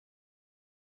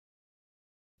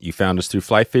You found us through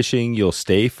fly fishing. You'll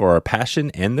stay for our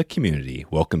passion and the community.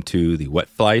 Welcome to the Wet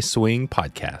Fly Swing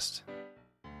podcast.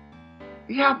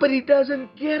 Yeah, but he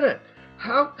doesn't get it.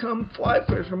 How come fly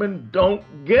fishermen don't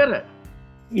get it?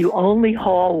 You only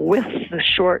haul with the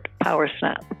short power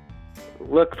snap.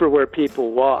 Look for where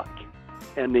people walk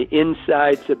and the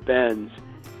insides of bends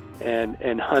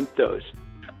and hunt those.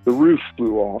 The roof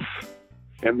blew off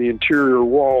and the interior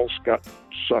walls got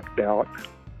sucked out.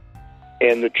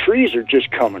 And the trees are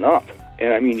just coming up.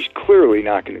 And I mean, he's clearly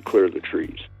not going to clear the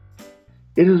trees.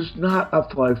 It is not a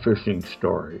fly fishing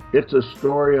story. It's a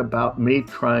story about me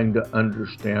trying to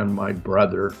understand my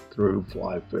brother through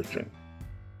fly fishing.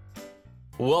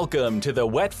 Welcome to the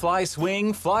Wet Fly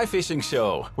Swing Fly Fishing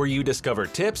Show, where you discover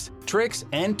tips, tricks,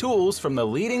 and tools from the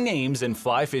leading names in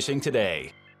fly fishing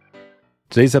today.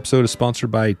 Today's episode is sponsored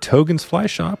by Togen's Fly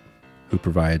Shop, who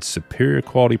provides superior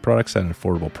quality products at an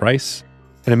affordable price.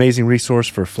 An amazing resource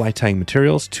for fly tying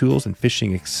materials, tools, and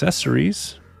fishing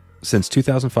accessories. Since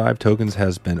 2005, Togen's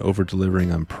has been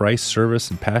over-delivering on price,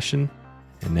 service, and passion.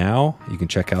 And now you can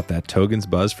check out that Togen's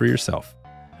buzz for yourself.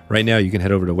 Right now, you can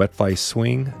head over to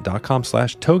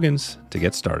wetflyswing.com/Togens to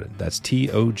get started. That's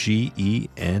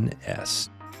Togens.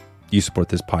 You support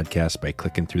this podcast by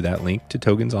clicking through that link to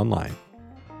Togen's online.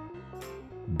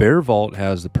 Bear Vault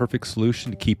has the perfect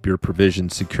solution to keep your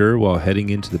provisions secure while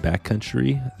heading into the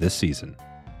backcountry this season.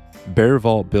 Bear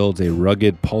Vault builds a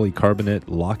rugged polycarbonate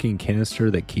locking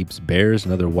canister that keeps bears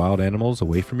and other wild animals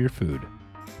away from your food.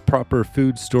 Proper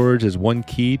food storage is one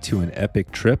key to an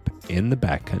epic trip in the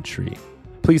backcountry.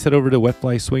 Please head over to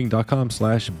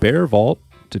wetflyswing.com/Bear Vault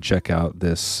to check out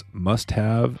this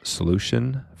must-have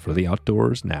solution for the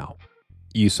outdoors now.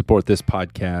 You support this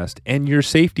podcast and your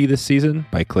safety this season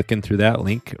by clicking through that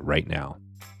link right now.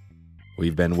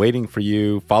 We've been waiting for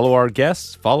you. Follow our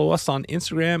guests, follow us on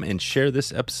Instagram, and share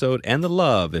this episode and the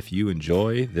love if you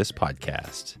enjoy this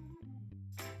podcast.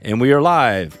 And we are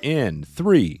live in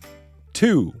 3,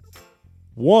 2,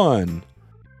 1.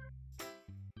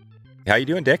 How you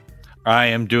doing, Dick? I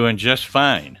am doing just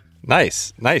fine.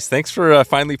 Nice. Thanks for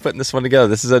finally putting this one together.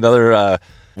 This is another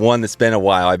one that's been a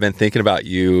while. I've been thinking about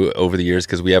you over the years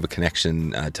because we have a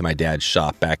connection to my dad's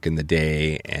shop back in the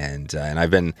day, and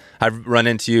I've run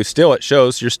into you still at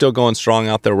shows. You're still going strong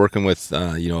out there working with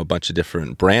a bunch of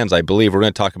different brands. I believe we're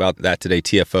going to talk about that today.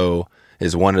 TFO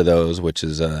is one of those, which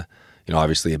is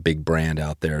obviously a big brand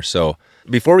out there. So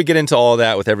before we get into all of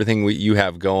that with everything you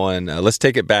have going, let's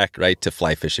take it back right to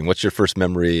fly fishing. What's your first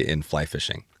memory in fly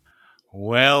fishing?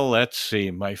 Well, let's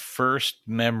see. My first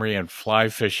memory in fly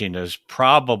fishing is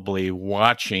probably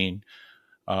watching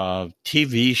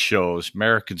TV shows,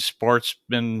 American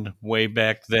Sportsman way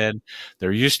back then.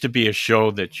 There used to be a show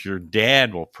that your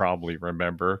dad will probably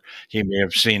remember. He may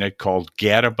have seen it, called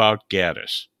Gadabout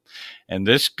Gaddis. And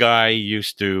this guy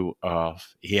used to,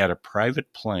 he had a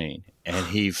private plane and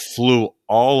he flew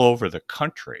all over the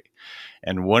country.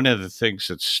 And one of the things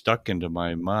that stuck into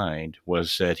my mind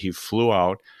was that he flew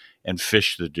out and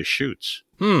fish the Deschutes.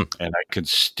 And I can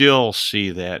still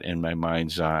see that in my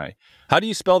mind's eye. How do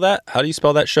you spell that? How do you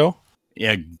spell that show?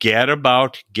 Yeah,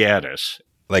 Gadabout Gaddis.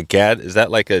 Like Gad? Is that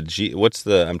like a G?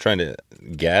 I'm trying to,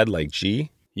 Gad, like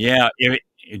G? Yeah,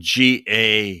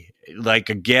 G-A, like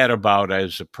a gadabout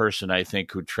as a person, I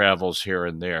think, who travels here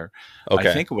and there. Okay.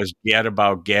 I think it was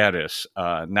Gadabout Gaddis,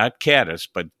 not Caddis,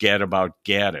 but Gadabout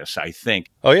Gaddis, I think.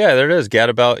 Oh, yeah, there it is.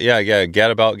 Gadabout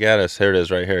Gaddis. Here it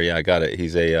is right here. Yeah, I got it.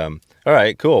 He's a, all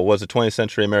right, cool. Was a 20th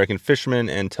century American fisherman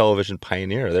and television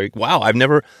pioneer. Wow, I've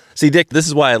never, see, Dick, this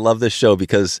is why I love this show,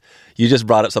 because you just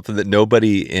brought up something that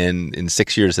nobody in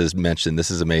 6 years has mentioned.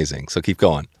 This is amazing. So keep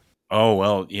going. Oh,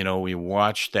 well, we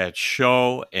watched that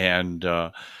show and,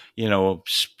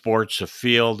 Sports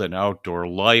Afield and Outdoor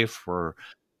Life were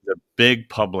the big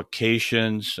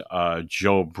publications.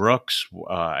 Joe Brooks,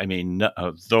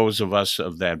 those of us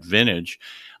of that vintage,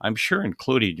 I'm sure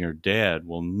including your dad,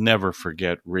 will never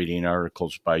forget reading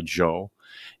articles by Joe.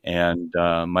 And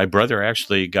my brother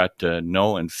actually got to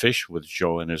know and fish with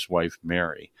Joe and his wife,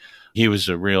 Mary. He was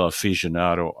a real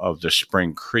aficionado of the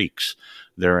Spring Creeks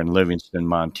there in Livingston,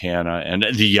 Montana, and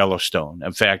the Yellowstone.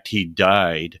 In fact, he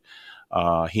died.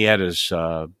 He had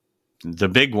the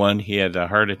big one, he had a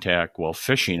heart attack while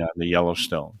fishing on the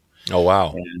Yellowstone. Oh,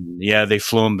 wow. And yeah, they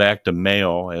flew him back to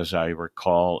Mayo, as I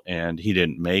recall, and he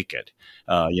didn't make it.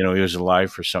 He was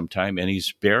alive for some time, and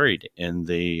he's buried in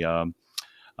the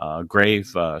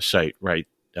grave site right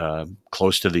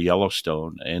close to the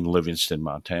Yellowstone in Livingston,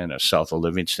 Montana, south of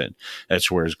Livingston. That's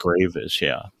where his grave is.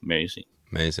 Yeah, amazing.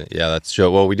 Yeah, that's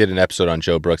Joe. Well, we did an episode on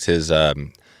Joe Brooks.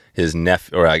 His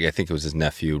nephew, or I think it was his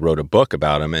nephew, wrote a book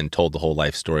about him and told the whole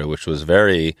life story, which was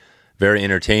very, very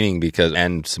entertaining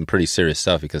and some pretty serious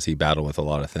stuff because he battled with a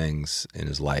lot of things in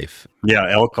his life. Yeah,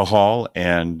 alcohol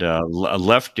and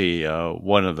Lefty.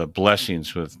 One of the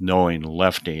blessings with knowing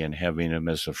Lefty and having him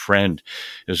as a friend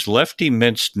is Lefty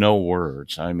minced no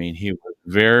words. I mean, he was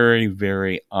very,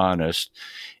 very honest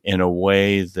in a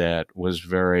way that was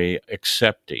very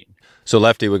accepting. So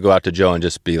Lefty would go out to Joe and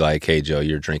just be like, "Hey, Joe,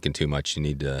 you're drinking too much. You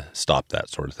need to stop that,"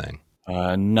 sort of thing.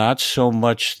 Not so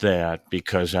much that,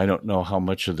 because I don't know how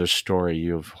much of the story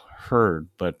you've heard,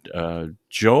 but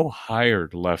Joe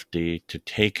hired Lefty to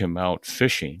take him out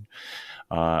fishing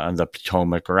on the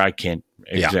Potomac, or I can't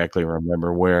exactly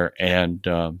remember where, and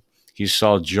he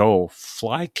saw Joe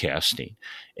fly casting,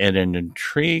 and it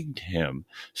intrigued him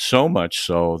so much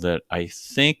so that I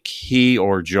think he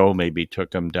or Joe maybe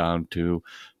took him down to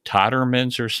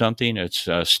Totterman's or something. It's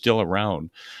still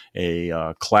around,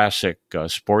 a classic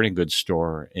sporting goods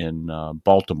store in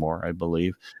Baltimore, I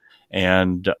believe,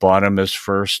 and bought him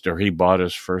he bought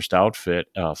his first outfit,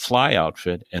 fly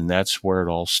outfit, and that's where it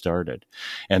all started.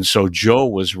 And so Joe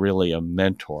was really a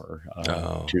mentor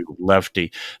to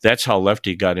Lefty. That's how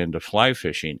Lefty got into fly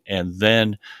fishing. And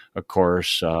then, of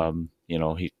course,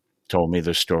 he told me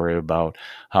the story about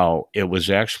how it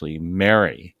was actually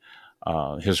Mary,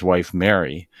 his wife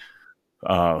Mary,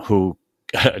 who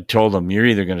told him, "You're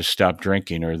either going to stop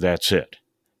drinking or that's it."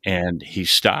 And he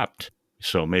stopped.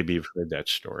 So maybe you've heard that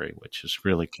story, which is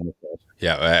really kind of cool.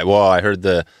 Yeah, well, I heard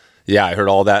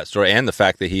all that story, and the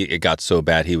fact that it got so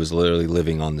bad he was literally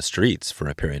living on the streets for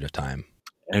a period of time.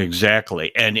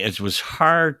 Exactly. And it was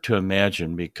hard to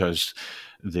imagine because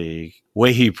the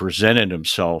way he presented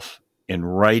himself in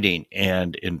writing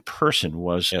and in person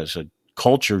was as a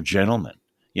cultured gentleman.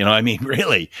 I mean,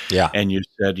 really. Yeah. And you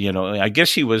said, I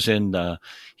guess he was in the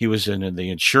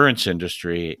insurance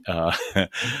industry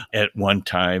at one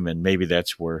time, and maybe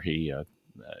that's where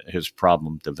his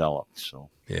problem developed. So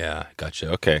yeah,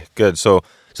 gotcha. Okay, good. So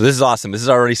this is awesome. This is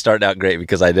already starting out great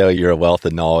because I know you're a wealth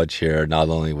of knowledge here, not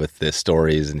only with the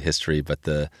stories and history, but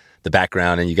the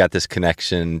background, and you got this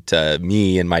connection to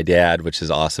me and my dad, which is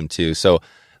awesome too. So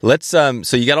let's so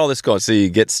you got all this going. So you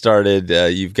get started.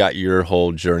 You've got your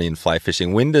whole journey in fly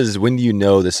fishing. When do you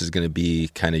know this is going to be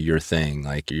kind of your thing?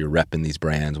 Like you're repping these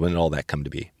brands. When did all that come to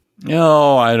be?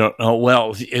 No, I don't know.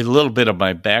 Well, a little bit of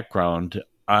my background.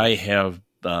 I have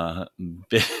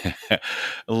been,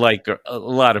 like a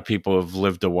lot of people have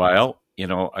lived a while.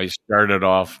 I started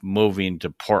off moving to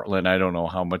Portland. I don't know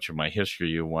how much of my history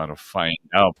you want to find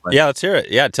out. But yeah, let's hear it.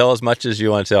 Yeah, tell as much as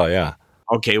you want to tell. Yeah.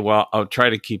 Okay, well, I'll try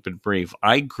to keep it brief.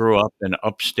 I grew up in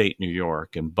upstate New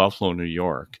York, in Buffalo, New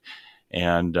York,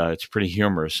 and it's pretty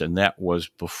humorous. And that was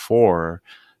before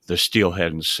the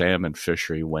steelhead and salmon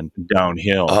fishery went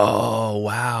downhill. Oh,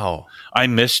 wow. I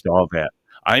missed all that.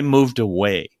 I moved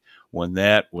away when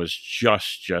that was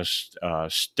just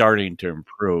starting to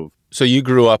improve. So you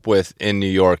grew up in New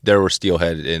York, there were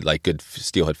good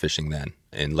steelhead fishing then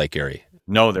in Lake Erie.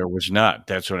 No, there was not.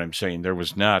 That's what I'm saying. There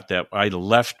was not. That I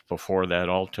left before that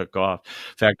all took off.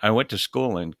 In fact, I went to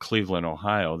school in Cleveland,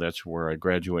 Ohio. That's where I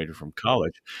graduated from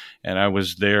college. And I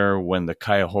was there when the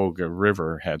Cuyahoga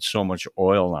River had so much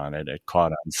oil on it, it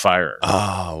caught on fire.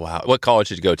 Oh, wow. What college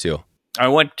did you go to? I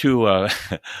went to a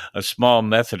small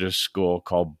Methodist school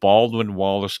called Baldwin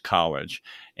Wallace College.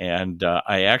 And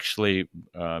I actually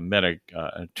met an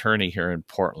attorney here in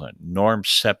Portland, Norm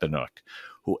Sepinook,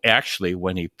 who actually,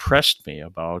 when he pressed me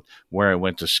about where I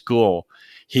went to school,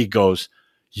 he goes,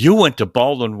 "You went to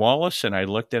Baldwin Wallace?" And I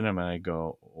looked at him and I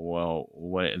go, "Well,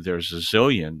 there's a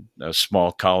zillion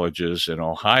small colleges in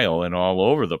Ohio and all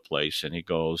over the place." And he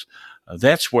goes,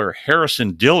 "That's where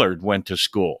Harrison Dillard went to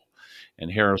school."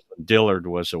 And Harrison Dillard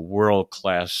was a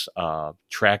world-class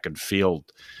track and field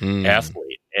athlete.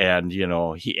 And,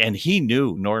 he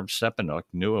knew, Norm Sepinook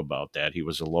knew about that. He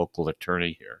was a local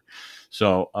attorney here.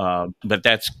 So, but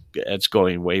that's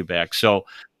going way back. So,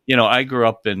 I grew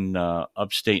up in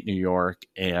upstate New York,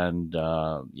 and,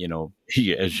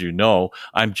 as you know,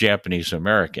 I'm Japanese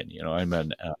American.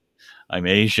 I'm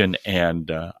Asian,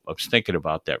 and I was thinking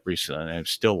about that recently, and I'm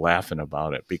still laughing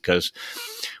about it because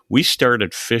we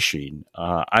started fishing.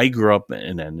 I grew up,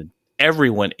 and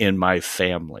everyone in my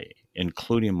family,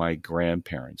 including my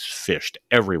grandparents, fished.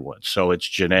 Everyone. So it's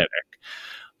genetic.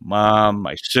 Mom,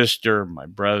 my sister, my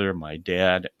brother, my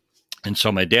dad. And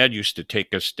so my dad used to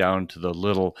take us down to the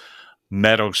little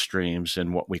meadow streams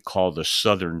in what we call the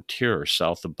southern tier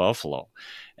south of Buffalo.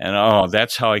 And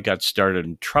that's how I got started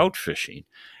in trout fishing.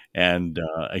 And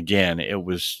again, it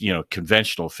was,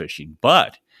 conventional fishing.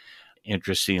 But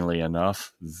interestingly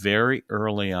enough, very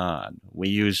early on, we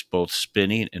used both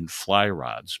spinning and fly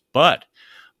rods. But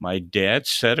my dad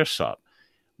set us up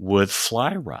with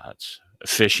fly rods,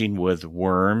 fishing with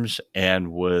worms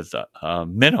and with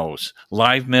minnows,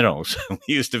 live minnows. We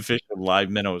used to fish with live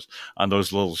minnows on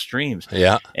those little streams.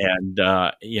 Yeah. And,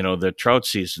 the trout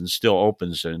season still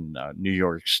opens in New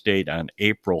York State on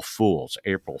April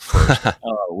 1st.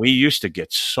 We used to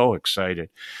get so excited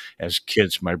as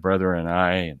kids, my brother and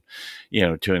I,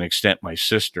 and, to an extent, my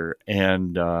sister.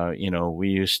 And, we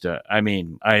used to,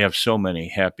 I have so many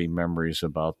happy memories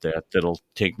about that'll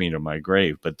take me to my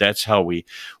grave. But that's how we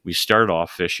started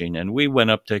off fishing, and we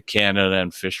went up to Canada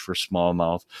and fished for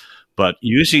smallmouth. But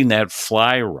using that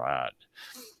fly rod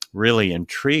really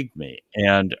intrigued me.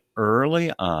 And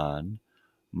early on,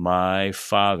 my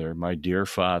dear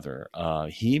father,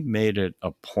 he made it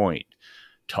a point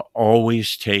to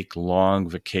always take long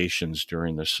vacations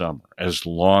during the summer, as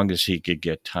long as he could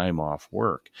get time off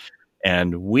work.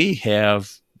 And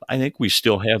I think we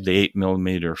still have the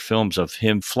 8mm films of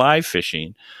him fly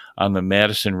fishing on the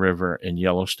Madison River in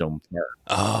Yellowstone Park.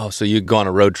 Oh, so you'd go on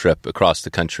a road trip across the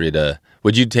country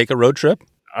would you take a road trip?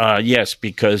 Yes,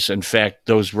 because in fact,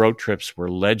 those road trips were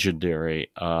legendary.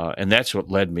 And that's what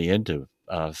led me into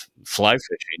fly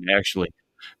fishing, actually,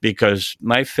 because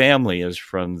my family is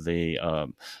from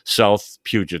the South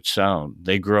Puget Sound.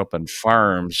 They grew up on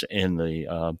farms in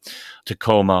the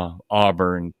Tacoma,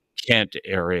 Auburn, Kent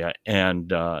area, and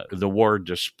the war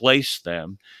displaced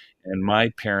them. And my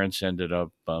parents ended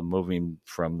up moving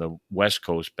from the West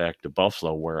Coast back to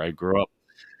Buffalo, where I grew up.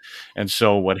 And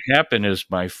so what happened is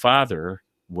my father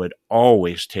would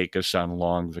always take us on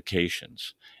long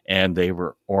vacations, and they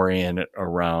were oriented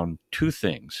around two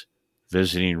things: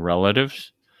 visiting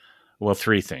relatives. Well,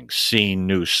 three things: seeing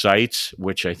new sights,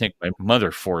 which I think my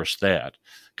mother forced that,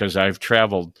 because I've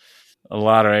traveled a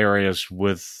lot of areas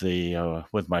with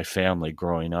my family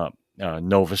growing up.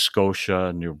 Nova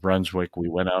Scotia, New Brunswick. We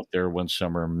went out there one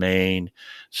summer, Maine.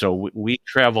 So we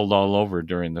traveled all over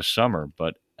during the summer,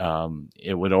 but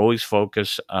it would always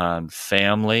focus on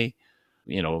family,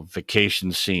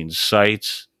 vacation scenes,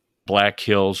 sites, Black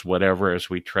Hills, whatever, as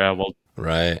we traveled.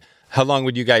 Right. How long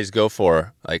would you guys go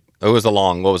for? Like, what was a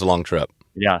long trip?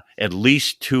 Yeah, at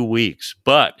least 2 weeks.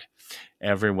 But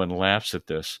everyone laughs at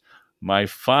this. My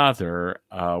father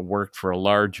worked for a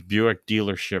large Buick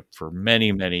dealership for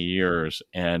many, many years,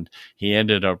 and he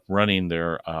ended up running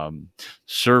their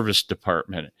service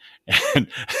department. And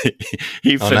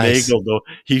he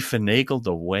finagled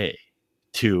a way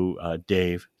to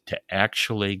Dave to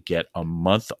actually get a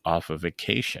month off of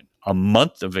vacation. A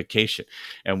month of vacation.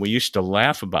 And we used to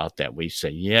laugh about that. We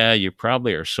say, yeah, you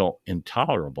probably are so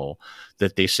intolerable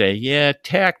that they say, yeah,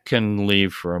 Tack can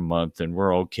leave for a month and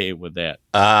we're okay with that.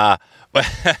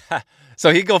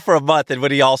 So he'd go for a month, and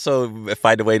would he also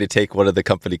find a way to take one of the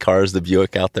company cars, the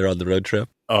Buick, out there on the road trip?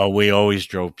 We always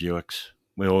drove Buicks.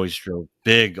 We always drove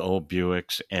big old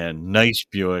Buicks and nice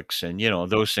Buicks. And,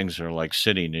 those things are like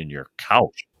sitting in your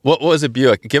couch. What was a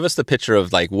Buick? Give us the picture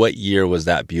of, like, what year was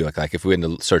that Buick? Like, if we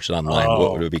went to search it online,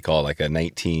 what would it be called? Like a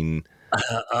 19...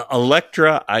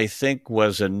 Electra, I think,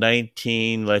 was a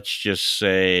 19, let's just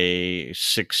say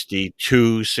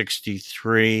 62,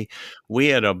 63. We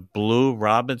had a blue,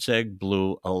 Robin's Egg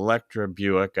blue Electra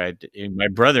Buick. My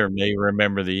brother may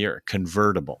remember the year.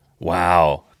 Convertible.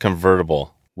 Wow.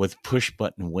 Convertible. With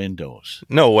push-button windows.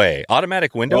 No way.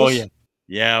 Automatic windows? Oh, yeah.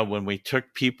 Yeah, when we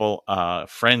took people,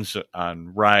 friends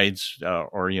on rides I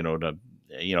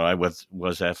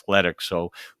was athletic,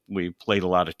 so we played a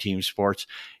lot of team sports,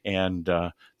 and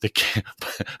my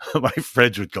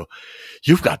friends would go,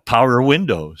 "You've got power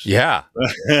windows." Yeah.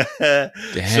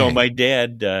 So my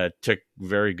dad took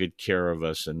very good care of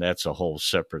us, and that's a whole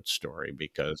separate story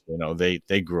because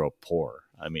they grew up poor.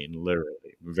 I mean,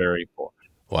 literally very poor.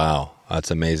 Wow,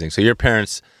 that's amazing. So your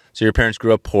parents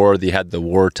grew up poor. They had the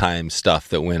wartime stuff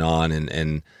that went on,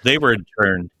 and they were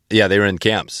interned. Yeah, they were in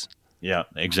camps. Yeah,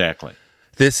 exactly.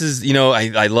 This is,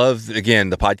 I love,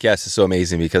 again, the podcast is so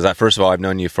amazing because, first of all, I've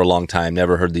known you for a long time,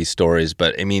 never heard these stories.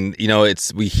 But, I mean,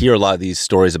 we hear a lot of these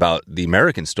stories about the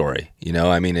American story, and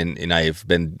I've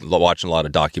been watching a lot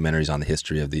of documentaries on the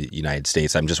history of the United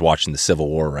States. I'm just watching the Civil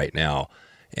War right now.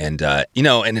 And,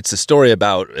 and it's a story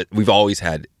about, we've always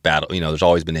had battle, there's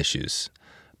always been issues.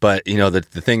 But, the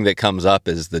thing that comes up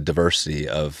is the diversity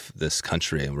of this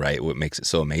country, right? What makes it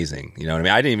so amazing. You know what I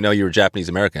mean? I didn't even know you were Japanese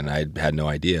American. I had no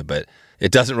idea, but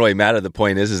it doesn't really matter. The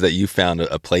point is that you found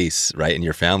a place, right? And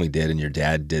your family did, and your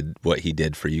dad did what he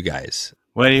did for you guys.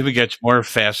 Well, it even gets more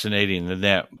fascinating than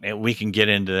that. And we can get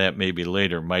into that maybe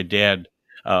later. My dad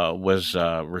was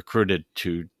recruited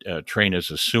to train as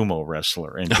a sumo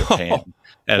wrestler in Japan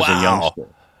as a youngster.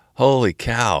 Holy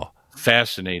cow.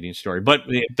 Fascinating story. But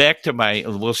back to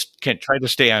we'll try to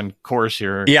stay on course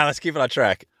here. Yeah, let's keep it on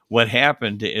track. what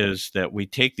happened is that we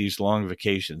take these long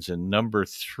vacations, and number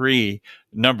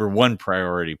one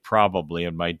priority probably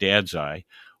in my dad's eye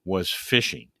was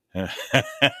fishing.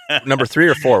 Number 3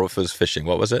 or 4 was fishing.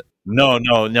 What was it? No.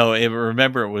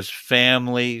 Remember, it was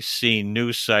family, seeing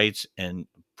new sights, and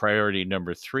priority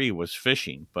number 3 was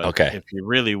fishing. But Okay. if you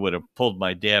really would have pulled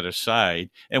my dad aside,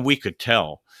 and we could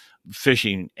tell,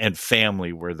 fishing and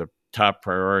family were the top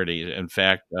priority. In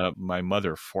fact, my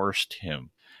mother forced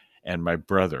him and my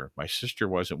brother. My sister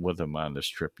wasn't with him on this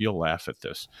trip. You'll laugh at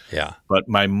this. Yeah. But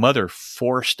my mother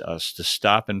forced us to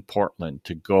stop in Portland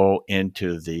to go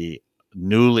into the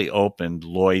newly opened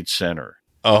Lloyd Center.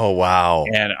 Oh, wow.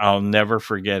 And I'll never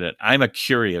forget it. I'm a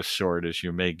curious sort, as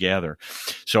you may gather.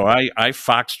 So I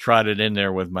foxtrotted in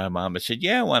there with my mom and said,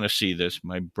 yeah, I want to see this.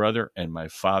 My brother and my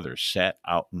father sat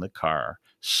out in the car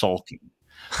sulking,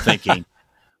 thinking,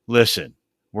 listen,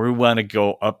 we want to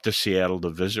go up to Seattle to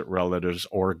visit relatives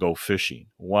or go fishing.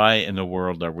 Why in the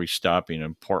world are we stopping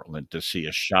in Portland to see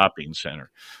a shopping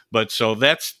center? But so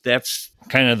that's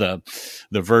kind of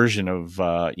the version of,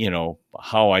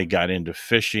 how I got into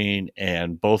fishing,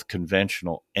 and both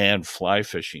conventional and fly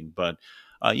fishing. But,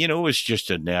 it was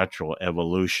just a natural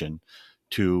evolution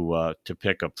to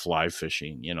pick up fly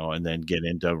fishing, and then get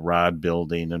into rod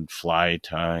building and fly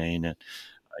tying. And,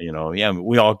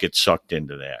 we all get sucked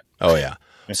into that. Oh, yeah.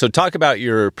 So talk about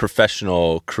your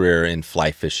professional career in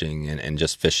fly fishing and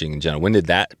just fishing in general. When did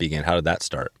that begin? How did that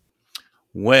start?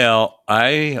 Well,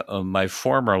 my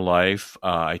former life,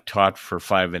 I taught for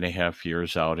 5.5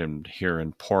 years out here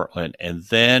in Portland. And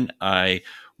then I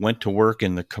went to work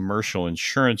in the commercial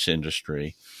insurance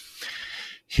industry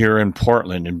here in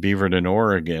Portland, in Beaverton,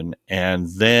 Oregon. And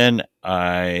then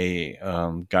I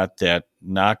got that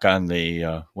knock on the,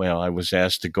 I was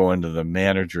asked to go into the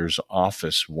manager's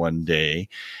office one day,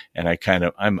 and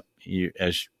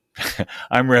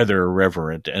I'm rather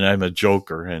irreverent, and I'm a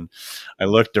joker. And I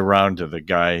looked around to the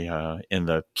guy in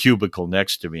the cubicle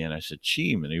next to me, and I said,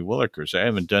 gee, many willikers, I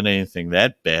haven't done anything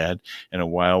that bad in a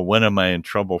while. When am I in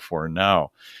trouble for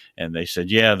now? And they said,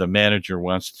 yeah, the manager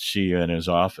wants to see you in his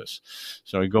office.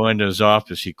 So I go into his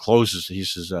office. He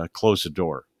says, close the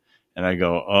door. And I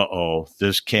go, uh-oh,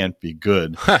 this can't be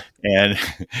good. And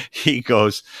he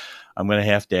goes, I'm going to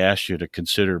have to ask you to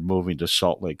consider moving to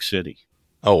Salt Lake City.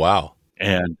 Oh, wow.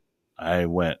 And I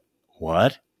went,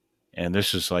 what? And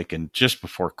this is like just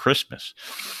before Christmas.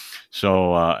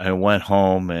 So I went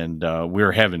home, and we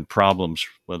were having problems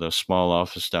with a small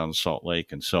office down in Salt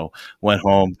Lake. And so went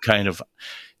home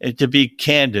to be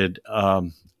candid,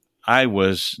 I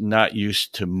was not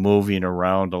used to moving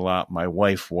around a lot. My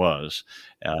wife was.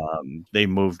 They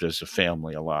moved as a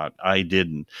family a lot. I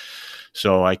didn't.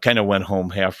 So I kind of went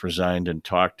home half resigned and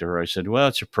talked to her. I said, well,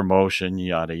 it's a promotion,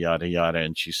 yada, yada, yada.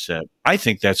 And she said, I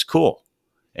think that's cool.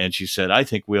 And she said, I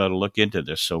think we ought to look into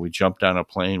this. So we jumped on a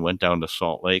plane, went down to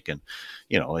Salt Lake. And,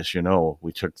 as you know,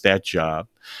 we took that job,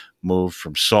 moved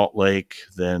from Salt Lake,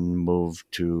 then moved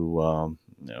to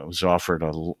I was offered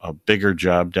a bigger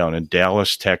job down in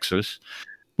Dallas, Texas.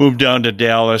 Moved down to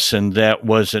Dallas, and that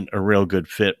wasn't a real good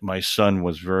fit. My son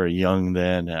was very young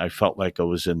then. I felt like I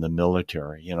was in the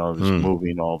military. I was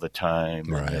moving all the time.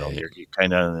 Right. And, you're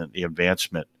kind of in the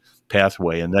advancement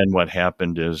pathway. And then what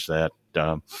happened is that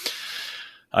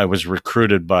I was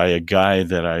recruited by a guy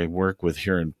that I work with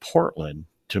here in Portland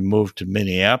to move to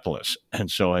Minneapolis. And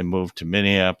so I moved to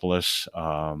Minneapolis,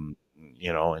 and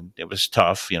it was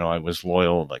tough. I was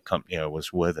loyal to the company I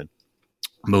was with, and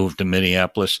moved to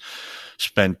Minneapolis,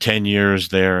 spent 10 years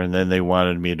there. And then they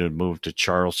wanted me to move to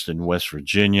Charleston, West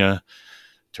Virginia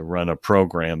to run a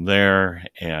program there.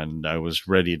 And I was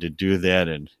ready to do that.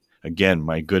 And again,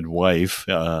 my good wife,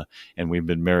 and we've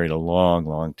been married a long,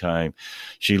 long time.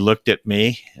 She looked at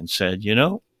me and said,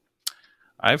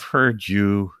 I've heard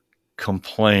you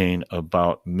complain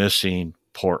about missing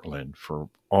Portland for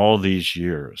all these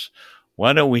years.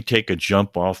 Why don't we take a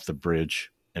jump off the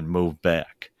bridge and move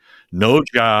back? No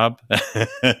job,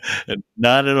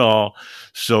 not at all.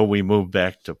 So we moved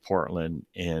back to Portland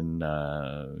in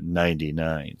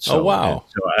 99. So, oh, wow.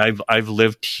 So I've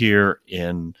lived here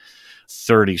in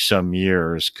 30 some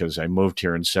years, because I moved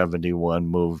here in 71,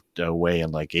 moved away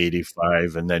in like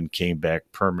 85, and then came back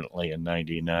permanently in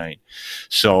 99.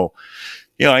 So,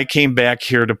 I came back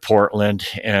here to Portland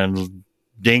and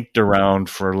dinked around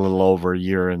for a little over a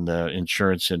year in the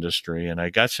insurance industry, and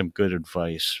I got some good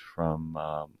advice from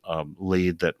a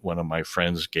lead that one of my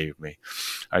friends gave me.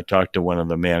 I talked to one of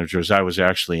the managers. I was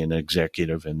actually an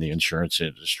executive in the insurance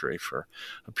industry for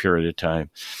a period of time,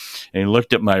 and he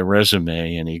looked at my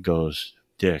resume and he goes,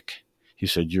 Dick, he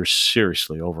said, you're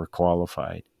seriously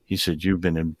overqualified. He said, you've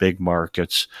been in big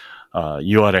markets.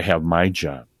 You ought to have my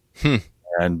job.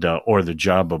 and or the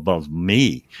job above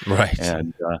me. Right.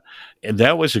 And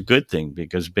that was a good thing,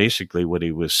 because basically what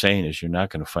he was saying is, you're not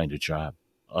going to find a job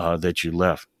that you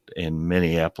left in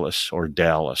Minneapolis or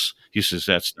Dallas. He says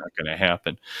that's not going to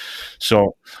happen.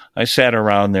 So I sat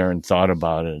around there and thought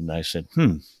about it, and I said,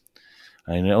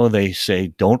 I know they say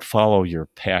don't follow your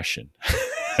passion.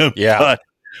 Yeah. But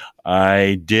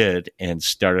I did, and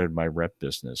started my rep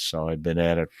business. So I've been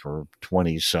at it for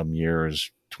 20 some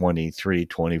years, 23,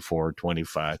 24,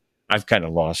 25. I've kind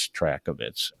of lost track of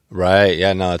it. Right.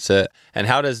 Yeah, no, that's it. And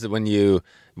how does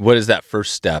what is that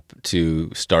first step to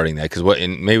starting that? Because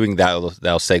maybe that'll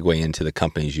segue into the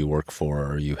companies you work for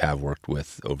or you have worked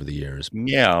with over the years.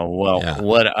 Yeah, well,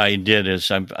 what I did is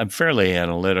I'm fairly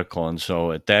analytical, and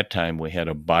so at that time we had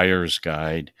a buyer's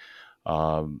guide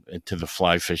to the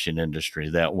fly fishing industry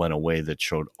that went away, that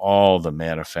showed all the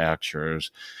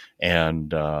manufacturers.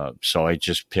 And so I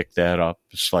just picked that up.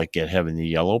 It's like having the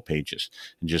yellow pages,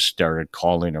 and just started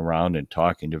calling around and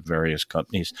talking to various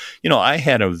companies.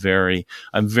 I'm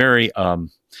very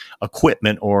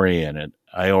equipment oriented.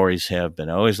 I always have been.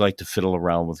 I always like to fiddle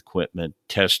around with equipment,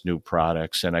 test new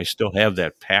products, and I still have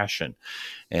that passion.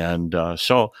 And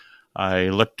so I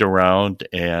looked around,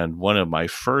 and one of my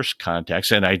first contacts,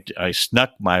 and I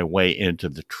snuck my way into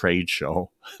the trade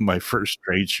show, my first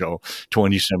trade show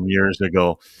 20 some years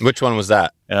ago. Which one was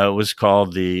that? It was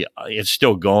called it's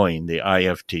still going, the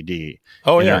IFTD,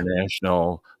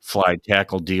 International Fly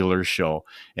Tackle Dealer Show.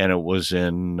 And it was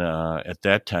at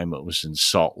that time, it was in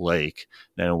Salt Lake.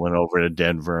 Then it went over to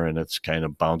Denver, and it's kind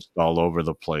of bounced all over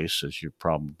the place, as you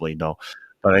probably know.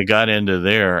 But I got into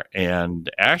there, and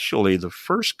actually the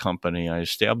first company I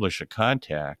established a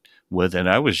contact with, and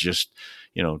I was just,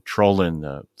 trolling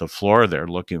the floor there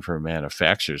looking for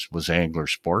manufacturers, was Angler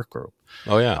Sport Group.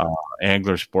 Oh, yeah.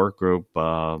 Angler Sport Group,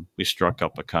 we struck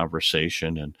up a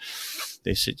conversation, and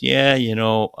they said,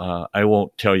 I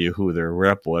won't tell you who their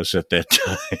rep was at that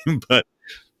time, but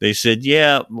they said,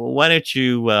 why don't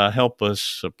you help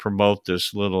us promote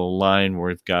this little line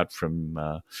we've got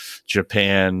from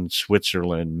Japan,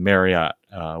 Switzerland, Marriott,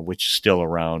 which is still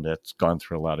around. It's gone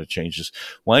through a lot of changes.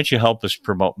 Why don't you help us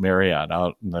promote Marriott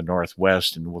out in the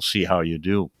Northwest, and we'll see how you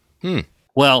do.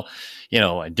 Well,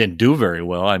 I didn't do very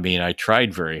well. I mean, I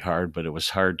tried very hard, but it was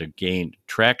hard to gain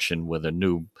traction with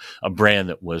a brand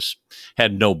that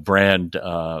had no brand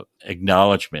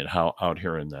acknowledgement out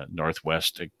here in the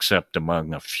Northwest, except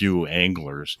among a few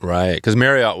anglers. Right, because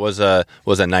Marriott was a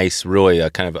nice, really a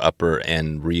kind of upper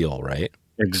end reel, right?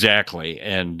 Exactly,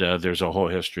 and there's a whole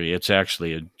history. It's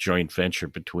actually a joint venture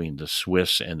between the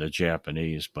Swiss and the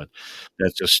Japanese, but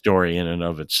that's a story in and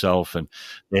of itself. And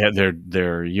they had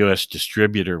their U.S.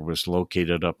 distributor was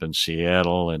located up in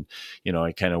Seattle, and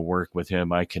I kind of worked with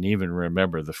him. I can even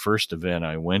remember the first event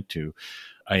I went to.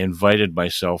 I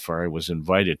was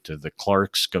invited to the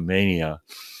Clark Scamania.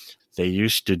 They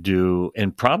used to do,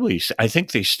 and probably, I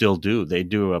think they still do, they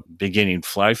do a beginning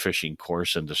fly fishing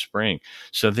course in the spring.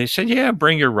 So they said,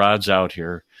 bring your rods out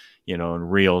here,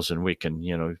 and reels, and we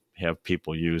can, have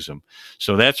people use them.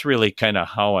 So that's really kind of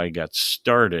how I got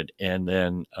started. And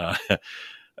then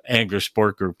Angler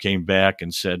Sport Group came back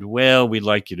and said, well, we'd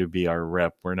like you to be our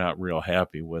rep. We're not real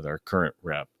happy with our current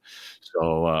rep.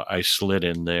 So I slid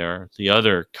in there. The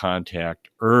other contact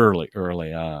early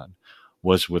on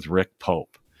was with Rick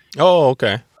Pope. Oh,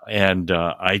 okay. And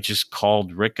I just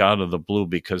called Rick out of the blue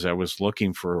because I was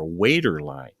looking for a wader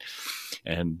line.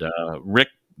 And Rick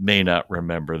may not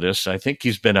remember this. I think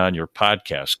he's been on your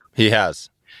podcast. He has.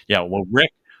 Yeah, well,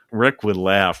 Rick would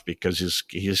laugh because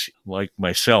he's like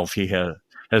myself. He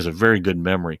has a very good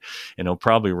memory. And he'll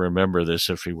probably remember this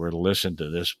if he were to listen to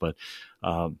this. But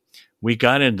we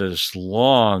got into this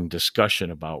long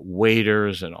discussion about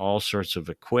waders and all sorts of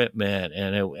equipment.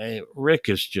 And Rick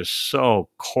is just so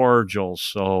cordial,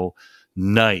 so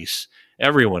nice.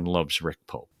 Everyone loves Rick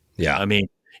Pope. Yeah. I mean,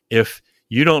 if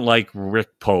you don't like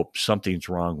Rick Pope, something's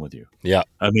wrong with you. Yeah.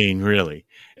 I mean, really.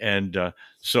 And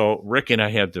so Rick and I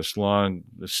had this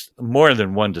more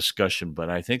than one discussion, but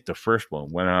I think the first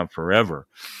one went on forever.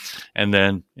 And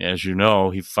then, as you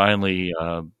know, he finally,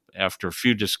 after a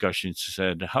few discussions,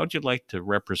 said, how'd you like to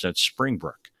represent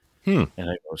Springbrook? And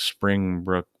I go,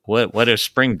 Springbrook? What is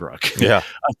Springbrook? Yeah.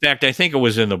 In fact, I think it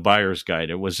was in the buyer's guide.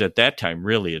 It was at that time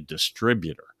really a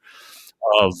distributor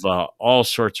of all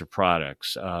sorts of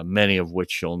products, many of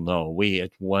which you'll know. We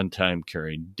at one time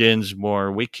carried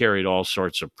Dinsmore. We carried all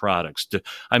sorts of products.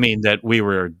 That we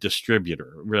were a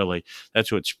distributor, really.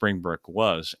 That's what Springbrook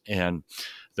was. And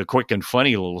the quick and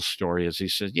funny little story is he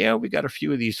says, we got a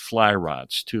few of these fly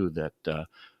rods too that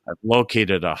I've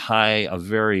located a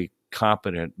very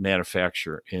competent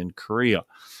manufacturer in Korea.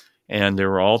 and they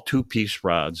were all two-piece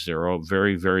rods. They're all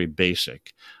very, very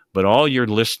basic. But all your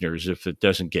listeners, if it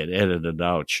doesn't get edited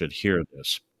out, should hear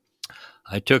this.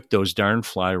 I took those darn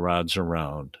fly rods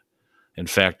around. In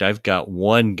fact, I've got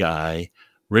one guy,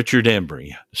 Richard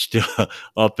Embry, still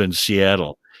up in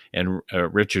Seattle. And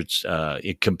Richard's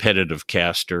a competitive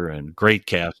caster and great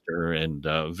caster and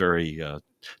very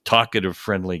talkative,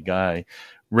 friendly guy.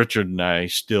 Richard and I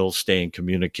still stay in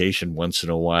communication once in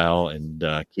a while and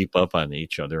keep up on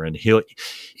each other. And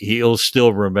he'll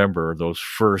still remember those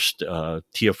first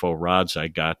TFO rods I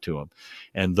got to him.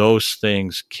 And those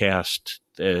things cast,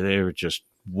 they were just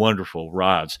wonderful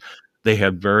rods. They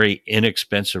had very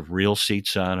inexpensive reel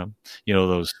seats on them. You know,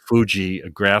 those Fuji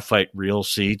graphite reel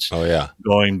seats. Oh, yeah.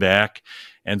 Going back.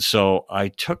 And so I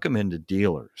took them into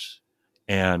dealers.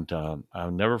 And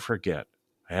I'll never forget,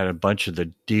 I had a bunch of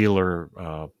the dealer,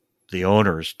 the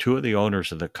owners, two of the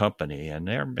owners of the company, and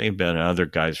there may have been other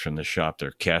guys from the shop that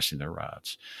are casting their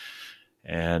rods.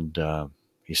 And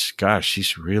he said, gosh,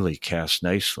 he's really cast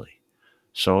nicely.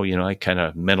 So, you know, I kind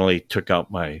of mentally took out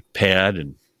my pad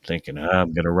and thinking,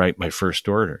 I'm going to write my first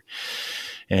order.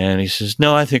 And he says,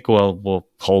 no, I think we'll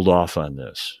hold off on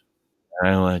this.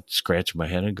 And I went scratch my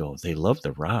head and go, they love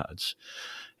the rods.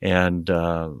 And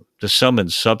the sum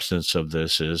and substance of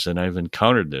this is, and I've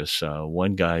encountered this,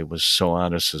 one guy was so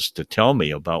honest as to tell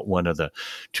me about one of the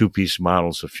two-piece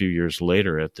models a few years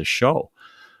later at the show.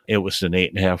 It was an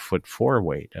 8.5-foot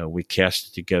 4-weight. We cast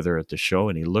it together at the show,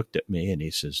 and he looked at me and he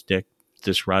says, Dick,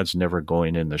 this rod's never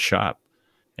going in the shop.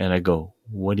 And I go,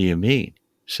 what do you mean?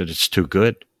 He said, it's too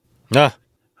good.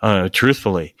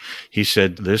 Truthfully, he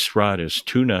said, this rod is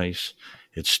too nice.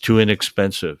 It's too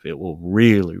inexpensive. It will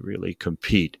really, really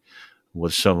compete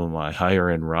with some of my higher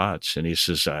end rods. And he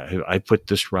says, I put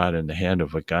this rod in the hand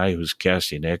of a guy who's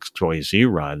casting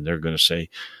XYZ rod, and they're going to say,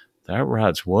 that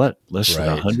rod's what? Less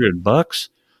than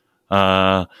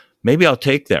 $100? Maybe I'll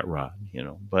take that rod, you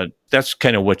know, but that's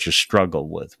kind of what you struggle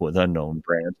with unknown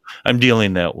brands. I'm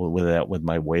dealing with that with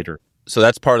my waiter. So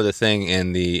that's part of the thing,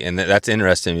 and that's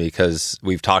interesting because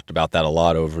we've talked about that a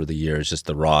lot over the years, just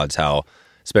the rods, how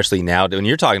especially now, when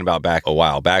you're talking about back a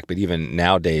while back, but even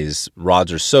nowadays,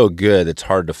 rods are so good, it's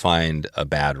hard to find a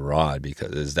bad rod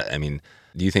because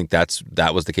do you think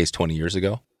that was the case 20 years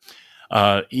ago?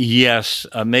 Yes,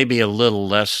 maybe a little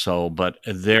less so, but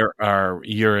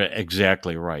you're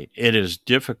exactly right. It is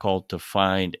difficult to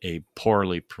find a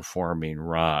poorly performing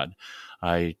rod.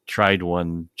 I tried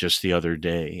one just the other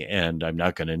day, and I'm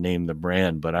not going to name the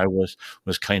brand, but I was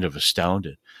kind of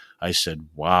astounded. I said,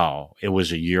 wow, it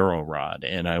was a Euro rod.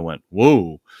 And I went,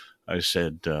 whoa. I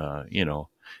said,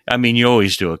 you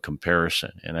always do a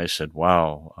comparison. And I said,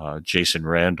 wow, Jason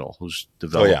Randall, who's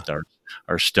developed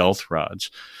our stealth rods.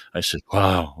 I said,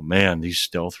 wow, man, these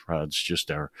stealth rods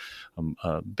just are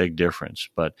a big difference.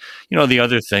 But, you know, the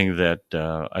other thing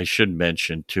that I should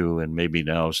mention too, and maybe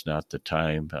now's not the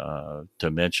time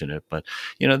to mention it, but,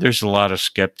 you know, there's a lot of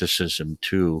skepticism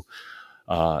too.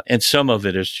 And some of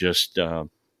it is just,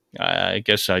 I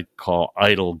guess I'd call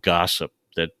idle gossip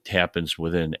that happens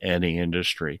within any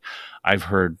industry. I've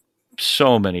heard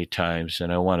so many times,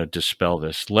 and I want to dispel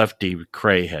this. Lefty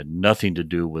Kreh had nothing to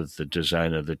do with the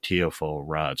design of the TFO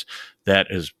rods. That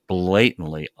is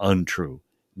blatantly untrue.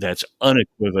 That's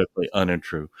unequivocally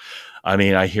untrue. I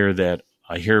mean, I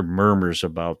hear murmurs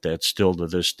about that still to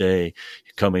this day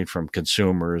coming from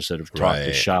consumers that have talked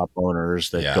to shop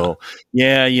owners that go,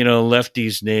 yeah, you know,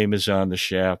 Lefty's name is on the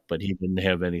shaft, but he didn't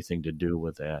have anything to do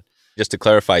with that. Just to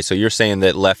clarify, so you're saying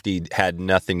that Lefty had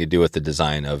nothing to do with the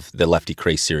design of the Lefty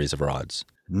Kreh series of rods?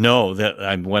 No,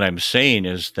 what I'm saying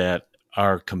is that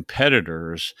our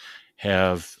competitors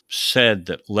have said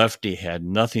that Lefty had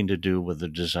nothing to do with the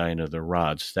design of the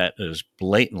rods. That is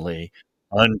blatantly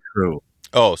untrue.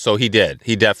 Oh, so he did.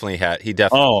 He definitely had.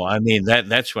 Oh, I mean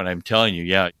that's what I'm telling you.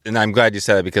 Yeah, and I'm glad you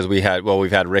said that because we've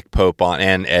had Rick Pope on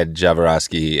and Ed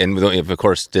Jaworski, and we, of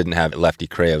course didn't have Lefty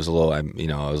Kreh. I was a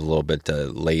little bit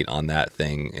late on that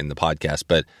thing in the podcast,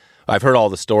 but I've heard all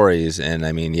the stories, and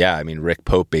Rick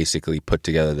Pope basically put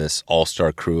together this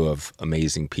all-star crew of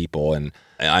amazing people, and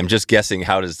I'm just guessing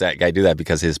how does that guy do that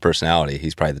because his personality,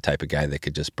 he's probably the type of guy that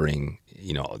could just bring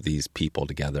these people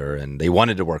together, and they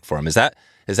wanted to work for him.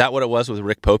 Is that what it was with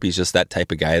Rick Pope? He's just that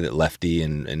type of guy that Lefty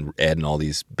and Ed and all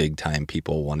these big-time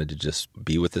people wanted to just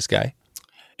be with this guy?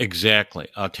 Exactly.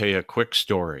 I'll tell you a quick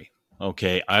story.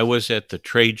 Okay, I was at the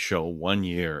trade show one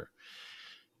year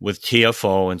with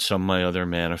TFO and some of my other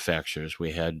manufacturers.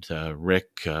 We had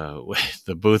Rick,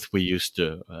 the booth we used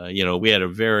to, we had a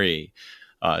very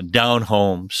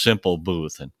down-home, simple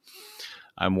booth. And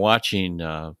I'm watching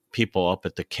people up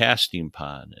at the casting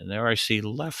pond, and there I see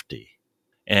Lefty.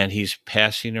 and he's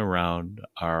passing around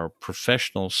our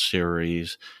professional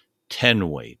series 10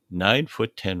 weight,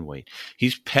 9-foot 10 weight.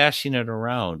 He's passing it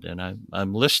around, and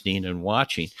I'm listening and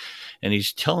watching, and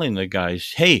he's telling the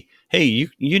guys, hey, you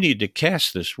need to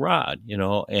cast this rod,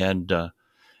 and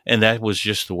that was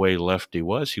just the way Lefty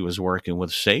was. He was working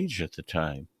with Sage at the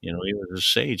time. He was a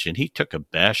Sage, and he took a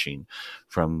bashing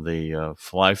from the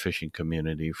fly fishing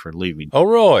community for leaving. Oh,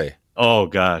 Roy. Oh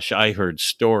gosh, I heard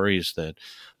stories that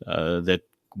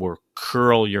were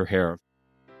curl your hair.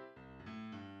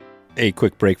 A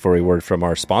quick break for a word from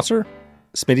our sponsor,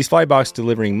 Smitty's Fly Box,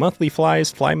 delivering monthly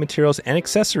flies, fly materials, and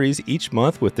accessories each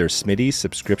month with their Smitty's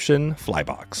subscription fly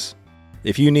box.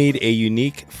 If you need a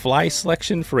unique fly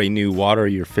selection for a new water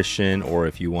you're fishing, or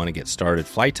if you want to get started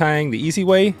fly tying the easy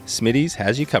way, Smitty's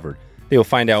has you covered. They will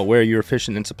find out where you're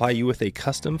fishing and supply you with a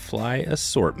custom fly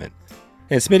assortment.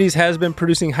 And Smitty's has been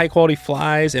producing high-quality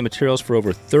flies and materials for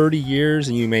over 30 years,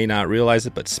 and you may not realize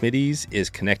it, but Smitty's is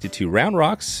connected to Round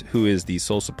Rocks, who is the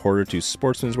sole supporter to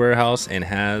Sportsman's Warehouse and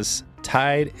has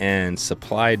tied and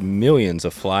supplied millions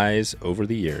of flies over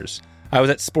the years. I was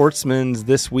at Sportsman's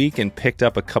this week and picked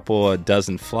up a couple of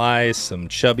dozen flies, some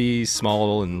chubby,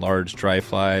 small, and large dry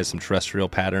flies, some terrestrial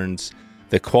patterns.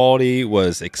 The quality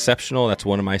was exceptional. That's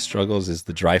one of my struggles, is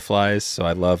the dry flies. So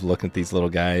I love looking at these little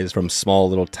guys, from small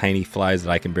little tiny flies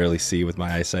that I can barely see with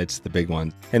my eyesight to the big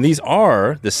ones. And these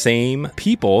are the same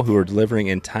people who are delivering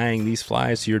and tying these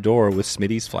flies to your door with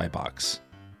Smitty's Fly Box.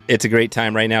 It's a great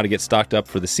time right now to get stocked up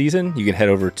for the season. You can head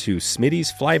over to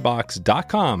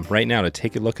smittysflybox.com right now to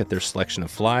take a look at their selection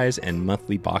of flies and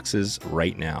monthly boxes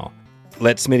right now.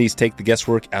 Let Smitty's take the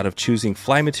guesswork out of choosing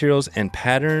fly materials and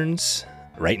patterns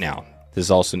right now. This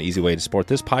is also an easy way to support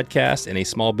this podcast and a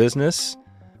small business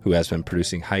who has been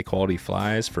producing high-quality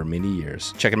flies for many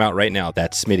years. Check them out right now.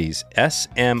 That's Smitty's, SMITTYS,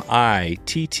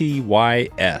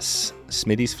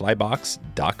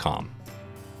 smittysflybox.com.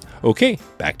 Okay,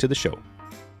 back to the show.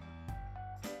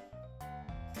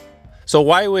 So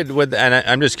why would and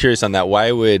I'm just curious on that,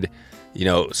 why would,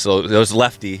 so there's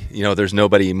Lefty, there's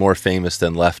nobody more famous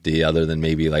than Lefty other than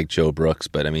maybe like Joe Brooks,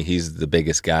 but I mean, he's the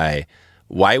biggest guy.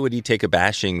 Why would he take a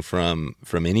bashing from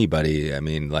anybody? I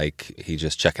mean, like, he's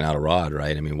just checking out a rod,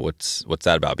 right? I mean, what's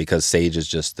that about? Because Sage is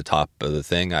just the top of the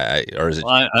thing, or is it?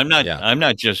 Well, I'm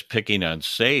not just picking on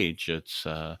Sage. It's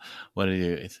the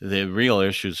real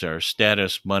issues are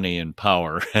status, money, and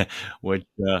power. Which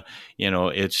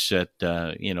it's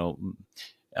that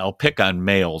I'll pick on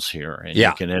males here, and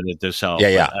you can edit this out.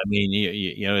 Yeah. But, I mean,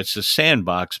 it's a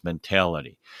sandbox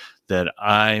mentality that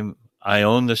I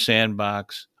own the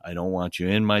sandbox. I don't want you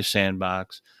in my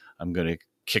sandbox. I'm going to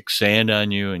kick sand on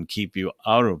you and keep you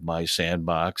out of my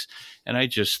sandbox. And I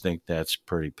just think that's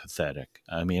pretty pathetic.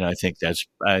 I mean, I think that's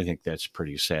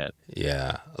pretty sad.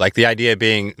 Yeah. Like the idea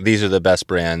being, these are the best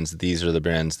brands. These are the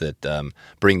brands that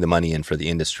bring the money in for the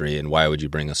industry. And why would you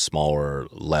bring a smaller,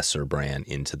 lesser brand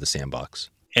into the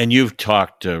sandbox? And you've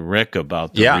talked to Rick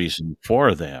about the reason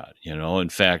for that. In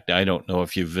fact, I don't know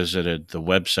if you visited the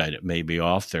website. It may be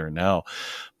off there now.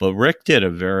 But Rick did a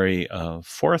very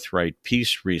forthright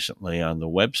piece recently on the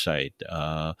website,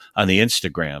 on the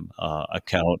Instagram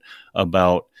account,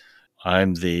 about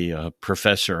I'm the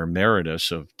professor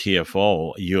emeritus of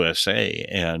TFO USA,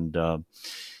 and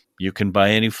you can buy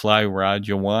any fly rod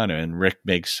you want. And Rick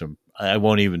makes some, I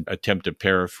won't even attempt to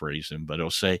paraphrase him, but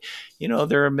he'll say,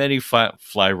 there are many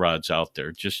fly rods out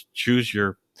there. Just choose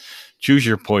your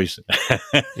poison.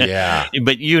 Yeah.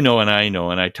 But and I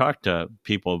know, and I talk to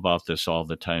people about this all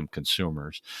the time,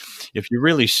 consumers. If you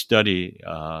really study,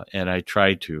 and I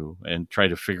try to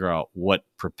figure out what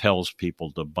propels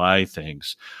people to buy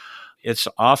things, it's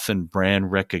often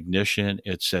brand recognition.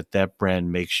 It's that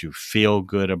brand makes you feel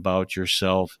good about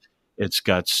yourself. It's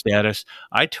got status.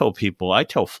 I tell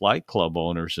fly club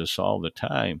owners this all the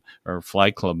time, or fly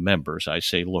club members. I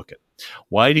say, look,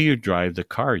 why do you drive the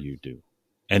car you do?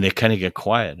 And they kind of get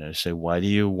quiet. And I say, why do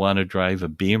you want to drive a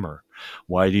Beamer?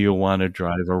 Why do you want to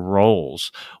drive a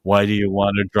Rolls? Why do you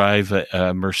want to drive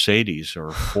a Mercedes or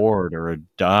a Ford or a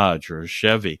Dodge or a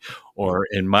Chevy? Or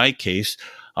in my case,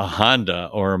 a Honda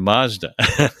or a Mazda.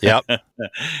 Yep.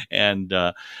 And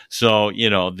so,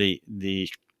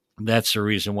 that's the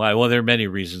reason why. Well, there are many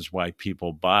reasons why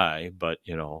people buy, but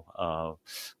a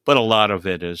lot of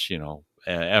it is,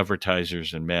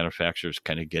 advertisers and manufacturers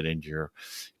kind of get into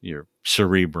your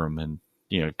cerebrum and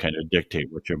kind of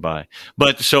dictate what you buy.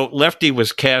 But so Lefty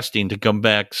was casting, to come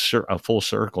back a full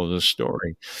circle of the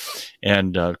story,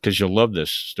 and because you'll love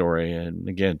this story, and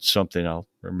again, something I'll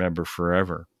remember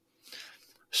forever.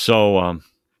 So I'm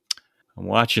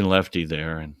watching Lefty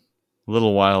there, and a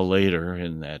little while later,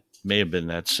 in that may have been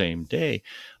that same day,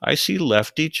 I see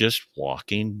Lefty just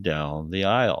walking down the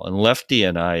aisle. And Lefty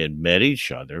and I had met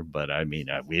each other, but we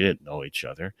didn't know each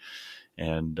other.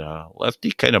 And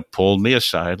Lefty kind of pulled me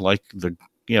aside like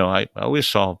I always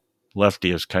saw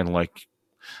Lefty as kind of like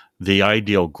the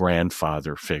ideal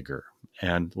grandfather figure.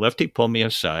 And Lefty pulled me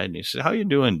aside and he said, "How you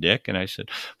doing, Dick?" And I said,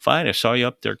 "Fine. I saw you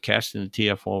up there casting the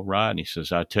TFO rod." And he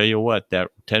says, "I'll tell you what,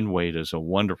 that 10 weight is a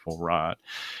wonderful rod."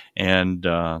 And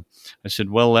I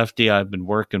said, "Well, Lefty, I've been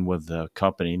working with the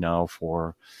company now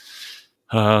for,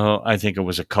 I think it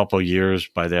was a couple years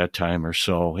by that time or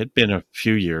so. It'd been a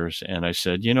few years." And I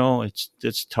said,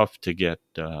 it's tough to get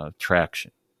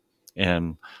traction.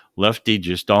 And Lefty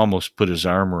just almost put his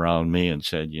arm around me and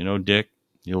said, "Dick,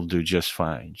 you'll do just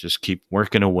fine. Just keep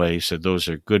working away." He said, "Those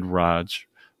are good rods.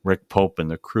 Rick Pope and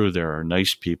the crew there are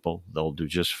nice people. They'll do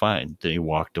just fine." Then he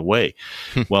walked away.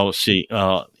 Well, see,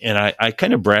 and I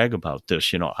kind of brag about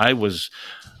this. I was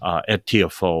at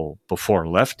TFO before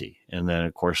Lefty. And then,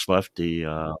 of course, Lefty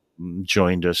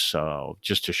joined us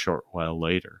just a short while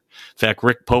later. In fact,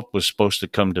 Rick Pope was supposed to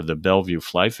come to the Bellevue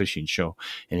Fly Fishing Show,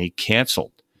 and he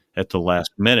canceled at the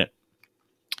last minute.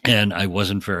 And I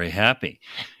wasn't very happy.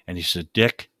 And he said,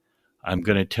 "Dick, I'm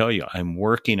going to tell you, I'm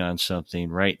working on something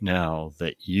right now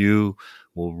that you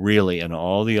will really, and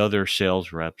all the other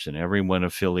sales reps and everyone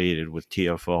affiliated with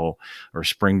TFO or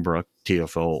Springbrook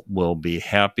TFO will be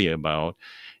happy about.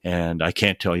 And I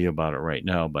can't tell you about it right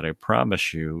now, but I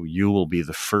promise you, you will be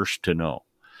the first to know,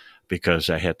 because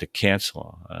I had to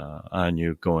cancel on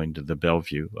you going to the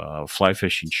Bellevue Fly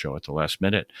Fishing Show at the last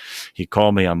minute." He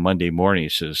called me on Monday morning. He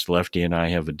says, "Lefty and I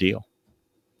have a deal."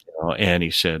 And he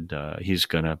said he's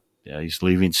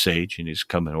leaving Sage and he's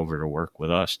coming over to work with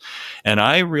us. And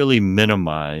I really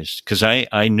minimized, because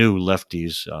I knew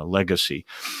Lefty's legacy,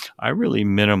 I really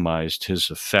minimized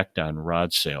his effect on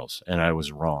rod sales, and I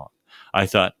was wrong. I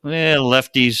thought,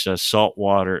 Lefty's a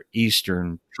saltwater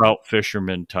eastern trout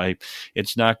fisherman type.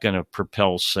 It's not going to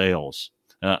propel sales.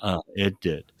 It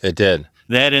did. It did.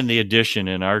 That and the addition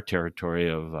in our territory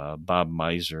of Bob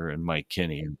Miser and Mike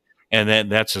Kinney.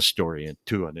 And that's a story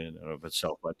to it in and of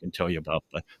itself I can tell you about.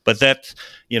 But that's,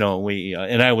 we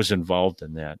and I was involved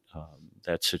in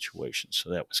that situation. So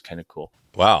that was kind of cool.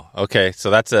 Wow. Okay. So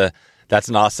that's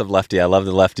an awesome Lefty. I love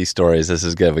the Lefty stories. This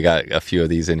is good. We got a few of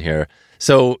these in here.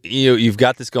 So you've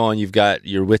got this going.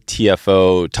 You're with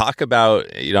TFO. Talk about,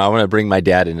 I want to bring my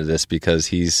dad into this because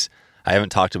I haven't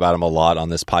talked about him a lot on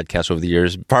this podcast over the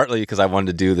years, partly because I wanted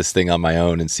to do this thing on my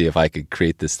own and see if I could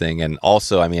create this thing. And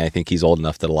also, I think he's old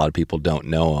enough that a lot of people don't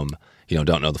know him,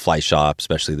 don't know the fly shop,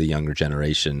 especially the younger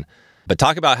generation. But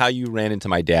talk about how you ran into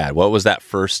my dad. What was that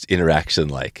first interaction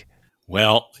like?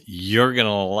 Well, you're going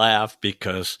to laugh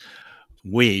because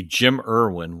Jim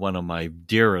Irwin, one of my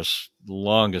dearest,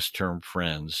 longest-term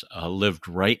friends, lived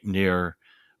right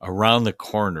around the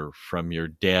corner from your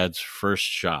dad's first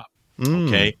shop.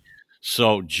 Okay.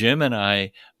 So Jim and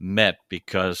I met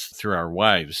because through our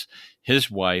wives,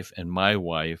 his wife and my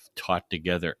wife taught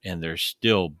together, and they're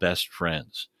still best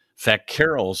friends. In fact,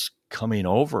 Carol's coming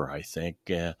over, I think,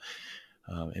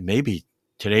 maybe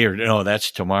today or no,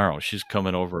 that's tomorrow. She's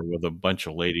coming over with a bunch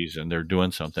of ladies, and they're doing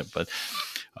something. But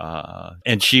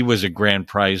and she was a grand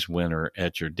prize winner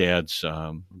at your dad's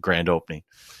grand opening.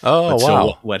 Oh, but wow!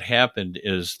 So what happened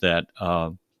is that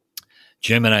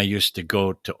Jim and I used to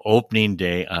go to opening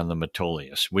day on the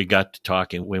Metolius. We got to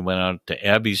talking. We went out to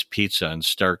Abby's Pizza on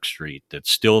Stark Street.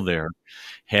 That's still there.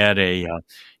 Had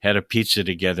a pizza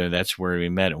together. That's where we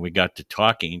met. And we got to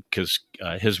talking because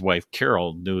his wife,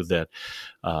 Carol, knew that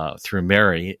through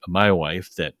Mary, my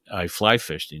wife, that I fly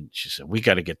fished. And she said, "We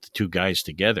got to get the two guys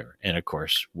together." And of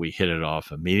course, we hit it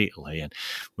off immediately. And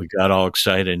we got all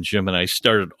excited. And Jim and I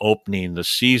started opening the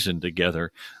season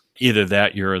together, either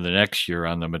that year or the next year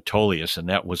on the Metolius. And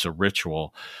that was a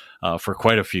ritual for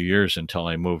quite a few years until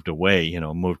I moved away,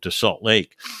 moved to Salt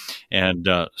Lake. And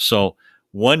so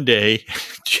one day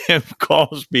Jim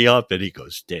calls me up and he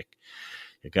goes, "Dick,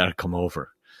 you got to come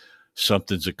over.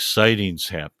 Something's exciting's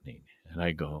happening." And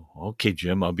I go, "Okay,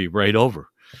 Jim, I'll be right over."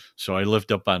 So I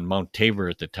lived up on Mount Tabor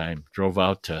at the time, drove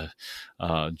out to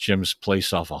Jim's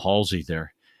place off of Halsey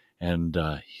there. And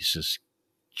he says,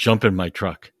 "Jump in my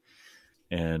truck."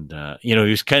 And, he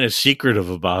was kind of secretive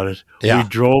about it. Yeah. We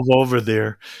drove over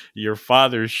there. Your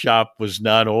father's shop was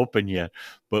not open yet,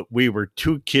 but we were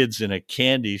two kids in a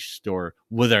candy store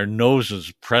with our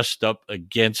noses pressed up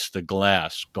against the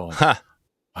glass going,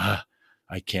 I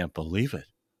can't believe it.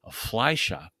 A fly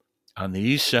shop on the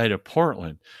east side of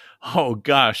Portland. Oh,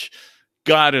 gosh.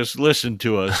 God has listened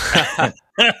to us.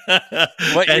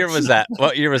 What year was that?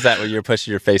 What year was that when you were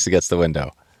pushing your face against the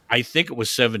window? I think it was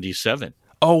 77.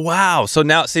 Oh, wow. So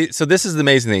now, see, so this is the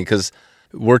amazing thing, because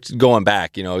we're going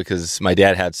back, because my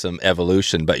dad had some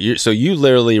evolution, but you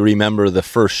literally remember the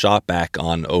first shop back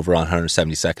over on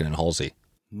 172nd and Halsey.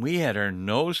 We had our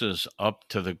noses up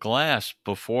to the glass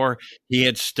before he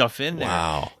had stuff in there.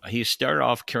 Wow. He started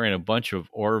off carrying a bunch of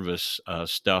Orvis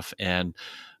stuff, and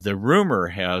the rumor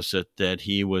has it that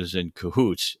he was in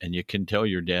cahoots, and you can tell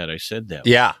your dad I said that.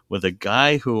 Yeah. With a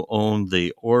guy who owned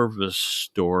the Orvis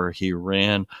store he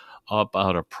ran up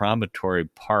out of Promontory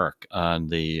Park on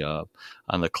the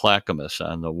Clackamas,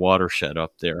 on the watershed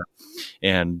up there.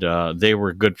 And they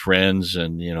were good friends.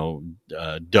 And,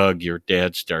 Doug, your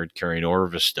dad, started carrying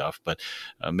Orvis stuff. But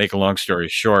make a long story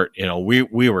short,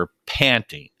 we were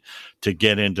panting to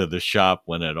get into the shop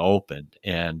when it opened.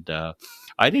 And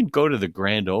I didn't go to the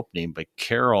grand opening, but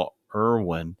Carol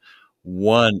Irwin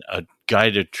won a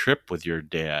guided trip with your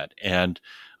dad. And,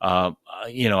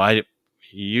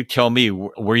 you tell me,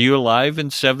 were you alive in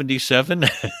 77?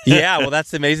 Yeah, well,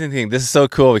 that's the amazing thing. This is so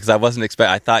cool, because I wasn't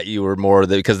expecting. I thought you were more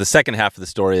because the second half of the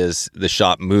story is the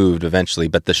shop moved eventually,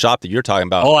 but the shop that you're talking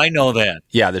about. Oh, I know that.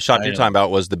 Yeah, the shop you're talking about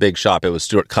was the big shop. It was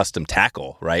Stewart Custom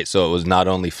Tackle, right? So it was not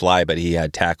only fly, but he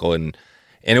had tackle, and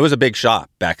it was a big shop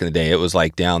back in the day. It was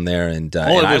like down there, and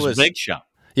it was a big shop.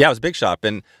 Yeah, it was a big shop.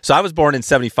 And so I was born in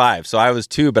 75. So I was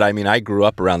 2, but I grew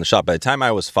up around the shop. By the time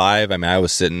I was 5, I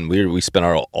was sitting, we spent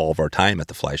all of our time at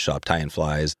the fly shop, tying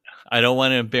flies. I don't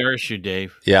want to embarrass you,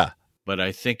 Dave. Yeah. But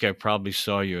I think I probably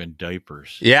saw you in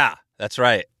diapers. Yeah, that's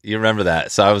right. You remember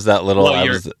that. So I was that little.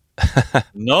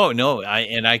 No.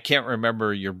 I can't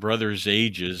remember your brother's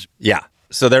ages. Yeah.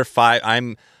 So they're 5.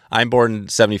 I'm born in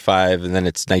 75, and then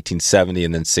it's 1970,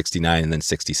 and then 69, and then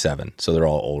 67. So they're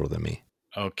all older than me.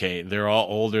 Okay, they're all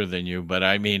older than you, but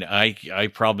I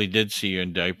probably did see you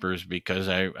in diapers because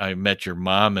I met your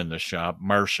mom in the shop,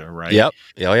 Marcia, right? Yep.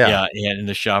 Oh, yeah. Yeah, and in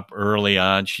the shop early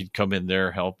on, she'd come in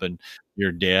there helping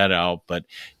your dad out, but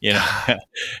I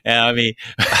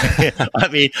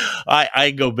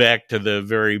go back to the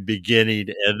very beginning,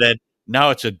 and then now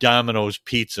it's a Domino's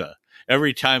pizza.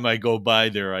 Every time I go by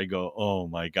there, I go, oh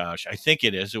my gosh! I think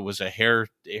it is. It was a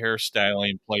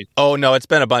hairstyling place. Oh no, it's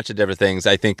been a bunch of different things.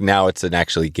 I think now it's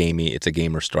it's a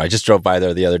gamer store. I just drove by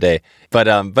there the other day, but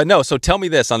no. So tell me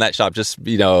this on that shop. Just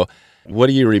what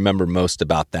do you remember most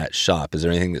about that shop? Is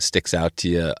there anything that sticks out to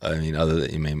you? Other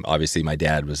than obviously my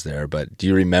dad was there, but do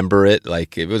you remember it?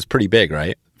 Like, it was pretty big,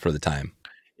 right, for the time?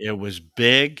 It was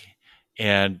big,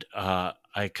 and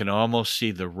I can almost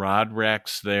see the rod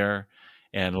racks there.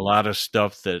 And a lot of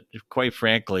stuff that, quite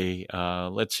frankly,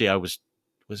 let's see, was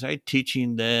I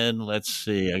teaching then? Let's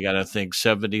see, I got to think,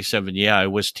 77. Yeah, I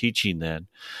was teaching then.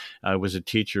 I was a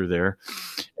teacher there.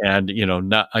 And,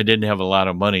 I didn't have a lot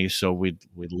of money, so we'd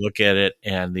look at it.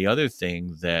 And the other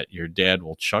thing that your dad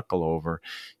will chuckle over,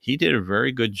 he did a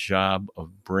very good job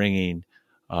of bringing,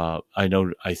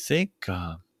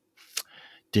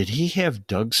 did he have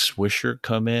Doug Swisher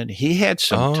come in? He had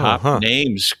some top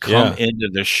names come into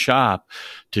the shop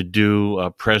to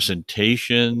do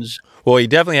presentations. Well, he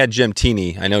definitely had Jim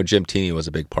Teeney. I know Jim Teeney was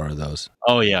a big part of those.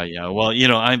 Oh, yeah. Well,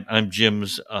 I'm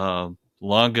Jim's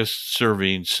longest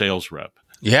serving sales rep.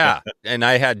 Yeah, and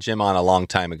I had Jim on a long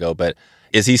time ago, but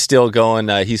is he still going?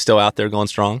 He's still out there going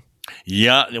strong?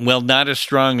 Yeah, well, not as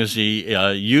strong as he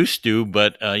used to,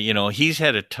 but, he's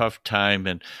had a tough time,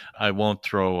 and I won't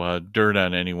throw dirt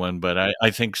on anyone, but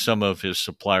I think some of his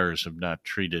suppliers have not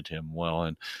treated him well,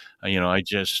 and, I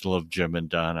just love Jim and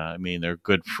Donna. They're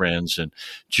good friends, and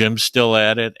Jim's still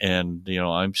at it, and,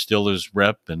 I'm still his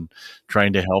rep and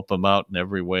trying to help him out in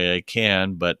every way I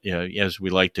can, but as we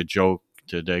like to joke,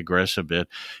 to digress a bit,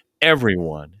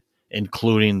 everyone,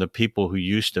 including the people who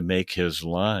used to make his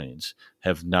lines,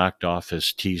 have knocked off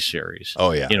his T-Series.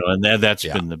 Oh, yeah. And that's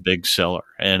been the big seller.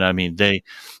 And they,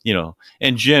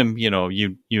 and Jim, you know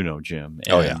Jim.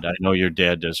 And I know your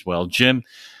dad does well. Jim,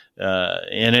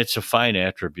 and it's a fine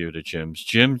attribute of Jim's.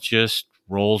 Jim just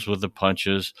rolls with the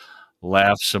punches,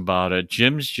 laughs about it.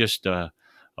 Jim's just a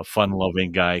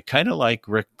fun-loving guy, kind of like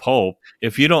Rick Pope.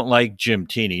 If you don't like Jim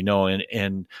Teeney,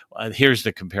 and here's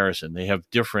the comparison. They have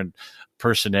different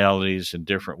personalities in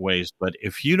different ways, but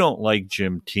if you don't like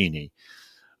Jim Teeney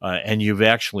and you've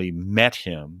actually met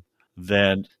him,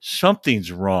 then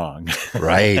something's wrong.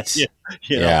 Right.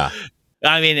 Yeah.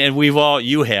 I mean, and we've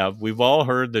all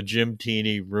heard the Jim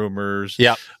Teeney rumors.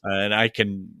 Yep. And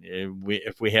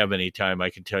if we have any time, I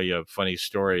can tell you a funny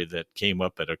story that came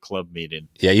up at a club meeting.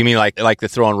 Yeah, you mean like the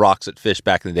throwing rocks at fish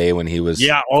back in the day when he was.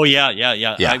 Yeah. Oh, yeah.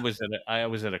 Yeah. I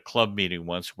was at a club meeting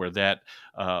once where that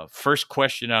first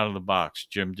question out of the box,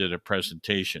 Jim did a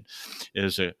presentation,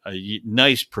 is a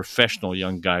nice professional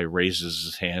young guy raises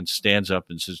his hand, stands up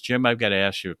and says, "Jim, I've got to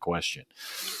ask you a question."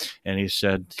 And he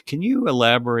said, "Can you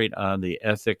elaborate on the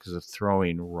ethics of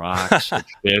throwing rocks at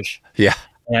fish?" Yeah.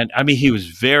 And I mean, he was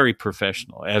very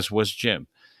professional, as was Jim.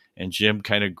 And Jim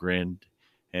kind of grinned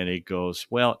and he goes,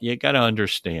 "Well, you got to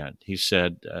understand," he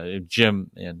said,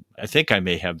 Jim, and I think I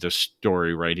may have this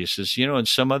story right. He says, in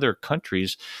some other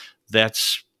countries,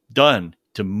 that's done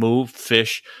to move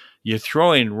fish. You're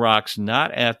throwing rocks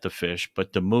not at the fish,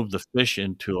 but to move the fish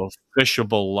into a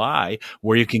fishable lie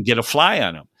where you can get a fly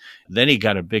on them. Then he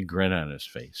got a big grin on his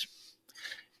face.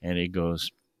 And he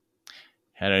goes,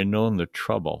 "Had I known the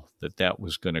trouble that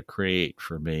was going to create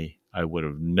for me, I would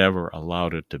have never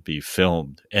allowed it to be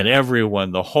filmed." And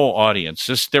everyone, the whole audience,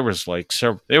 there was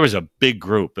a big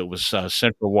group. It was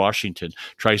Central Washington,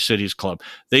 Tri-Cities Club.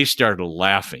 They started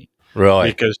laughing.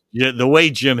 Really? Because the way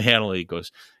Jim handled it, he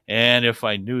goes, "And if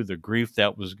I knew the grief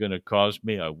that was going to cause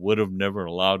me, I would have never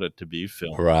allowed it to be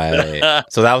filmed." Right.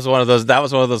 So that was one of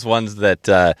those ones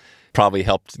that probably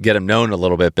helped get him known a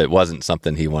little bit, but wasn't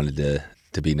something he wanted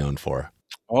to be known for.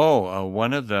 Oh,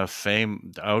 one of the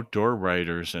famed outdoor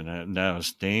writers, and now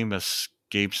his name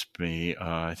escapes me.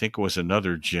 I think it was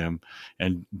another Jim,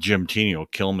 and Jim Teeney will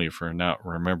kill me for not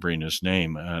remembering his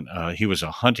name. And he was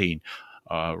a hunting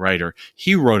writer.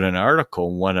 He wrote an article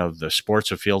in one of the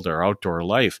Sports Afield or Outdoor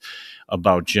Life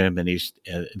about Jim, and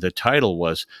the title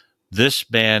was "This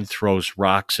Man Throws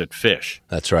Rocks at Fish."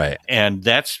 That's right. And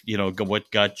that's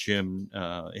what got Jim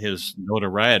his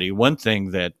notoriety. One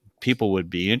thing that people would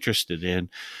be interested in,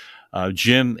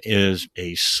 Jim is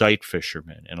a sight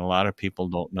fisherman, and a lot of people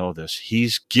don't know this.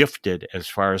 He's gifted as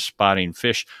far as spotting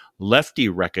fish. Lefty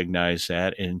recognized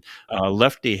that, and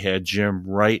Lefty had Jim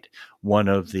write one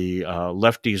of the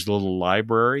Lefty's Little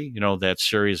Library, that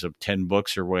series of 10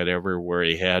 books or whatever, where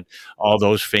he had all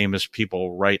those famous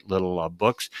people write little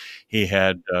books. He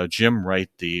had Jim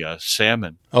write the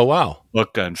salmon. Oh, wow.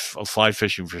 Book on fly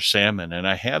fishing for salmon, and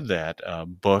I have that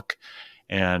book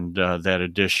and that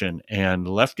edition. And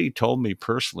Lefty told me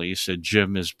personally, he said,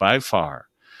 "Jim is by far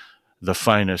the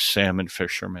finest salmon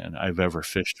fisherman I've ever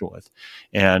fished with."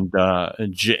 And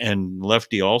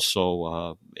Lefty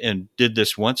also and did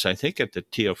this once, I think, at the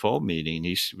TFO meeting.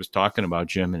 He was talking about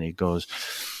Jim, and he goes,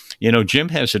 "Jim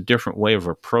has a different way of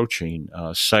approaching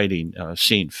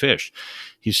seeing fish."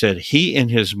 He said he, in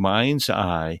his mind's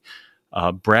eye,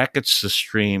 brackets the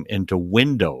stream into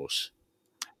windows.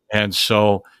 And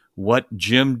so what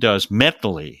Jim does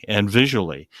mentally and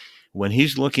visually, when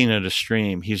he's looking at a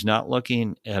stream, he's not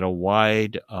looking at a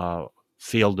wide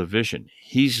field of vision.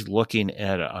 He's looking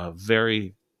at a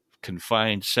very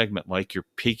confined segment, like you're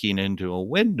peeking into a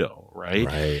window,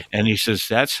 right? And he says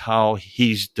that's how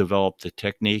he's developed the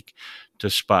technique to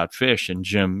spot fish. And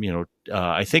Jim,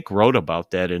 I think wrote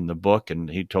about that in the book, and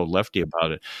he told Lefty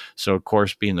about it. So, of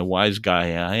course, being the wise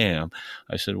guy I am,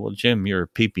 I said, "Well, Jim, you're a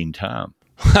peeping Tom."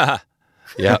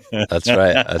 Yeah, that's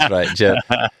right. That's right, Jim.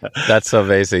 That's so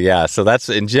amazing. Yeah. So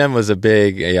and Jim was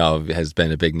has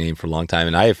been a big name for a long time.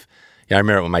 And I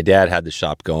remember when my dad had the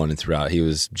shop going and throughout,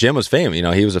 Jim was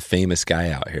famous. He was a famous guy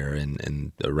out here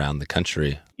and around the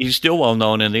country. He's still well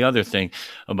known. And the other thing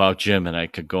about Jim, and I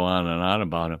could go on and on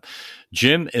about him,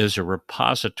 Jim is a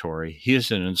repository. He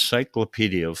is an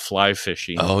encyclopedia of fly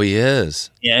fishing. Oh, he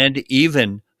is. And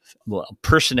even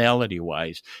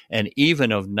personality-wise, and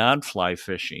even of non-fly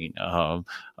fishing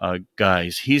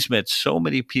guys. He's met so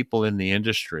many people in the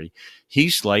industry.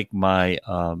 He's like my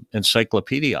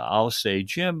encyclopedia. I'll say,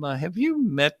 "Jim, have you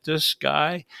met this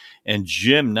guy?" And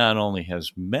Jim not only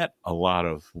has met a lot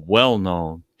of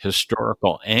well-known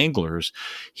historical anglers,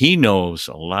 he knows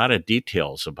a lot of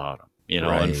details about them.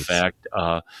 Right. In fact,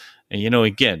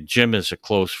 again, Jim is a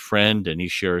close friend, and he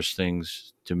shares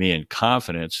things to me in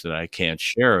confidence that I can't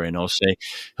share. And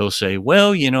he'll say,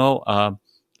 "Well, you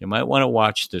might want to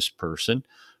watch this person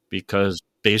because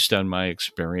based on my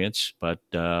experience." But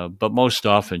most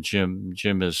often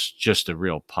Jim is just a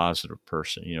real positive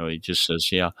person. He just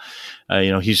says, "Yeah,"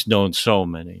 he's known so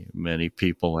many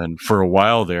people. And for a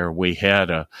while there, we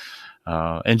had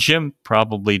and Jim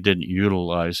probably didn't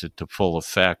utilize it to full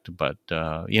effect, but,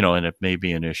 and it may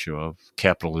be an issue of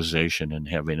capitalization and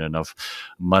having enough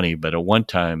money. But at one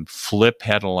time, Flip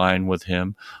had a line with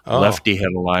him. Oh. Lefty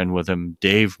had a line with him.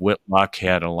 Dave Whitlock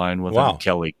had a line with him.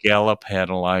 Kelly Gallup had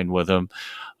a line with him.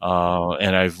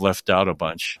 and I've left out a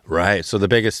bunch. Right. So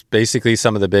basically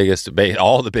some of the biggest,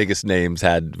 all the biggest names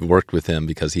had worked with him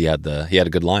because he had a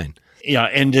good line. Yeah,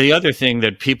 and the other thing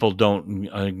that people don't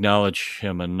acknowledge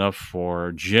him enough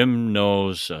for, Jim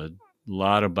knows a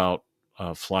lot about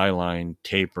fly line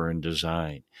taper and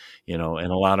design, and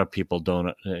a lot of people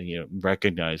don't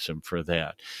recognize him for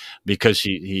that because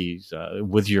he's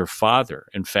with your father.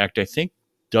 In fact, I think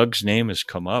Doug's name has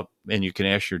come up, and you can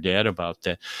ask your dad about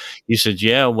that. He said,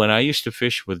 yeah, when I used to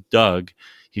fish with Doug,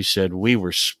 he said we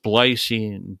were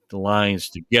splicing the lines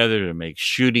together to make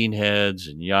shooting heads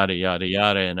and yada, yada,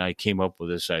 yada. And I came up with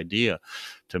this idea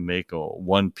to make a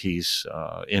one-piece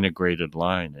integrated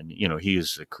line. And, he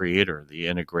is the creator of the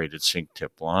integrated sink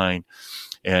tip line.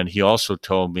 And he also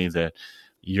told me that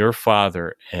your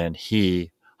father and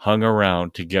he hung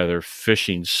around together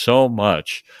fishing so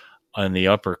much on the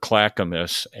upper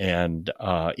Clackamas and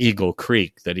Eagle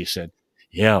Creek that he said,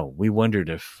 yeah, we wondered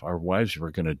if our wives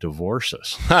were going to divorce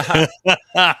us.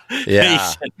 Yeah. He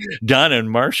said, Don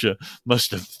and Marcia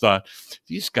must have thought,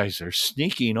 these guys are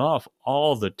sneaking off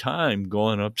all the time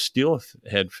going up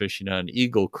steelhead fishing on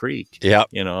Eagle Creek. Yeah.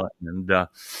 And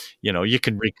you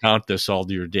can recount this all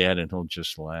to your dad and he'll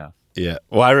just laugh. Yeah.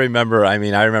 Well, I remember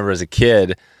as a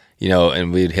kid,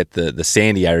 and we'd hit the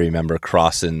Sandy. I remember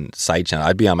crossing side channel.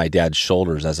 I'd be on my dad's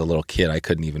shoulders as a little kid. I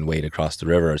couldn't even wade across the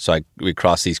river. So we'd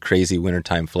cross these crazy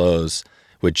wintertime flows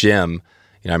with Jim.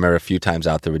 I remember a few times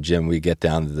out there with Jim, we'd get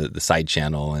down the side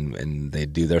channel and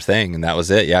they'd do their thing. And that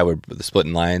was it. Yeah, we're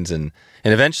splitting lines. And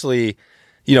eventually,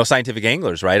 scientific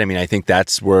anglers, right? I think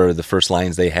that's where the first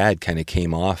lines they had kind of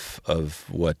came off of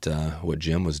what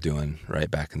Jim was doing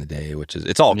right back in the day, which is,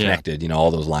 it's all connected,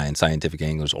 all those lines, scientific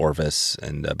anglers, Orvis.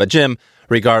 But Jim,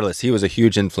 regardless, he was a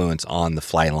huge influence on the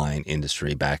fly line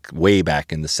industry way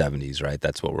back in the 70s, right?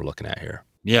 That's what we're looking at here.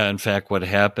 Yeah. In fact, what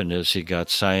happened is he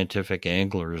got scientific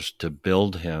anglers to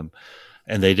build him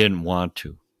and they didn't want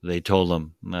to. They told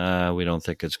him, we don't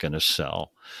think it's going to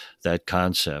sell, that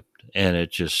concept. And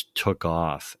it just took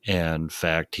off. And in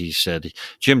fact, he said,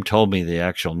 Jim told me the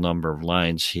actual number of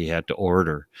lines he had to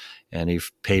order and he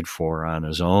paid for on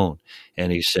his own.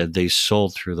 And he said they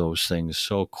sold through those things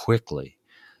so quickly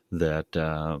that,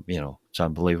 it's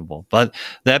unbelievable. But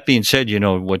that being said,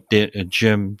 what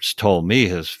Jim's told me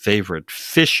his favorite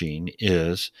fishing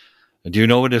is. Do you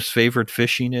know what his favorite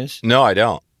fishing is? No, I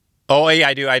don't. Oh, yeah,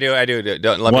 I do.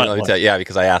 Let me tell you. Yeah,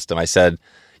 because I asked him, I said,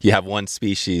 you have one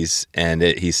species, and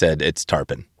he said it's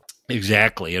tarpon.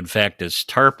 Exactly. In fact, it's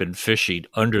tarpon fishing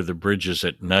under the bridges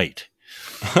at night.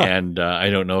 And I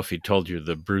don't know if he told you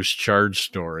the Bruce Charge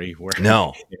story. Where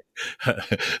no.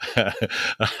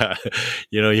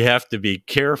 You have to be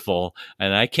careful.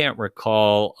 And I can't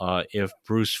recall if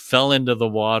Bruce fell into the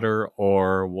water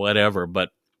or whatever. But,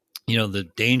 the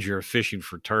danger of fishing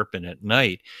for tarpon at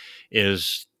night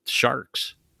is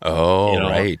sharks. Oh,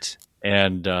 right.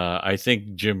 And I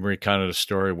think Jim recounted a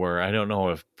story where I don't know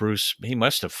if Bruce, he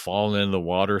must have fallen in the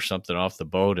water or something off the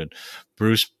boat. And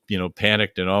Bruce,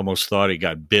 panicked and almost thought he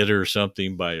got bit or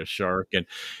something by a shark. And,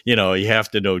 you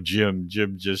have to know Jim.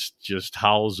 Jim just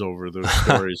howls over those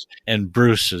stories. And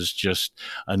Bruce is just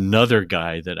another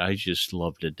guy that I just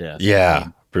love to death. Yeah,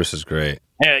 Bruce is great.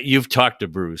 You've talked to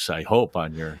Bruce, I hope,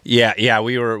 on your... Yeah,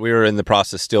 we were in the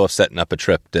process still of setting up a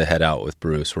trip to head out with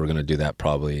Bruce. We're going to do that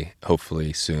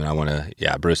hopefully soon.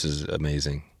 Bruce is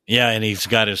amazing. Yeah, and he's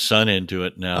got his son into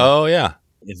it now. Oh, yeah.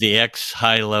 The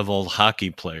ex-high-level hockey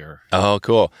player. Oh,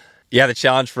 cool. Yeah, the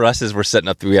challenge for us is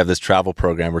we have this travel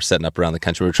program we're setting up around the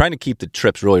country. We're trying to keep the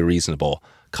trips really reasonable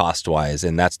cost-wise,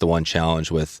 and that's the one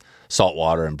challenge with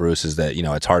saltwater and Bruce is that,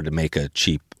 it's hard to make an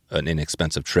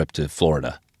inexpensive trip to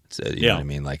Florida. You know what I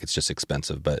mean? Like, it's just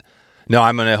expensive. But no,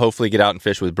 I'm going to hopefully get out and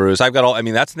fish with Bruce. I've got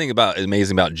that's the thing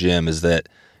amazing about Jim is that,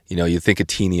 you think of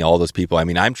Teeny, all those people.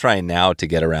 I'm trying now to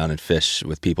get around and fish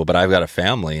with people, but I've got a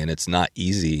family and it's not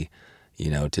easy,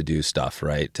 to do stuff,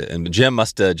 right? And Jim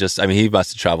must have he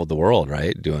must have traveled the world,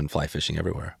 right? Doing fly fishing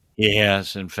everywhere. He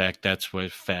has. In fact, that's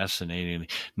what's fascinating.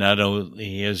 Not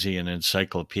only is he an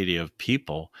encyclopedia of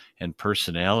people and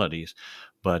personalities,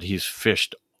 but he's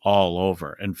fished all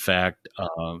over. In fact,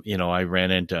 I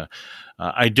ran into,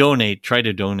 I try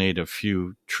to donate a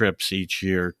few trips each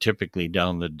year, typically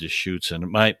down the Deschutes,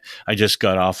 and I just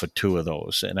got off of 2 of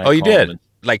those. And you did?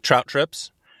 Like trout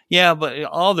trips? Yeah, but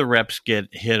all the reps get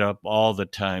hit up all the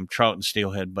time, trout and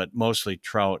steelhead, but mostly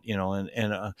trout,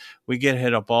 and we get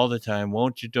hit up all the time.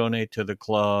 Won't you donate to the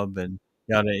club? And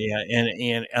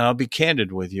and I'll be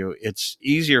candid with you. It's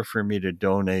easier for me to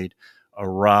donate a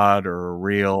rod or a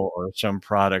reel or some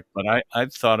product, but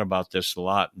I've thought about this a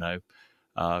lot, and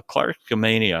Clark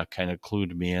Gamania kind of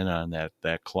clued me in on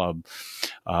that club.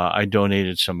 I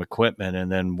donated some equipment,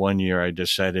 and then one year I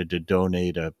decided to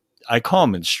donate I call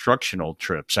them instructional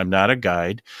trips. I'm not a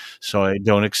guide, so I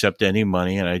don't accept any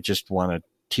money, and I just want to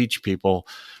teach people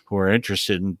who are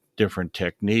interested in different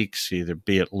techniques, either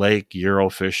be it lake, Euro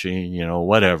fishing,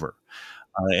 whatever.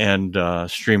 And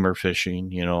streamer fishing,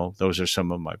 those are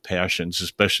some of my passions,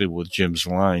 especially with Jim's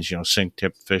lines, sink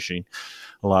tip fishing.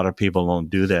 A lot of people don't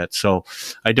do that. So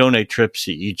I donate trips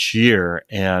each year,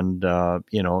 and,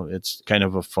 it's kind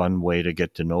of a fun way to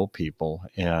get to know people.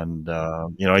 And,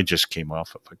 I just came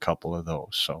off of a couple of those.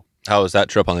 So how was that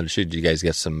trip on the shoot? Did you guys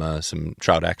get some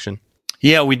trout action?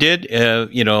 Yeah, we did.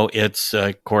 It's,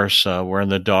 of course, we're in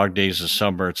the dog days of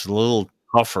summer. It's a little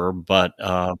tougher, but,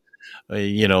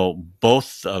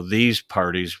 both of these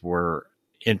parties were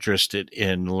interested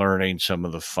in learning some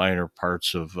of the finer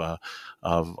parts of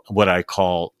what I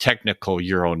call technical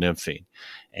Euro nymphing.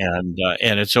 And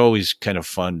it's always kind of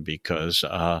fun because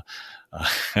I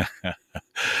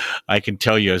can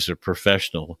tell you as a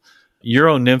professional,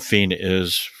 Euro nymphing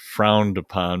is frowned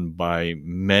upon by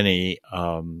many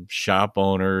shop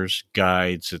owners,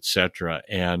 guides, etc.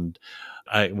 And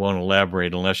I won't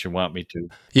elaborate unless you want me to.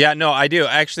 Yeah, no, I do.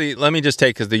 Actually, let me just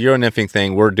take, because the Euro nymphing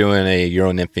thing, we're doing a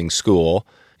Euro nymphing school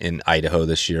in Idaho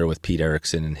this year with Pete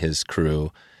Erickson and his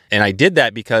crew. And I did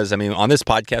that because, on this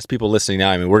podcast, people listening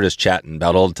now, we're just chatting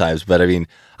about old times. But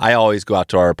I always go out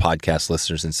to our podcast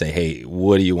listeners and say, hey,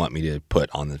 what do you want me to put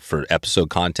on for episode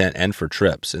content and for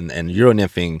trips? And Euro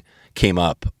nymphing came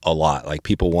up a lot. Like,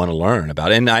 people want to learn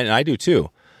about it. And I do too.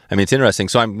 It's interesting.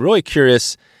 So I'm really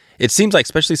curious. It seems like,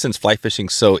 especially since fly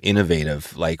fishing's so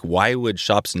innovative, like, why would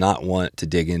shops not want to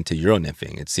dig into Euro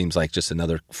nymphing? It seems like just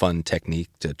another fun technique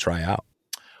to try out.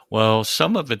 Well,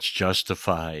 some of it's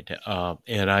justified,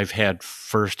 and I've had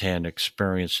firsthand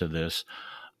experience of this.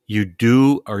 You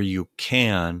do, or you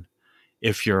can,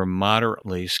 if you're a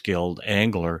moderately skilled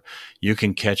angler, you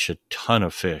can catch a ton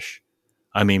of fish.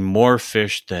 More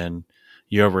fish than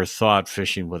you ever thought,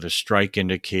 fishing with a strike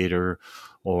indicator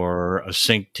or a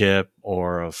sink tip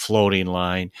or a floating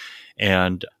line.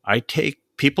 And I take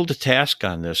people to task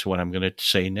on this, what I'm going to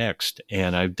say next.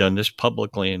 And I've done this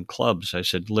publicly in clubs. I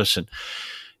said, listen,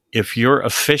 if you're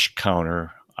a fish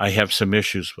counter, I have some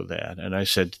issues with that. And I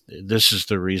said, this is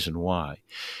the reason why.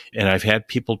 And I've had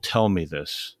people tell me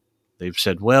this. They've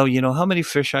said, well, how many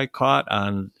fish I caught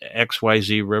on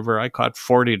XYZ River? I caught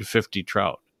 40 to 50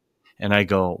 trout. And I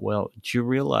go, well, do you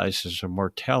realize there's a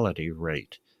mortality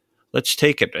rate? Let's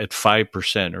take it at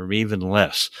 5% or even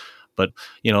less. But,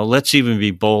 let's even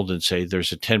be bold and say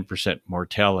there's a 10%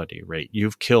 mortality rate.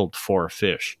 You've killed 4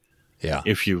 fish. Yeah.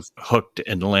 If you've hooked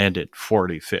and landed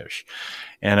 40 fish.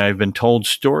 And I've been told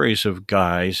stories of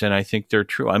guys, and I think they're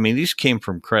true. These came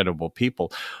from credible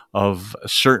people, of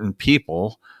certain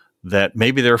people that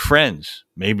maybe they're friends.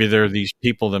 Maybe they're these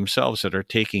people themselves that are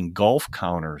taking golf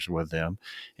counters with them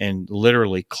and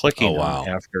literally clicking them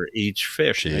after each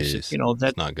fish. Jeez, I said,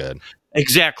 that's not good.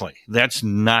 Exactly. That's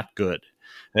not good.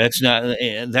 That's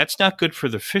not good for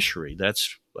the fishery.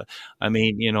 It's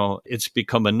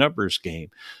become a numbers game.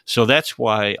 So that's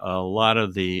why a lot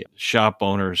of the shop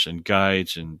owners and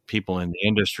guides and people in the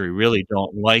industry really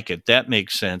don't like it. That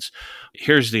makes sense.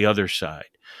 Here's the other side.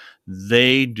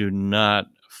 They do not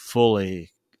fully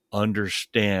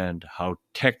understand how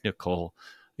technical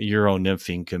Euro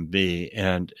nymphing can be.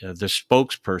 And the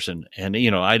spokesperson, and,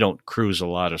 I don't cruise a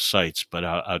lot of sites, but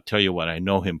I'll tell you what, I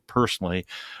know him personally.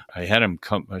 I had him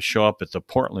show up at the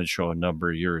Portland show a number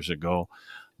of years ago.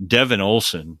 Devin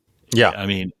Olson,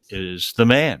 is the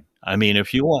man.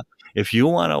 If you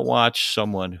want to watch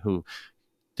someone who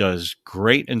does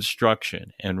great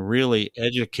instruction and really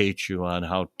educates you on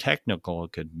how technical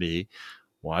it could be,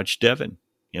 watch Devin,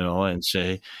 and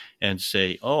say,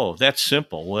 oh, that's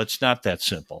simple. Well, it's not that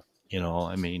simple.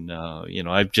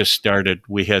 I've just started.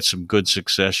 We had some good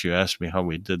success. You asked me how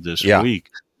we did this week.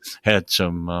 Had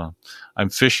some, I'm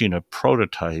fishing a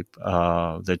prototype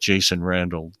that Jason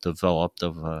Randall developed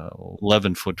of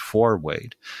 11-foot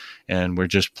 4-weight. And we're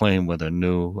just playing with a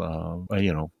new,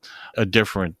 a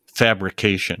different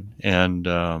fabrication. And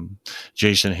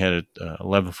Jason had an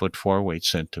 11-foot 4-weight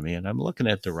sent to me. And I'm looking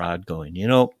at the rod going,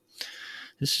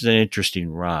 this is an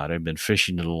interesting rod. I've been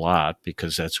fishing it a lot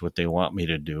because that's what they want me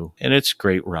to do. And it's a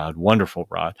great rod, wonderful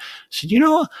rod. I said,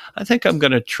 I think I'm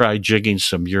going to try jigging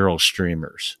some Euro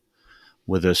streamers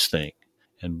with this thing.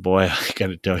 And boy, I got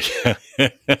to tell you,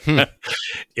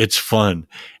 it's fun.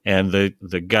 And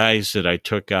the guys that I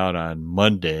took out on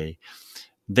Monday,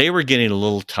 they were getting a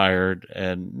little tired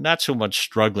and not so much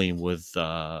struggling with,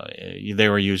 they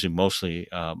were using mostly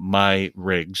my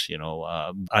rigs.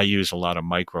 I use a lot of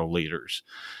micro leaders,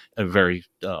 very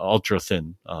ultra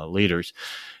thin leaders.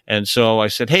 And so I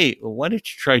said, hey, why don't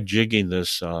you try jigging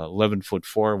this 11-foot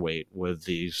 4 weight with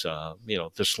these,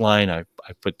 this line I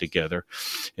put together,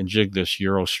 and jig this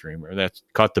Euro streamer. That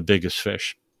caught the biggest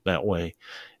fish that way.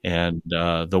 And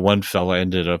the one fella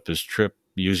ended up his trip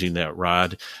using that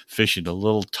rod, fishing a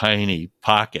little tiny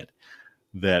pocket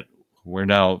that we're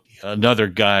now, another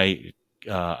guy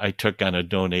I took on a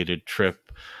donated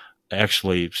trip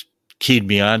actually keyed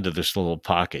me onto this little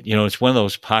pocket. It's one of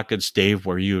those pockets, Dave,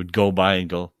 where you would go by and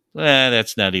go,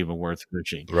 that's not even worth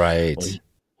fishing. Right. Well,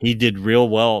 he did real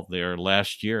well there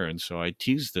last year. And so I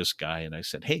teased this guy and I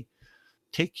said, hey,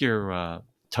 take your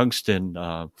tungsten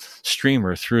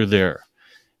streamer through there,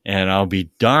 and I'll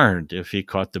be darned if he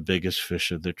caught the biggest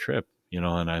fish of the trip. And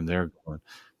I'm there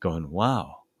going,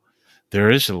 wow. There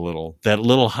is that little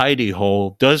hidey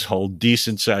hole does hold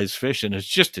decent sized fish, and it's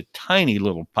just a tiny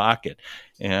little pocket.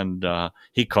 And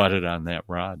he caught it on that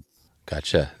rod.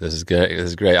 Gotcha. This is good. This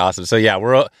is great. Awesome. So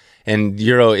yeah, and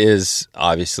Euro is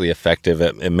obviously effective.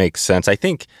 It makes sense. I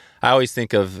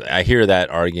hear that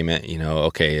argument,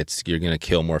 okay, you're going to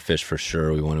kill more fish for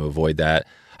sure. We want to avoid that.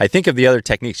 I think of the other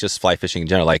techniques, just fly fishing in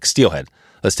general, like steelhead.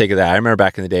 Let's take that. I remember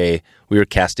back in the day, we were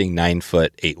casting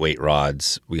 9-foot 8-weight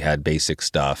rods. We had basic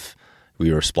stuff.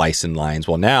 We were splicing lines.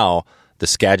 Well, now the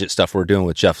Skagit stuff we're doing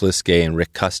with Jeff Liskay and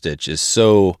Rick Kustich is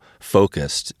so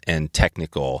focused and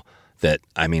technical that,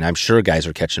 I'm sure guys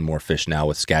are catching more fish now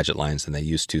with Skagit lines than they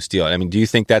used to steel. Do you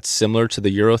think that's similar to the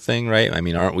Euro thing, right?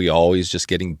 Aren't we always just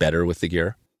getting better with the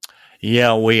gear?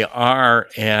 Yeah, we are.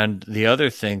 And the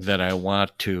other thing that I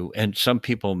want to, and some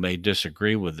people may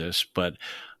disagree with this, but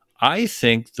I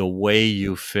think the way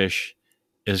you fish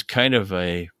is kind of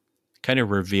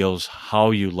reveals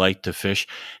how you like to fish.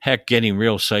 Heck, getting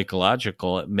real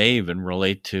psychological, it may even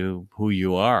relate to who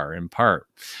you are in part.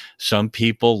 Some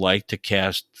people like to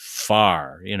cast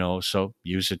far, so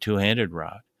use a 2-handed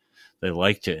rod. They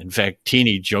like to. In fact,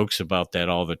 Teeny jokes about that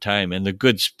all the time. And the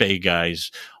good spay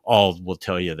guys all will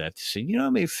tell you that. They say,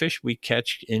 how many fish we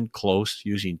catch in close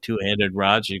using 2-handed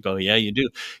rods? You go, yeah, you do.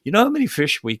 You know how many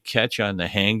fish we catch on the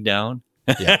hang down?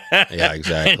 Yeah,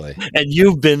 exactly. and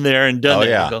you've been there and done that.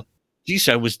 Yeah. You go, geez,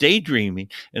 I was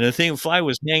daydreaming, and the thing fly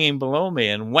was hanging below me,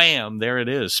 and wham, there it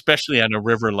is, especially on a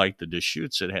river like the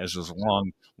Deschutes that has those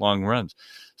long runs.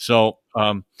 So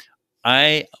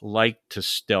I like to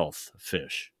stealth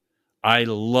fish. I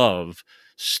love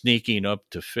sneaking up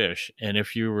to fish. And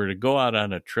if you were to go out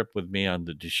on a trip with me on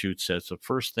the Deschutes, that's the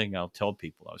first thing I'll tell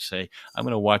people. I'll say, I'm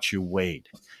going to watch you wade,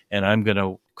 and I'm going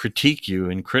to critique you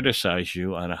and criticize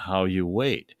you on how you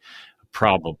wade.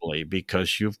 Probably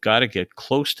because you've got to get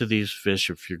close to these fish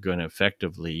if you're going to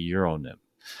effectively Euro them.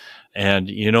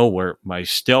 And where my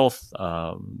stealth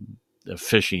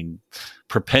fishing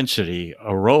propensity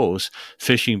arose,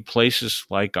 fishing places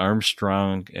like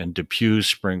Armstrong and Depew,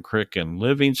 Spring Creek, and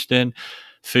Livingston,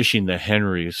 fishing the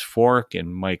Henry's Fork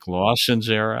in Mike Lawson's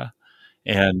era.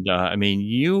 And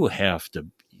you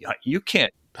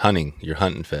can't. You're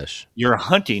hunting fish. You're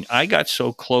hunting. I got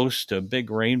so close to Big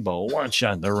Rainbow once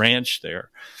on the ranch there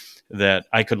that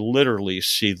I could literally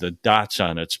see the dots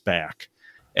on its back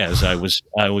as I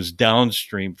was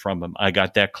downstream from him. I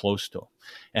got that close to him,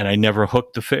 and I never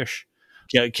hooked the fish.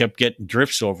 I kept getting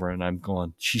drifts over, and I'm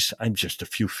going, geez, I'm just a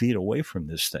few feet away from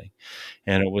this thing.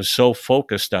 And it was so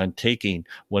focused on taking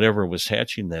whatever was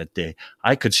hatching that day,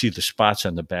 I could see the spots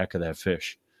on the back of that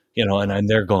fish. And I'm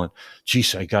there going,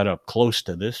 geez, I got up close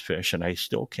to this fish and I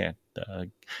still can't,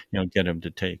 get him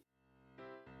to take.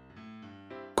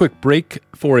 Quick break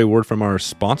for a word from our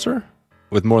sponsor.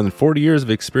 With more than 40 years of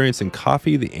experience in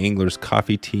coffee, the Anglers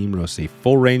Coffee Team roasts a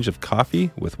full range of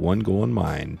coffee with one goal in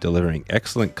mind, delivering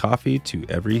excellent coffee to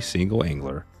every single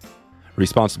angler.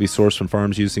 Responsibly sourced from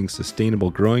farms using sustainable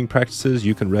growing practices,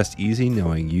 you can rest easy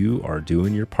knowing you are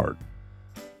doing your part.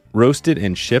 Roasted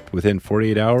and shipped within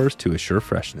 48 hours to assure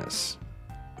freshness.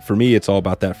 For me, it's all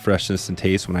about that freshness and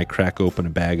taste. When I crack open a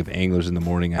bag of Anglers in the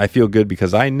morning, I feel good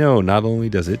because I know not only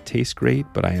does it taste great,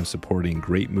 but I am supporting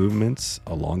great movements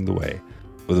along the way.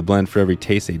 With a blend for every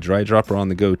taste, a dry dropper on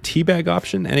the go tea bag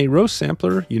option, and a roast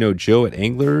sampler, Joe at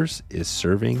Anglers is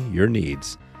serving your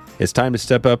needs. It's time to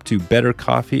step up to better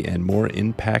coffee and more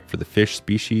impact for the fish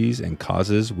species and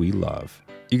causes we love.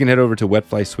 You can head over to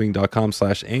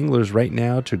wetflyswing.com/anglers right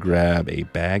now to grab a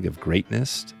bag of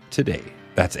greatness today.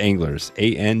 That's Anglers,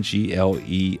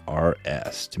 ANGLERS,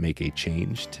 to make a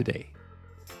change today.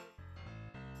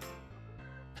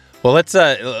 Well,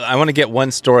 I want to get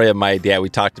one story of my dad. We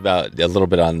talked about a little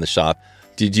bit on the shop.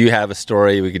 Did you have a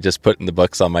story we could just put in the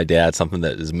books on my dad, something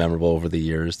that is memorable over the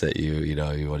years that you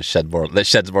want to that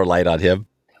sheds more light on him?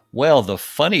 Well, the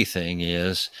funny thing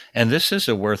is, and this is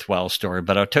a worthwhile story,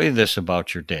 but I'll tell you this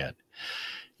about your dad.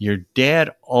 Your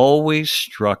dad always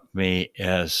struck me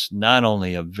as not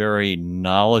only a very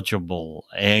knowledgeable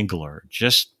angler,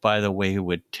 just by the way he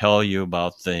would tell you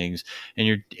about things.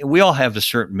 And we all have a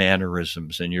certain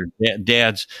mannerisms, and your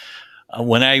dad's,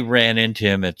 when I ran into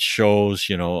him at shows,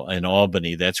 in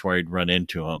Albany, that's where I'd run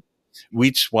into him.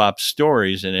 We'd swap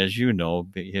stories, and as you know,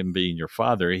 him being your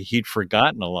father, he'd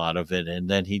forgotten a lot of it, and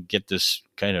then he'd get this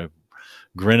kind of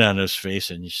grin on his face,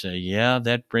 and you say, yeah,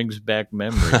 that brings back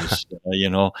memories,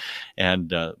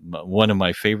 And one of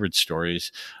my favorite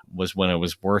stories was when I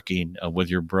was working with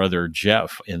your brother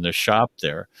Jeff in the shop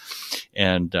there.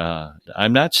 And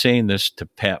I'm not saying this to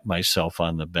pat myself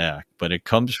on the back, but it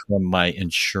comes from my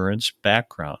insurance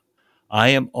background. I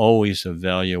am always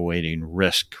evaluating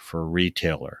risk for a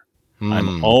retailer.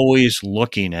 I'm always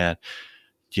looking at,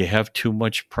 do you have too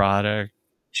much product?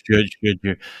 Should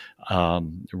you?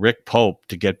 Rick Pope,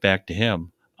 to get back to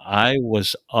him, I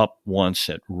was up once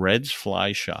at Red's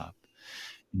Fly Shop,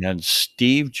 and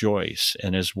Steve Joyce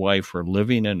and his wife were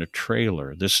living in a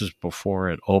trailer. This is before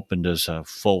it opened as a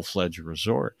full-fledged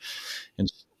resort. And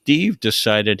Steve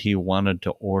decided he wanted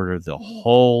to order the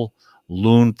whole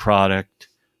Loon product,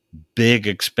 big,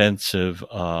 expensive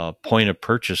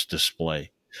point-of-purchase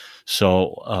display.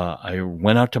 So I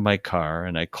went out to my car,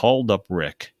 and I called up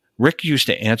Rick. Rick used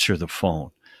to answer the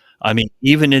phone. I mean,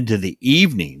 even into the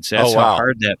evenings. That's how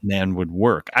hard that man would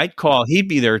work. I'd call, he'd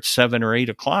be there at 7 or 8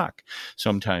 o'clock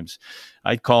sometimes.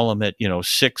 I'd call him at,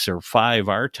 6 or 5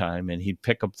 our time, and he'd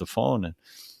pick up the phone. And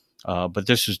but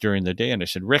this was during the day. And I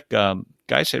said, Rick,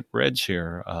 guys at Red's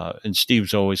here. And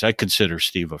Steve's always, I consider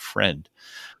Steve a friend,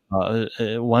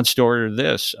 wants to order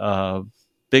this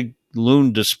big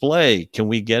Loon display. Can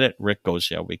we get it? Rick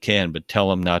goes, yeah, we can, but tell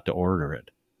him not to order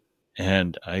it.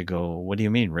 And I go, what do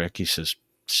you mean, Rick? He says,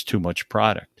 it's too much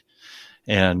product.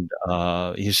 And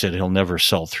he said he'll never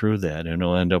sell through that, and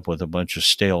he'll end up with a bunch of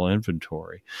stale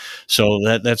inventory. So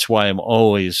that's why I'm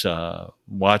always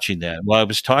watching that. Well, I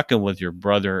was talking with your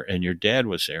brother, and your dad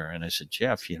was there, and I said,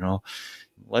 Jeff,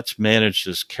 let's manage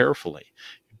this carefully.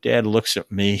 Your dad looks at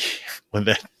me with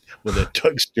a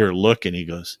Dougster look, and he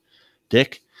goes,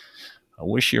 Dick, I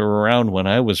wish you were around when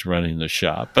I was running the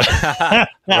shop.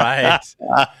 Right.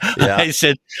 Yeah. I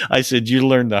said, you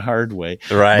learned the hard way.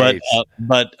 Right.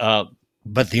 But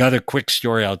the other quick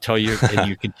story I'll tell you, and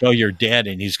you can tell your dad,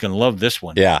 and he's going to love this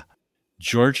one. Yeah.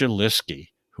 Georgia Liskey,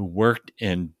 who worked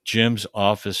in Jim's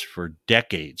office for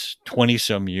decades, 20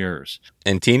 some years.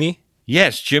 And Teeny?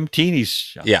 Yes. Jim Teeny's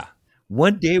shop. Yeah.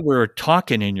 One day we were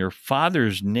talking, and your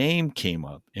father's name came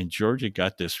up, and Georgia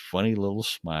got this funny little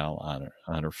smile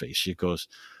on her face. She goes,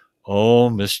 "Oh,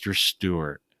 Mr.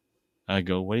 Stewart." I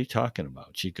go, "What are you talking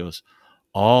about?" She goes,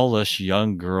 "All us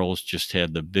young girls just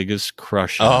had the biggest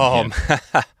crush on him."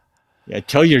 Yeah,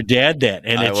 tell your dad that,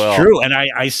 and it's true. And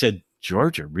I said,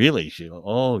 "Georgia, really?" She goes,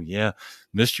 "Oh yeah,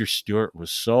 Mr. Stewart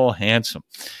was so handsome."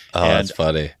 Oh, and that's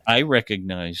funny. I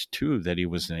recognized too that he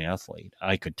was an athlete.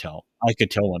 I could tell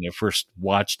when I first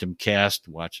watched him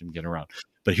get around.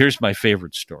 But here's my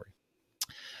favorite story.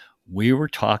 We were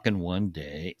talking one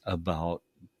day about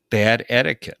bad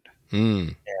etiquette.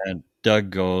 And Doug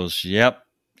goes, "Yep."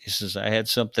 He says, "I had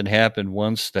something happen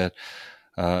once that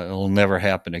it'll never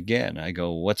happen again." I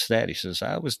go, "What's that?" He says,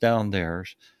 "I was down there.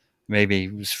 Maybe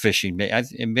it was fishing.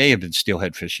 It may have been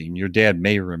steelhead fishing. Your dad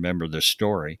may remember this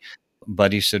story."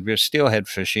 But he said, we're steelhead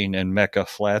fishing in Mecca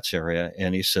Flats area.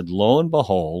 And he said, lo and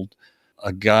behold,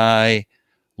 a guy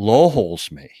low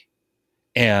holes me.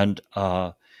 And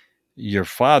your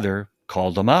father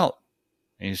called him out.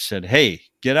 And he said, "Hey,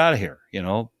 get out of here.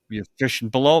 You're fishing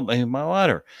below my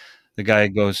water." The guy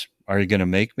goes, "Are you going to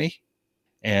make me?"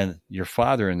 And your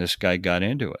father and this guy got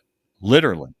into it.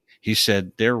 Literally. He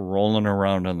said, "They're rolling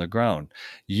around on the ground.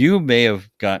 You may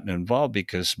have gotten involved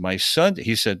because my son,"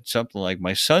 he said something like,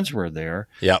 "My sons were there."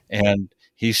 Yeah. And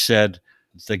he said,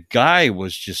 the guy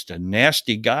was just a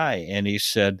nasty guy. And he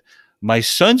said, "My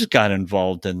sons got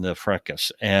involved in the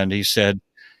fracas." And he said,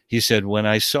 when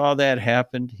I saw that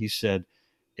happen, he said,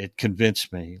 it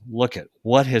convinced me, look at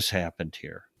what has happened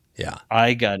here. Yeah.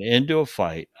 I got into a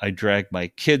fight. I dragged my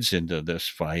kids into this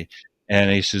fight. And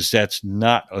he says, that's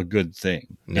not a good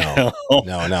thing. No.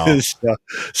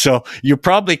 So you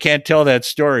probably can't tell that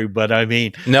story, but I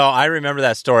mean. No, I remember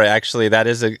that story. Actually, that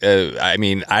is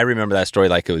I remember that story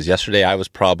like it was yesterday. I was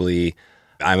probably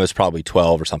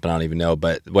 12 or something. I don't even know.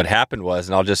 But what happened was,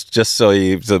 and I'll just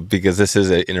because this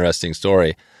is an interesting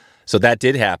story. So that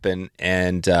did happen.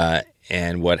 And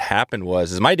And what happened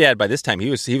was my dad, by this time, he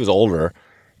was older,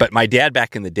 but my dad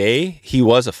back in the day, he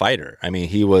was a fighter. I mean,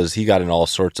 he got in all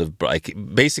sorts of, like,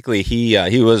 basically he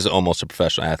was almost a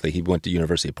professional athlete. He went to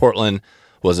University of Portland,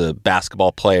 was a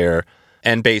basketball player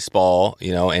and baseball,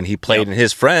 and he played, and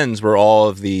his friends were all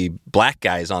of the black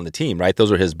guys on the team, right?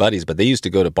 Those were his buddies, but they used to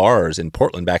go to bars in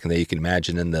Portland back in the day, you can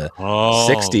imagine, in the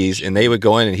 60s, and they would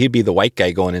go in, and he'd be the white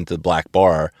guy going into the black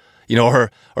bar,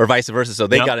 or vice versa. So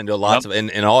they got into lots of,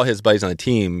 and all his buddies on the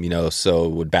team, so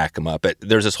would back him up. But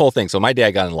there's this whole thing. So my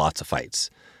dad got in lots of fights,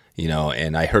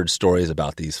 and I heard stories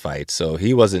about these fights. So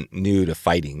he wasn't new to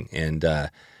fighting.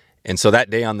 And so that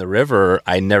day on the river,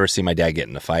 I never see my dad get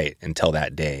in a fight until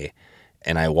that day.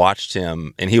 And I watched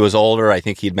him, and he was older. I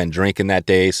think he'd been drinking that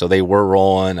day, so they were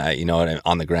rolling,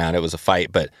 on the ground. It was a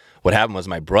fight. But what happened was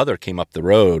my brother came up the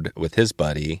road with his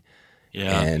buddy.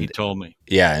 Yeah, and he told me.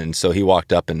 Yeah, and so he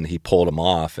walked up and he pulled him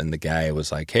off, and the guy was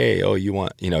like, "Hey, you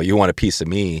want a piece of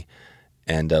me?"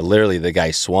 And literally, the guy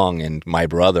swung, and my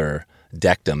brother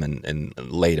decked him and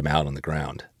laid him out on the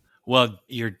ground. Well,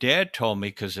 your dad told me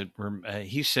because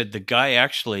he said the guy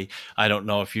actually, I don't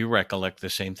know if you recollect the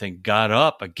same thing, got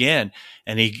up again,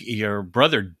 and your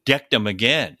brother decked him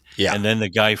again. Yeah. And then the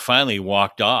guy finally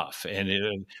walked off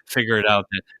and figured out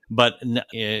that. But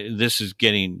this is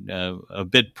getting a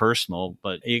bit personal,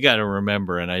 but you got to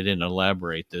remember, and I didn't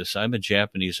elaborate this, I'm a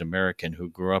Japanese American who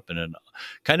grew up in an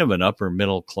kind of an upper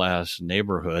middle class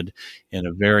neighborhood in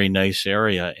a very nice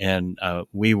area. And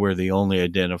we were the only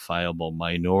identifiable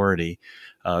minority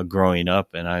growing up.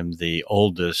 And I'm the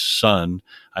oldest son.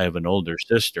 I have an older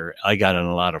sister. I got in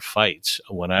a lot of fights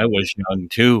when I was young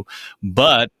too,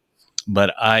 but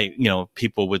I,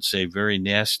 people would say very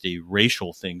nasty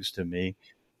racial things to me,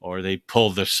 or they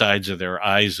pull the sides of their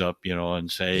eyes up,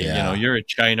 and say, you're a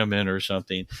Chinaman or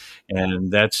something.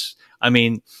 And that's,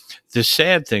 the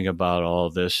sad thing about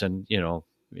all this, and,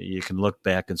 you can look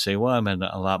back and say, well, I'm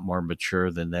a lot more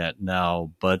mature than that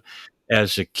now. But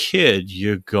as a kid,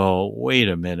 you go, wait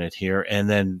a minute here. And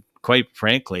then, quite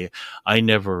frankly, I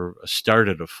never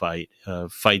started a fight.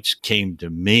 Fights came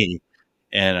to me.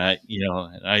 And I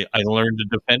learned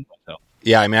to defend myself.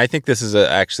 Yeah, I think this is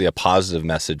actually a positive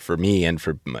message for me and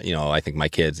for, I think my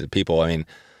kids and people.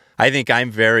 I think I'm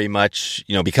very much,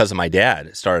 because of my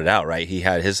dad started out, right? He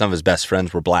had some of his best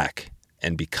friends were black.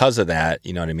 And because of that,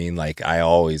 you know what I mean? Like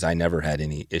I never had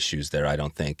any issues there, I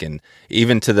don't think. And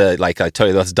even to like I tell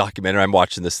you, this documentary, I'm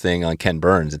watching this thing on Ken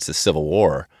Burns. It's the Civil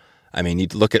War. You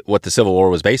look at what the Civil War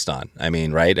was based on.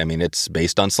 Right? it's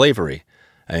based on slavery.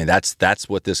 That's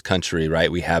what this country,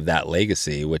 right? We have that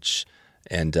legacy, which,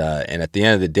 and at the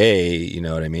end of the day, you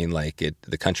know what I mean? Like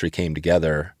the country came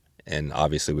together, and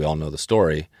obviously we all know the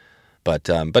story. But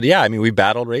yeah, we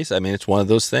battled race. It's one of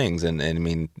those things, and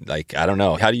I don't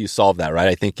know. How do you solve that, right?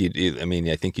 I think you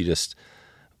just,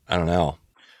 I don't know.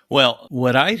 Well,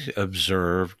 what I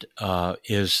observed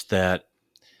is that,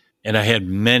 and I had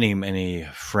many, many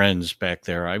friends back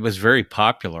there. I was very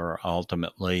popular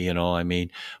ultimately,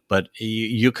 but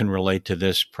you can relate to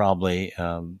this probably.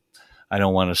 I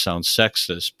don't want to sound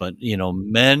sexist, but,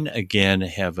 men, again,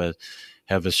 have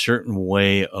a certain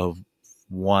way of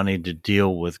wanting to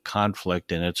deal with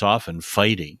conflict, and it's often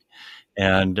fighting.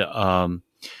 And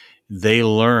they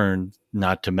learn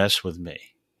not to mess with me.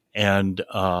 And,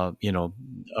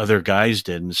 other guys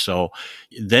didn't. So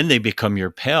then they become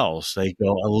your pals. They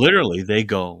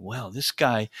go, well, this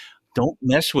guy, don't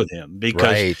mess with him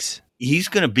because he's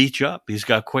going to beat you up. He's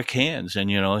got quick hands and,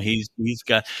 he's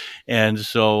got, and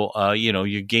so,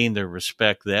 you gain their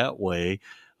respect that way.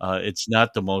 It's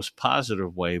not the most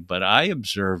positive way, but I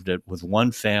observed it with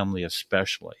one family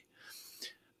especially.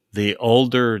 They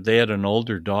had an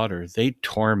older daughter. They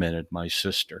tormented my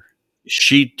sister.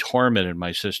 She tormented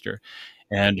my sister,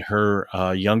 and her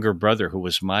younger brother, who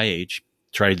was my age,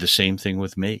 tried the same thing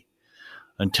with me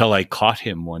until I caught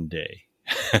him one day.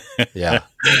 Yeah.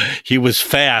 He was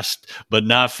fast, but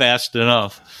not fast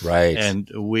enough. Right. And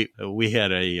we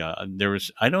had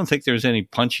I don't think there was any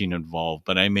punching involved,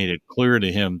 but I made it clear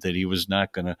to him that he was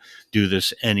not going to do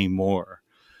this anymore.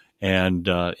 And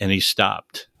he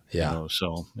stopped. Yeah.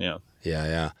 So, yeah.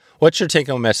 Yeah. What's your take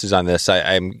home message on this?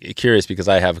 I'm curious because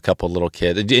I have a couple of little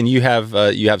kids, and you have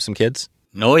some kids.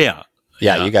 Oh yeah.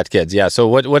 Yeah, you got kids. Yeah. So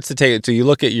what's the take? So you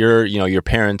look at your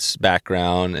parents'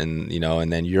 background and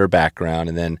then your background,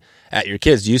 and then at your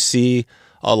kids, do you see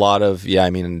a lot of,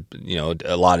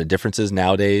 a lot of differences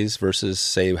nowadays versus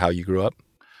say how you grew up?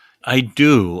 I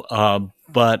do.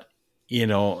 But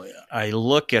I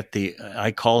look at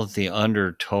I call it the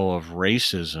undertow of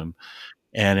racism,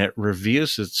 and it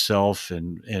reveals itself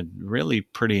in really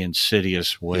pretty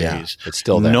insidious ways. Yeah, it's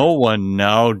still there. No one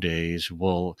nowadays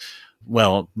will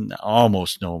well,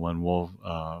 almost no one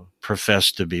will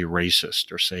profess to be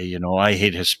racist or say, I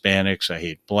hate Hispanics, I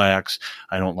hate blacks,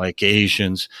 I don't like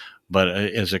Asians. But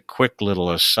as a quick little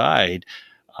aside,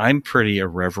 I'm pretty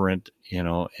irreverent,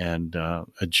 and a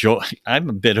joke. I'm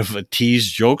a bit of a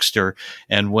tease jokester.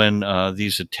 And when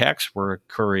these attacks were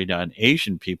occurring on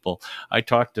Asian people, I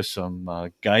talked to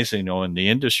some guys I know in the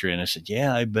industry, and I said,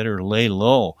 "Yeah, I better lay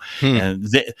low." And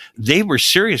they were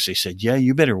serious. They said, "Yeah,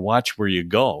 you better watch where you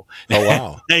go." Oh,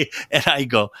 wow. And I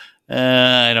go,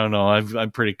 I don't know.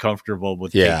 I'm pretty comfortable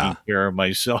with taking care of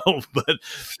myself,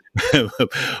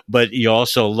 but you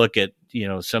also look at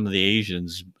some of the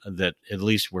Asians that at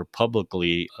least were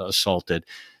publicly assaulted.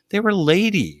 They were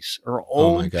ladies or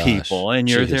old people, and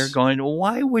you're there going,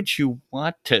 why would you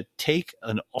want to take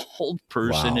an old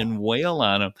person and wail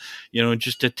on them, and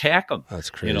just attack them? That's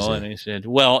crazy. And I said,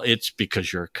 well, it's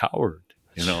because you're a coward.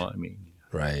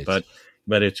 Right.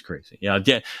 But it's crazy. Yeah.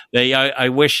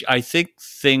 I think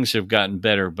things have gotten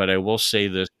better, but I will say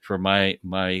this for my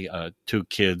two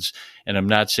kids, and I'm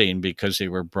not saying because they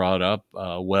were brought up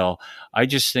well. I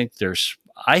just think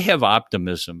I have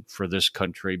optimism for this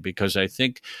country because I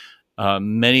think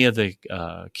many of the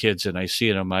kids, and I see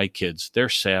it on my kids, they're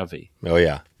savvy. Oh,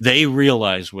 yeah. They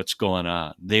realize what's going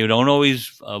on. They don't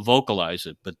always vocalize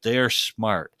it, but they're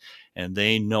smart. And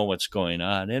they know what's going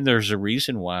on. And there's a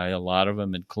reason why a lot of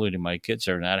them, including my kids,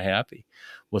 are not happy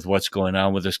with what's going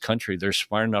on with this country. They're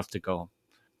smart enough to go,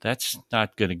 that's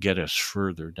not going to get us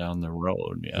further down the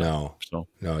road. Yeah. No,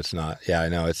 it's not. Yeah, I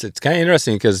know. It's kind of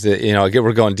interesting because, again,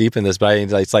 we're going deep in this, but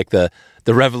it's like the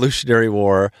Revolutionary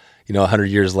War, 100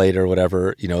 years later,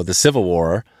 whatever, the Civil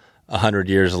War, 100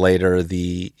 years later,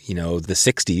 the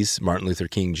 60s, Martin Luther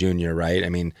King Jr., right? I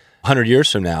mean, 100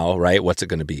 years from now, right? What's it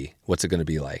going to be? What's it going to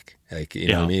be like? Like, you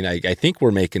know what I mean? I think we're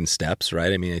making steps,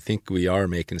 right? I mean, I think we are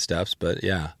making steps, but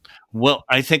yeah. Well,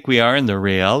 I think we are, and the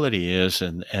reality is,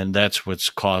 and that's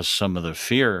what's caused some of the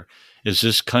fear, is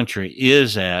this country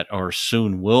is at, or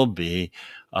soon will be,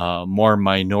 more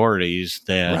minorities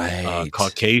than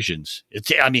Caucasians.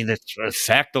 It's a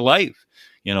fact of life.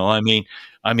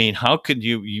 I mean, how could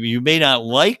you may not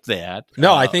like that.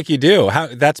 No, I think you do.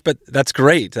 That's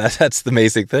great. That's the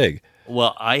amazing thing.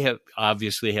 Well, I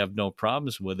obviously have no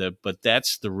problems with it, but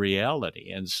that's the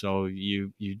reality. And so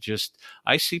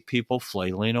I see people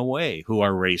flailing away who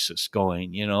are racist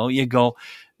going, you go,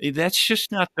 that's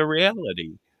just not the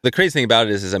reality. The crazy thing about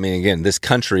it is, again, this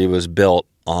country was built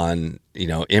on,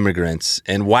 immigrants.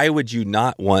 And why would you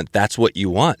not want, that's what you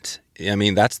want?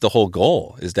 That's the whole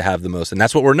goal, is to have the most, and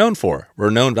that's what we're known for.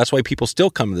 That's why people still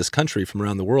come to this country from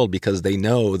around the world, because they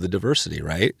know the diversity,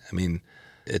 right?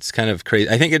 It's kind of crazy.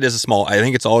 I think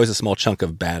it's always a small chunk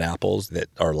of bad apples that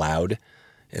are loud,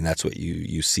 and that's what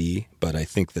you see. But I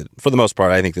think that for the most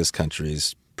part, I think this country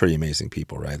is pretty amazing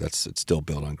people, right? It's still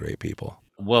built on great people.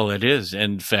 Well, it is.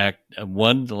 In fact,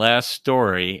 one last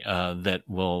story that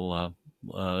will,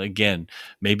 again,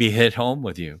 maybe hit home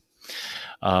with you.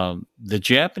 The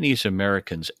Japanese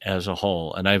Americans as a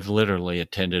whole, and I've literally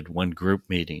attended one group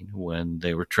meeting when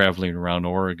they were traveling around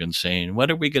Oregon saying,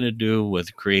 what are we going to do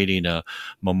with creating a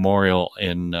memorial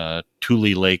in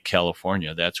Tule Lake,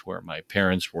 California? That's where my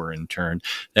parents were interned.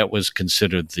 That was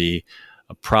considered a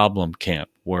problem camp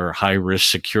where high-risk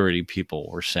security people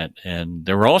were sent. And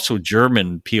there were also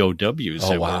German POWs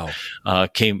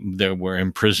that were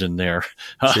imprisoned there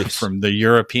from the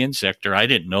European sector. I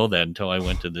didn't know that until I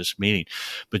went to this meeting.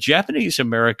 But Japanese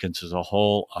Americans as a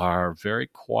whole are very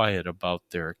quiet about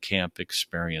their camp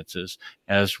experiences,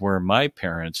 as were my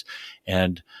parents.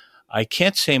 And I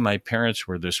can't say my parents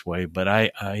were this way, but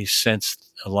I sense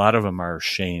a lot of them are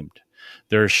ashamed.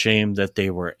 They're ashamed that they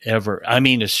were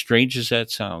as strange as that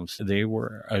sounds, they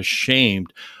were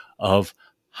ashamed of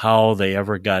how they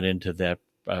ever got into that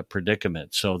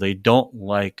predicament. So they don't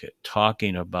like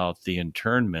talking about the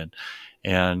internment.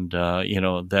 And,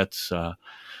 that's kind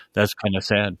of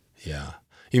sad. Yeah.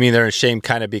 You mean they're ashamed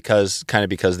kind of because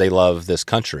they love this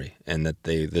country and that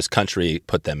this country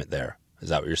put them there? Is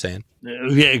that what you're saying?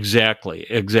 Yeah, exactly.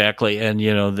 And,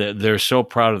 they're so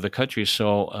proud of the country.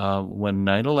 So when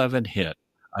 9/11 hit,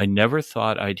 I never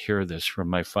thought I'd hear this from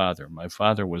my father. My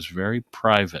father was very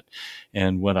private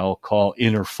and what I'll call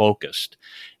inner focused.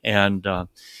 And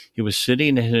he was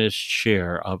sitting in his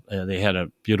chair. They had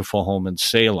a beautiful home in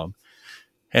Salem.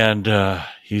 And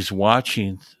he's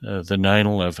watching the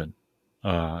 9/11.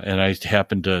 And I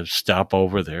happened to stop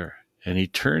over there. And he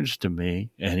turns to me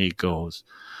and he goes,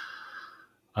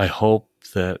 I hope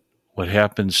that what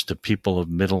happens to people of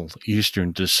Middle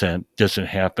Eastern descent doesn't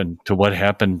happen to what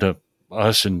happened to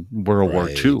us in World War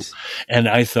II. And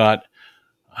I thought,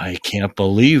 I can't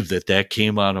believe that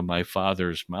came out of my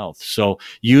father's mouth. So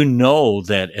you know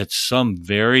that at some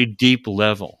very deep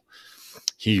level,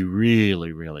 he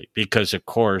really, really, because of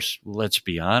course, let's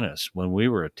be honest, when we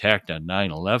were attacked on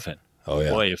 9/11,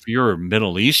 boy, if you're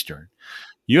Middle Eastern,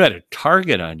 you had a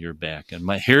target on your back. And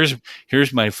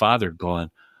here's my father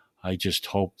going, I just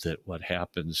hope that what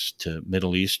happens to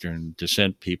Middle Eastern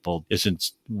descent people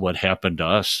isn't what happened to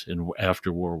us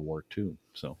after World War II.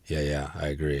 So Yeah, I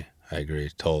agree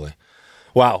totally.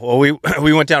 Wow. Well,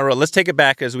 we went down a road. Let's take it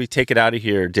back as we take it out of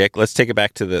here, Dick. Let's take it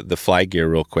back to the fly gear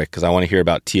real quick because I want to hear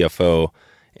about TFO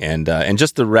and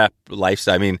just the rep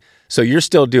lifestyle. I mean, so you're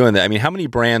still doing that. I mean, how many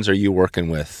brands are you working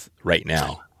with right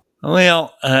now?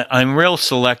 Well, I'm real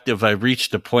selective. I've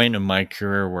reached a point in my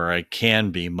career where I can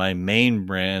be. My main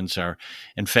brands are,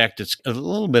 in fact, it's a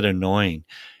little bit annoying.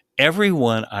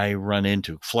 Everyone I run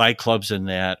into, fly clubs and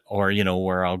that, or,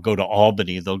 where I'll go to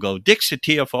Albany, they'll go, Dick's a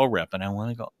TFO rep. And I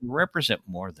want to go, represent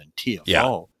more than TFO.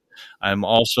 Yeah. I'm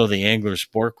also the Angler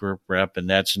Sport Group rep, and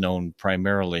that's known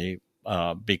primarily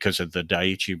because of the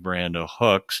Daiichi brand of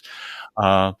hooks.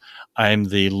 I'm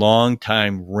the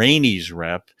longtime Rainey's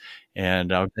rep.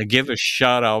 And I'll give a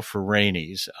shout out for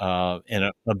Rainey's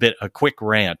and a quick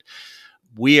rant.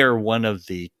 We are one of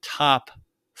the top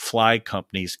fly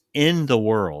companies in the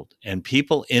world, and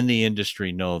people in the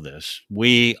industry know this.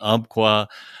 We, Umpqua,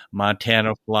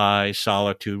 Montana Fly,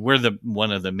 Solitude, we're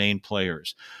one of the main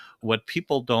players. What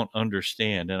people don't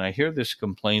understand, and I hear this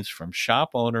complaints from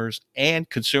shop owners and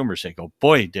consumers, they go,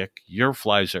 boy, Dick, your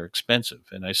flies are expensive.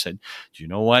 And I said, do you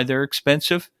know why they're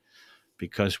expensive?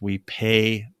 Because we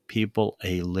pay people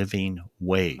a living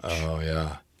wage. Oh,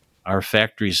 yeah. Our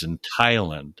factory's in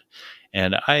Thailand.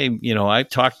 And I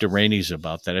talked to Rainey's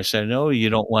about that. I said, no, you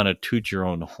don't want to toot your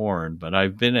own horn, but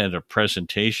I've been at a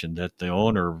presentation that the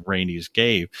owner of Rainey's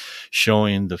gave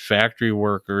showing the factory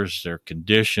workers, their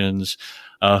conditions.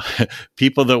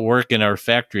 People that work in our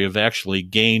factory have actually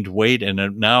gained weight and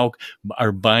now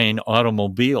are buying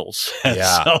automobiles.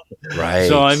 Yeah, right.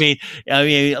 So I mean,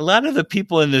 a lot of the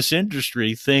people in this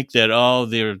industry think that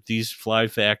there are these fly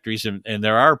factories, and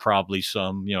there are probably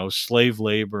some, slave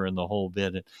labor and the whole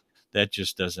bit. And that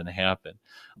just doesn't happen.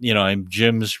 I'm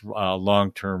Jim's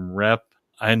long-term rep.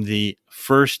 I'm the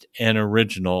first and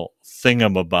original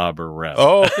thingamabobber rep.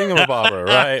 Oh, thingamabobber,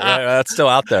 right. That's still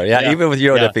out there. Yeah, even with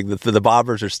Eurodipping, the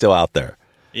bobbers are still out there.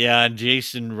 Yeah, and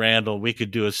Jason Randall, we could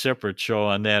do a separate show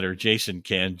on that, or Jason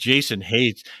can. Jason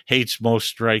hates most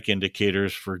strike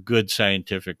indicators for good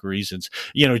scientific reasons.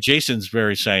 Jason's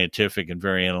very scientific and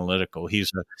very analytical.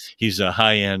 He's a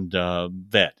high-end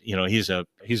vet. He's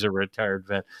a retired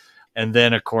vet. And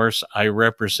then, of course, I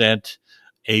represent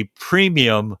a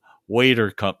premium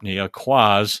wader company, a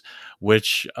Quaz,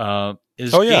 which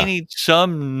is gaining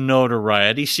some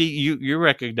notoriety. See, you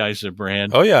recognize the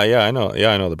brand. Oh, yeah, I know.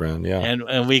 Yeah, I know the brand, yeah.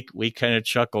 And we kind of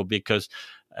chuckle because,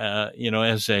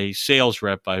 as a sales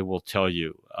rep, I will tell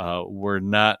you, we're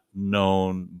not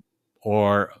known,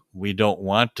 or we don't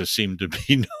want to seem to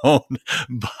be known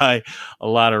by a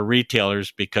lot of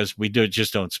retailers because we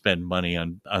just don't spend money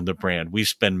on the brand. We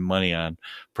spend money on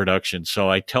production. So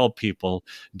I tell people,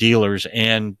 dealers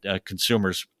and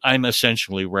consumers, I'm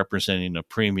essentially representing a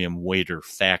premium wader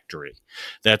factory.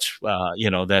 That's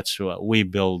what we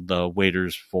build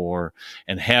waders for,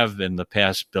 and have in the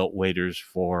past built waders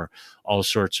for all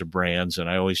sorts of brands. And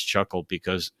I always chuckle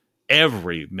because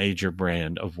every major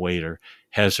brand of wader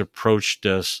has approached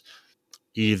us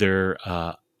either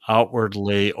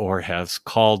outwardly or has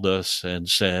called us and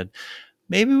said,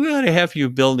 maybe we ought to have you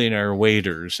building our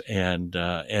waders. And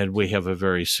we have a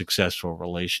very successful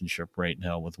relationship right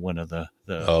now with one of the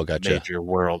major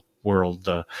world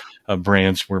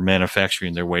brands. We're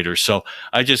manufacturing their waders. So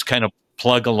I just kind of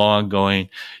plug along going,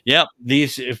 yep,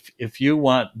 these, if you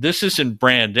want, this isn't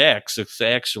brand X, it's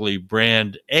actually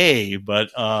brand A,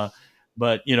 but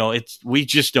we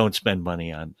just don't spend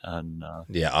money on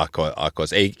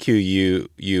Aquaz,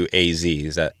 AQUUAZ,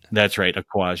 is that? That's right,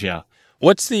 Aquaz, yeah.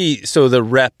 What's the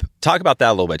rep, talk about that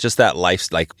a little bit, just that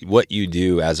life, like what you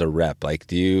do as a rep, like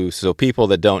so people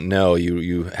that don't know,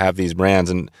 you have these brands,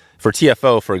 and for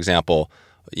TFO, for example,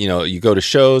 you go to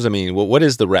shows. I mean, what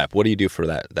is the rep? What do you do for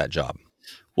that job?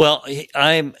 Well,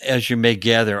 as you may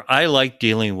gather, I like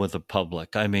dealing with the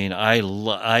public. I mean,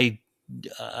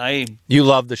 you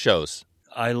love the shows.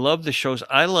 I love the shows.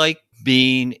 I like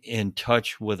being in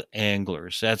touch with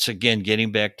anglers. That's, again,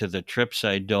 getting back to the trips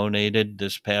I donated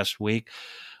this past week.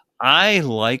 I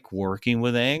like working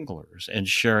with anglers and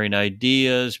sharing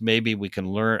ideas. Maybe we can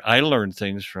learn. I learn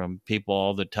things from people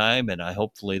all the time, and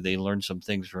hopefully they learn some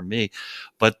things from me.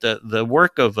 But the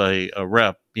work of a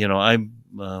rep,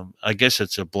 I guess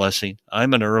it's a blessing.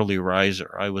 I'm an early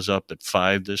riser. I was up at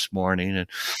 5 this morning, and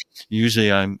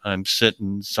usually I'm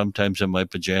sitting sometimes in my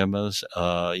pajamas,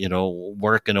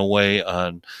 working away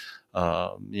on,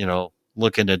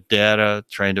 looking at data,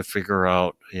 trying to figure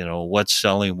out, what's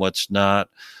selling, what's not.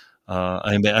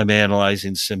 I'm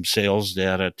analyzing some sales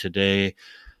data today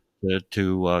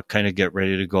to kind of get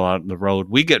ready to go out on the road.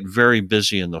 We get very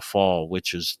busy in the fall,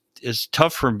 which is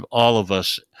tough for all of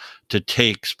us to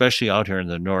take, especially out here in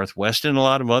the Northwest and a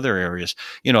lot of other areas.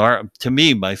 To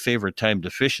me, my favorite time to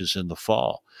fish is in the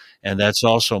fall, and that's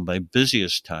also my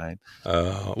busiest time.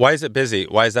 Why is it busy?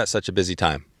 Why is that such a busy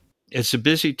time? It's a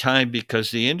busy time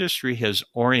because the industry has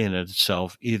oriented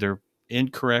itself either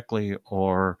incorrectly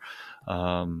or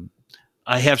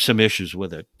I have some issues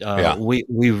with it.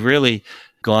 We've really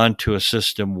gone to a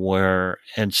system where,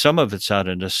 and some of it's out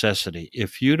of necessity,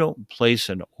 if you don't place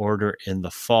an order in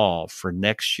the fall for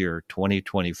next year,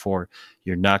 2024,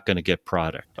 you're not going to get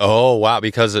product. Oh, wow.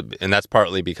 And that's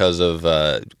partly because of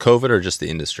COVID or just the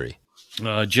industry?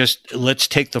 Just let's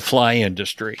take the fly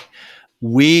industry.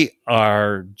 We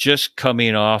are just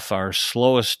coming off our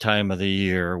slowest time of the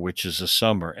year, which is the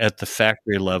summer, at the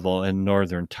factory level in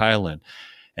northern Thailand.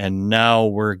 And now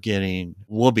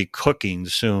we'll be cooking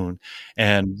soon.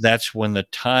 And that's when the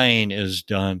tying is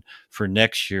done for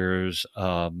next year's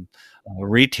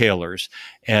retailers.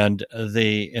 And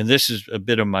this is a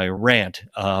bit of my rant.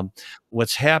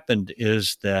 What's happened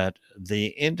is that the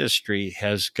industry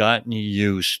has gotten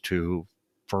used to,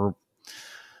 for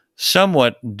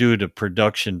somewhat due to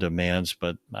production demands,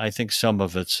 but I think some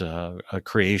of it's a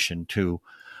creation too,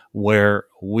 where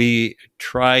we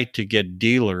try to get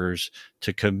dealers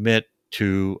to commit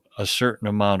to a certain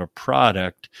amount of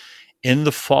product in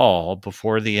the fall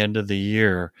before the end of the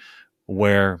year,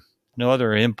 where, no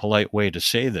other impolite way to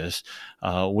say this,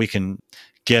 we can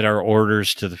get our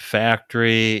orders to the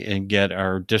factory and get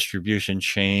our distribution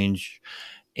change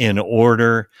in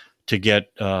order to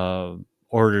get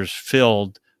orders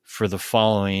filled for the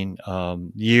following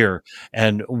year.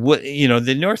 And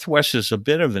the Northwest is a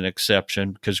bit of an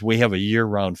exception because we have a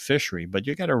year-round fishery, but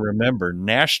you got to remember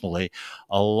nationally,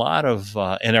 a lot of,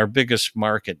 and our biggest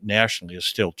market nationally is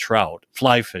still trout.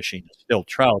 Fly fishing is still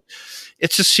trout.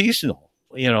 It's a seasonal,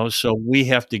 so we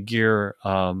have to gear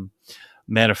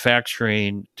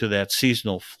manufacturing to that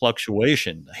seasonal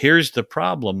fluctuation. Here's the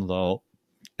problem though.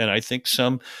 And I think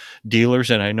some dealers,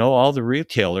 and I know all the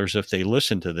retailers, if they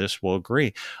listen to this, will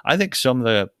agree. I think some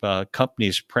of the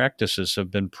companies' practices have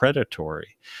been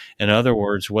predatory. In other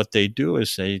words, what they do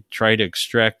is they try to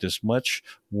extract as much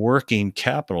working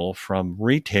capital from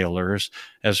retailers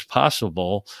as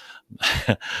possible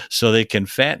so they can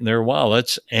fatten their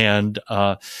wallets. And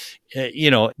the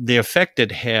effect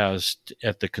it has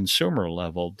at the consumer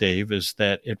level, Dave, is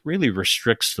that it really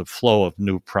restricts the flow of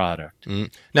new product.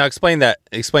 Now, explain that,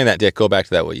 Dick. Go back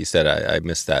to that, what you said. I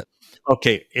missed that.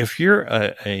 Okay, if you're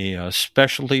a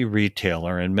specialty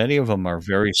retailer, and many of them are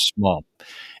very small,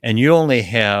 and you only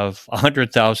have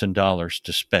 $100,000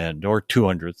 to spend or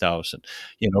 $200,000,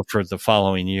 for the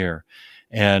following year,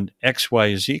 and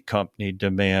XYZ company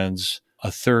demands a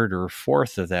third or a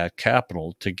fourth of that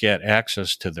capital to get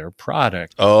access to their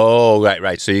product. Oh,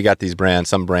 right. So you got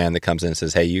some brand that comes in and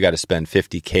says, hey, you got to spend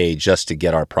 $50K just to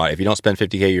get our product. If you don't spend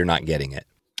 $50K, you're not getting it.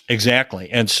 Exactly.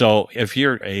 And so if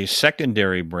you're a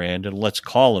secondary brand, and let's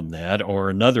call them that, or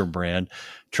another brand,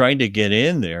 trying to get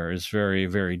in there is very,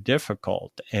 very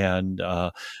difficult. And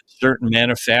certain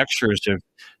manufacturers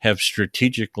have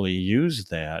strategically used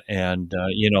that. And,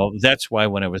 that's why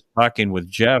when I was talking with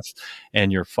Jeff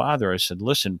and your father, I said,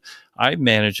 listen, I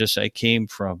manage this. I came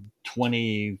from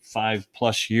 25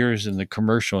 plus years in the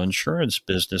commercial insurance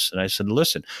business. And I said,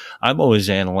 listen, I'm always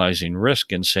analyzing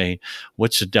risk and saying,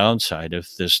 what's the downside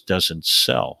if this doesn't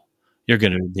sell? You're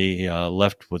going to be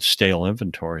left with stale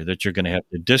inventory that you're going to have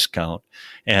to discount,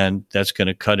 and that's going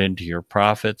to cut into your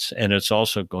profits, and it's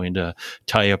also going to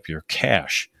tie up your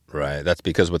cash. Right. That's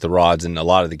because with the rods and a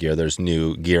lot of the gear, there's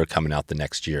new gear coming out the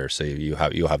next year, so you'll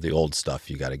have the old stuff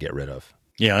you got to get rid of.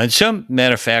 Yeah, and some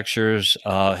manufacturers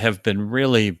have been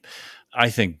really, I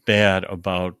think, bad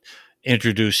about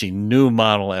introducing new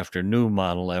model after new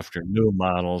model after new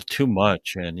model too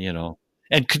much,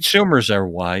 and consumers are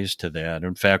wise to that.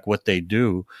 In fact, what they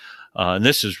do, and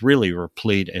this is really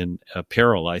replete in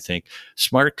apparel, I think,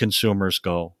 smart consumers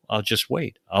go, I'll just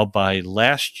wait. I'll buy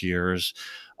last year's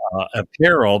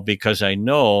apparel because I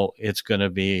know it's going to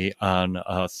be on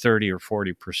a 30 or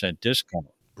 40% discount.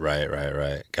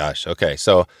 Right. Gosh. Okay.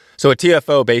 So a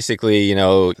TFO basically, you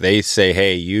know, they say,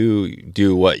 hey, you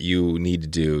do what you need to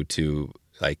do to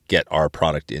like get our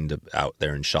product out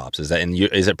there in shops. Is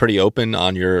it pretty open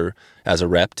on your as a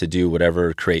rep to do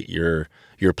whatever, create your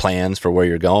plans for where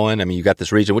you're going? I mean, you got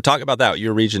this region. We'll talk about that.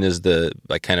 Your region is the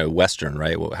like kind of western,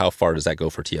 right? How far does that go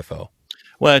for TFO?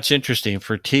 Well, it's interesting.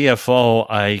 For TFO,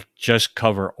 I just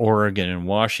cover Oregon and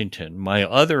Washington. My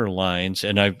other lines,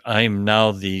 and I'm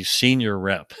now the senior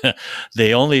rep.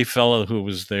 The only fellow who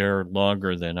was there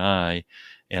longer than I,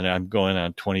 and I'm going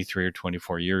on 23 or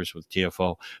 24 years with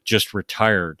TFO, just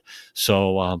retired.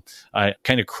 So I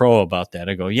kind of crow about that.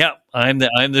 I go, yeah, I'm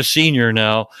the senior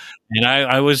now, and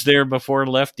I was there before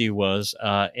Lefty was,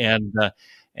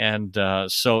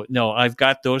 so, no, I've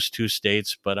got those two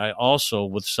states, but I also,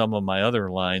 with some of my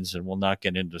other lines, and we'll not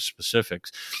get into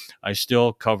specifics, I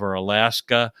still cover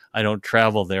Alaska. I don't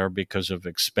travel there because of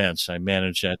expense. I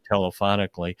manage that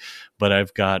telephonically, but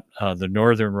I've got the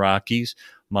Northern Rockies,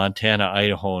 Montana,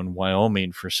 Idaho, and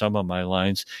Wyoming for some of my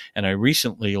lines. And I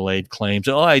recently laid claims.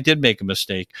 Oh, I did make a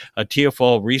mistake. A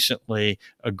TFO recently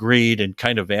agreed and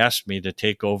kind of asked me to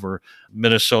take over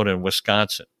Minnesota and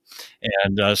Wisconsin.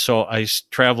 And so I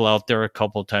travel out there a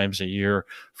couple times a year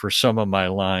for some of my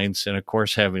lines. And of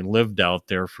course, having lived out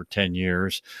there for 10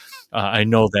 years, I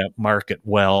know that market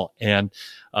well. And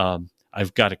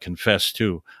I've got to confess,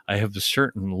 too, I have a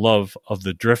certain love of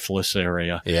the driftless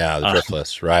area. Yeah, the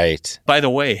driftless, right. By the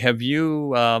way, have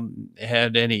you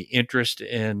had any interest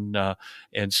in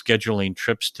scheduling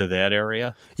trips to that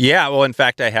area? Yeah, well, in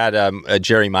fact, I had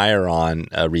Jerry Meyer on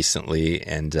recently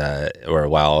or a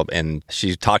while, and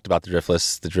she talked about the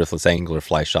driftless angler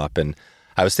fly shop, and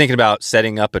I was thinking about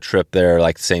setting up a trip there,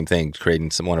 like the same thing,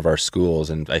 creating one of our schools,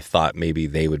 and I thought maybe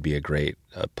they would be a great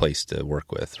place to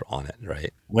work with on it,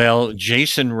 right? Well,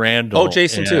 Jason Randall. Oh,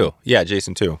 Jason too. Yeah,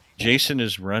 Jason too. Jason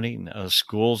is running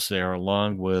schools there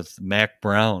along with Mac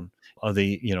Brown of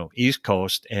the East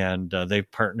Coast, and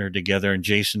they've partnered together. And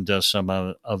Jason does some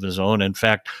of his own. In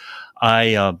fact,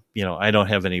 I don't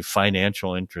have any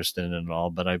financial interest in it at all,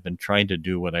 but I've been trying to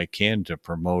do what I can to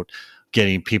promote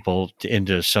getting people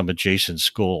into some of Jason's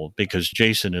school, because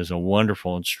Jason is a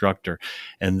wonderful instructor,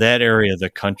 and that area of the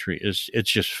country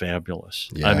it's just fabulous.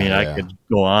 Yeah, I mean, I could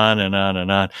go on and on and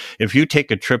on. If you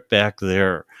take a trip back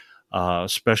there,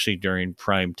 especially during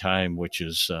prime time, which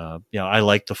is, I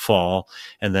like the fall,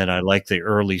 and then I like the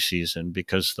early season,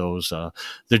 because those, the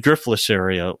driftless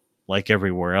area, like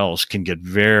everywhere else, can get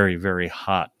very, very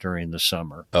hot during the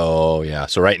summer. Oh yeah.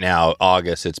 So right now,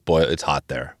 August, it's hot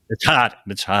there. It's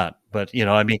hot. But,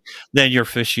 then you're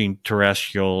fishing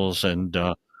terrestrials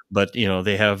but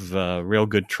they have real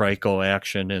good trico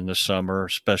action in the summer,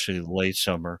 especially the late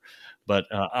summer. But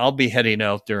I'll be heading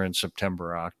out there in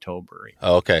September, October.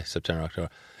 Oh, okay. September, October.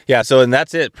 Yeah. So, and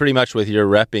that's it pretty much with your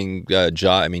repping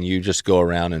job. I mean, you just go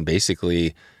around and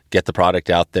basically get the product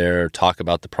out there, talk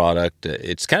about the product.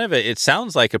 It's it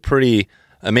sounds like a pretty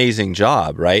amazing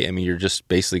job, right? I mean, you're just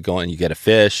basically going, you get a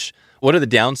fish. What are the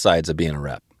downsides of being a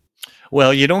rep?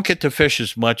 Well, you don't get to fish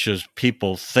as much as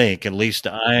people think. At least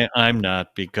I'm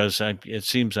not, because it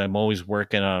seems I'm always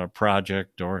working on a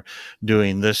project or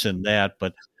doing this and that.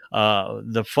 But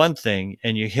the fun thing,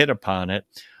 and you hit upon it,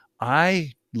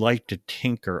 I like to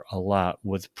tinker a lot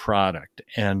with product.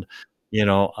 And,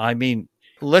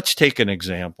 let's take an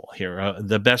example here.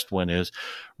 The best one is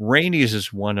Rainey's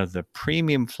is one of the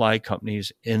premium fly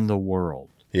companies in the world.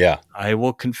 Yeah. I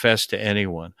will confess to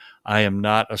anyone, I am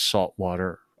not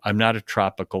I'm not a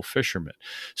tropical fisherman.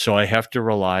 So I have to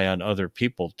rely on other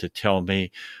people to tell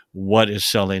me what is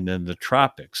selling in the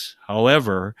tropics.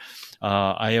 However,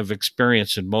 I have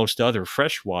experience in most other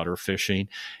freshwater fishing.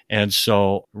 And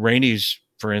so Rainey's,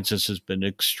 for instance, has been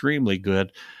extremely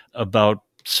good about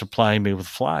supplying me with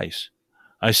flies.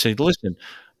 I say, listen,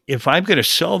 if I'm going to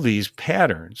sell these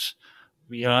patterns,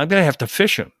 I'm going to have to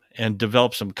fish them and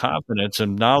develop some confidence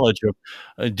and knowledge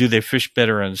of do they fish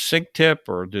better on sink tip,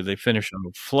 or do they finish on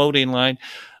a floating line?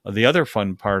 The other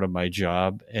fun part of my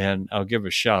job, and I'll give a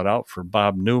shout out for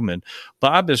Bob Newman.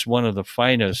 Bob is one of the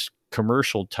finest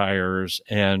commercial tires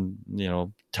and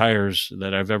tires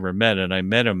that I've ever met, and I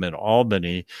met him in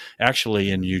Albany, actually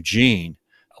in Eugene.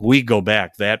 We go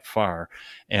back that far.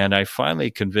 And I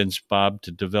finally convinced Bob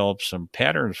to develop some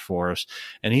patterns for us.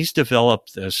 And he's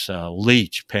developed this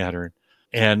leech pattern.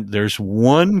 And there's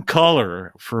one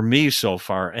color for me so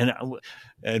far.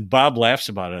 And Bob laughs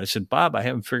about it. I said, Bob, I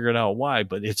haven't figured out why,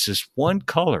 but it's this one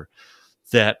color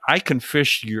that I can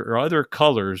fish your other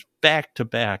colors back to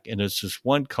back. And it's this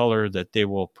one color that they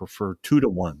will prefer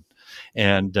 2-to-1.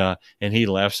 And he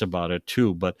laughs about it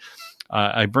too. But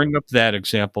I bring up that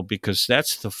example because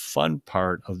that's the fun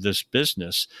part of this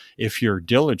business. If you're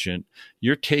diligent,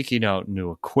 you're taking out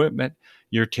new equipment,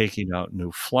 you're taking out new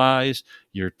flies,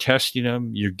 you're testing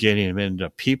them, you're getting them into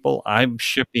people. I'm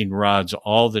shipping rods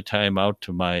all the time out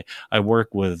to I work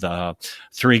with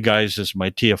 3 guys as my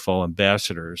TFO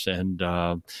ambassadors, and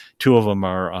 2 of them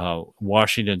are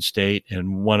Washington State,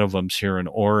 and one of them's here in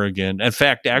Oregon. In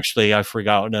fact, actually, I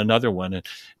forgot another one, and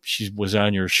she was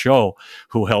on your show,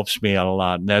 who helps me out a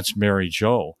lot, and that's Mary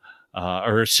Jo,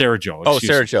 or Sarah Jo. Oh,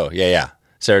 Sarah Jo. Yeah.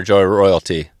 Sarah Jo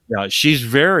Royalty. Yeah, she's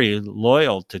very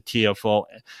loyal to TFO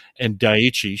and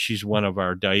Daiichi. She's one of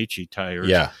our Daiichi tires.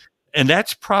 Yeah. And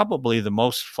that's probably the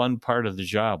most fun part of the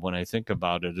job when I think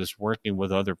about it, is working with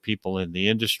other people in the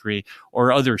industry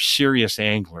or other serious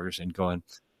anglers and going,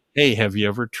 hey, have you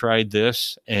ever tried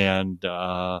this? And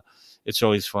it's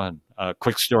always fun.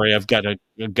 Quick story. I've got a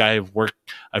guy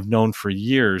I've known for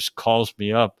years calls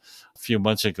me up a few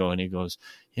months ago, and he goes,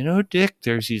 Dick,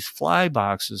 there's these fly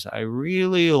boxes I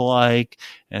really like,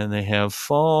 and they have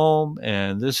foam,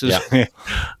 and this is,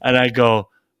 and I go,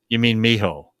 you mean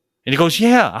Miho? And he goes,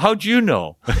 yeah, how'd you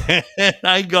know? And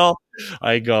I go,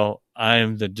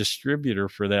 I'm the distributor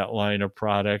for that line of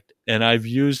product, and I've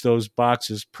used those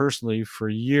boxes personally for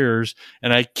years,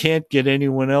 and I can't get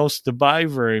anyone else to buy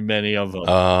very many of them.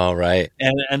 Oh, right.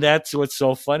 And that's what's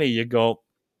so funny. You go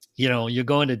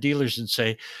into dealers and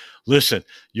say, listen,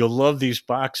 you'll love these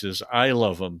boxes. I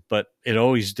love them, but it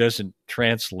always doesn't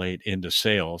translate into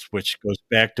sales, which goes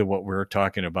back to what we were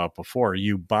talking about before.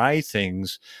 You buy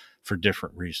things for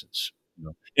different reasons.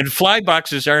 And fly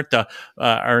boxes aren't the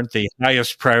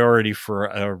highest priority for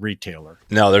a retailer.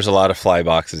 No, there's a lot of fly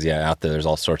boxes, out there. There's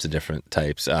all sorts of different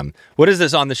types. What is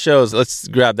this on the shows? Let's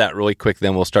grab that really quick,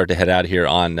 then we'll start to head out of here.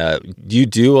 Do you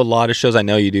do a lot of shows? I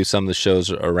know you do some of the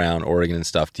shows around Oregon and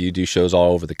stuff. Do you do shows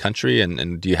all over the country?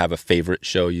 And do you have a favorite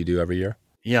show you do every year?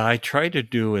 Yeah, I try to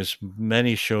do as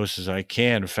many shows as I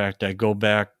can. In fact, I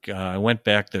went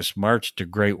back this March to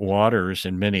Great Waters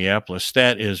in Minneapolis.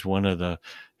 That is one of the,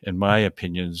 in my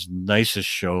opinion, nicest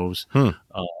shows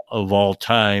of all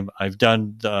time. I've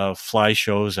done the fly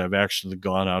shows. I've actually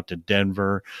gone out to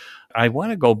Denver. I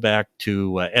want to go back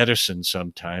to Edison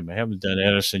sometime. I haven't done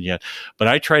Edison yet, but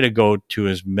I try to go to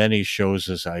as many shows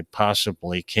as I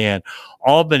possibly can.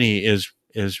 Albany is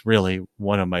really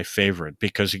one of my favorite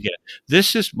because, again,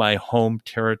 this is my home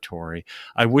territory.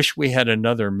 I wish we had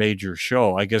another major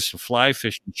show. I guess the fly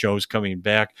fishing show is coming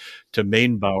back to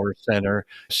Mainbauer Center,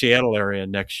 Seattle area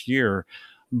next year.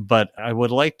 But I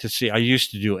would like to see, I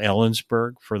used to do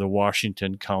Ellensburg for the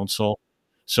Washington Council.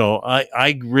 So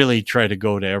I really try to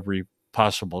go to every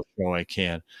possible show I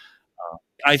can.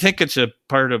 I think it's a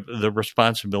part of the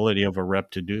responsibility of a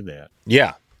rep to do that.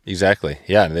 Yeah. Exactly.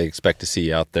 Yeah, they expect to see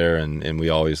you out there, and we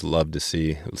always love to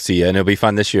see you. And it'll be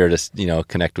fun this year to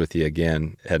connect with you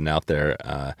again, heading out there.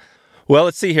 Well,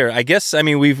 let's see here. I guess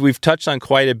we've touched on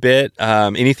quite a bit.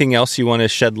 Anything else you want to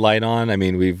shed light on? I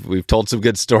mean, we've told some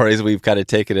good stories. We've kind of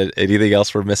taken it. Anything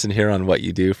else we're missing here on what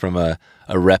you do from a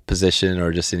rep position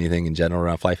or just anything in general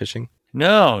around fly fishing?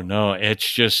 No.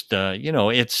 It's just there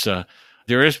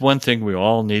is one thing we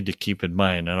all need to keep in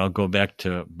mind, and I'll go back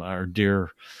to our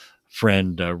dear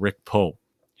friend Rick Pope,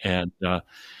 and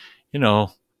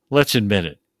let's admit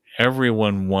it,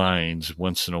 everyone whines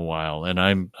once in a while, and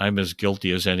I'm as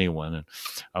guilty as anyone. And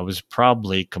I was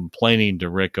probably complaining to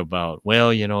Rick about,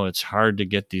 it's hard to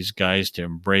get these guys to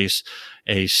embrace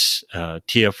a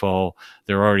TFO.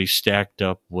 They're already stacked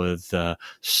up with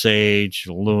Sage,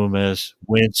 Loomis,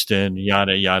 Winston,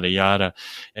 yada yada yada.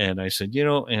 And I said,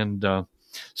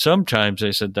 sometimes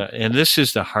I said that, and this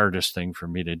is the hardest thing for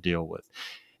me to deal with,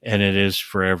 and it is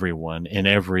for everyone in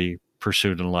every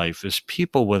pursuit in life, is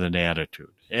people with an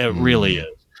attitude. It really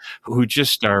is, who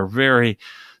just are very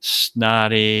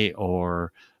snotty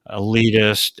or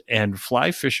elitist, and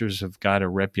fly fishers have got a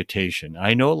reputation.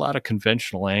 I know a lot of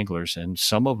conventional anglers, and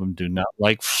some of them do not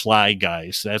like fly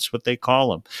guys. That's what they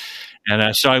call them.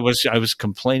 And so I was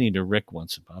complaining to Rick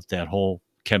once about that whole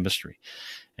chemistry,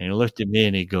 and he looked at me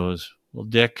and he goes, well,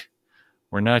 Dick,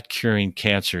 we're not curing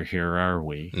cancer here, are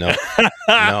we? No,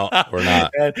 we're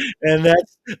not. and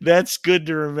that's good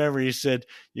to remember. He said,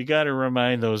 you got to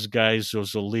remind those guys,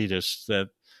 those elitists, that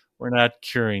we're not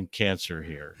curing cancer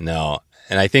here. No.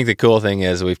 And I think the cool thing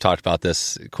is, we've talked about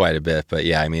this quite a bit, but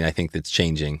yeah, I think that's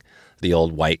changing. The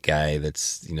old white guy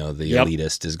that's, the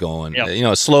elitist is going,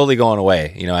 slowly going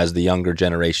away, as the younger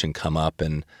generation come up.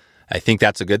 And I think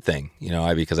that's a good thing,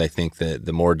 because I think that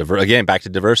the more diverse, again, back to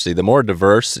diversity, the more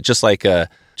diverse, just like on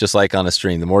a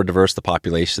stream, the more diverse the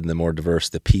population, the more diverse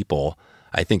the people,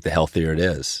 I think the healthier it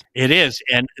is. It is.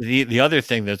 And the other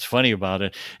thing that's funny about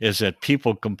it is that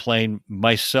people complain,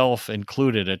 myself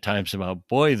included at times, about,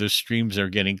 boy, the streams are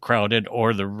getting crowded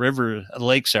or the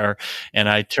lakes are. And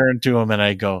I turn to them and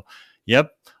I go,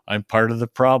 yep, I'm part of the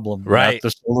problem, right? Not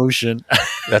the solution.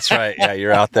 That's right. Yeah,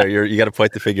 you're out there. You got to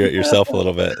point the finger at yourself a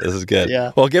little bit. This is good.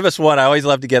 Yeah. Well, give us one. I always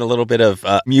love to get a little bit of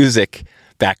music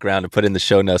background to put in the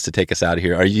show notes to take us out of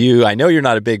here. I know you're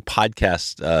not a big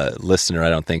podcast listener, I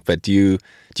don't think, but do you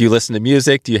listen to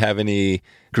music? Do you have any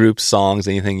groups, songs,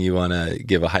 anything you want to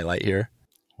give a highlight here?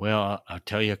 Well, I'll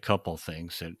tell you a couple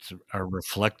things that are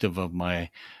reflective of my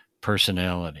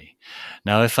personality.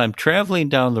 Now, if I'm traveling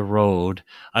down the road,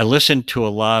 I listen to a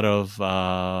lot of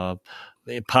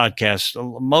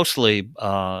podcasts, mostly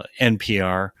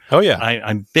NPR. Oh, yeah.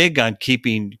 I'm big on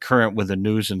keeping current with the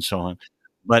news and so on.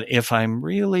 But if I'm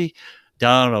really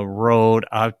down a road,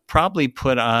 I'll probably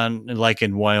put on, like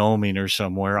in Wyoming or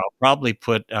somewhere, I'll probably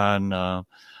put on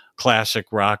classic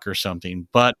rock or something.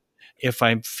 But if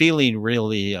I'm feeling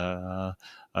really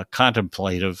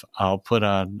contemplative, I'll put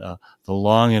on The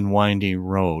Long and Winding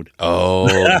Road. Oh,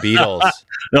 Beatles.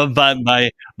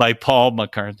 by Paul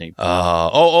McCartney.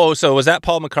 So was that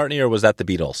Paul McCartney or was that the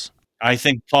Beatles? I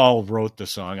think Paul wrote the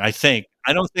song.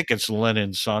 I don't think it's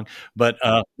Lennon's song, but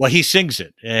he sings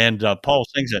it, and Paul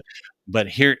sings it. But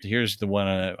here's the one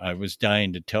I was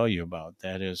dying to tell you about.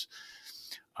 That is,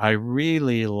 I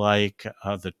really like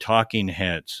the Talking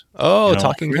Heads. Oh,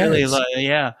 Talking Heads.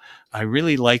 I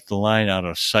really like the line out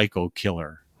of Psycho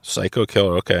Killer. Psycho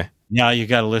Killer, okay. Yeah, you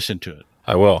got to listen to it.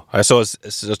 I will. So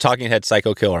it's Talking Head,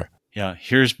 Psycho Killer. Yeah,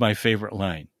 here's my favorite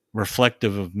line,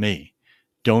 reflective of me.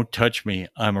 Don't touch me,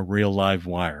 I'm a real live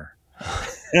wire.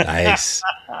 Nice.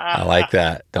 I like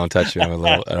that. Don't touch me. I'm a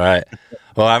little. All right.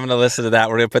 Well, I'm going to listen to that.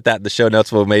 We're going to put that in the show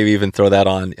notes. We'll maybe even throw that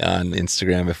on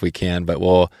Instagram if we can, but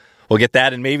we'll get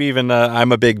that. And maybe even,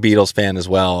 I'm a big Beatles fan as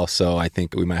well. So I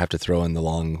think we might have to throw in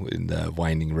the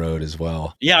Winding Road as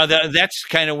well. Yeah. That's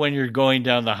kind of when you're going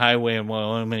down the highway in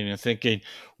Wyoming and thinking,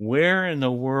 where in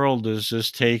the world is this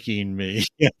taking me?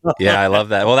 Yeah, I love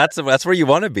that. Well, that's where you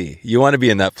want to be. You want to be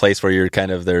in that place where you're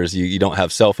kind of, you don't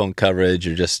have cell phone coverage.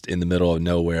 You're just in the middle of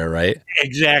nowhere, right?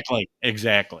 Exactly.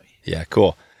 Yeah,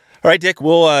 cool. All right, Dick,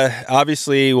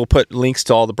 we'll put links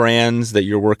to all the brands that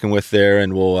you're working with there,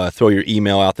 and we'll throw your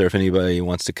email out there if anybody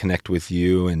wants to connect with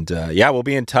you. And we'll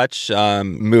be in touch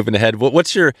moving ahead.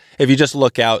 If you just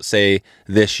look out, say,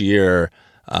 this year,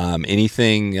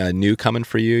 anything new coming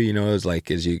for you,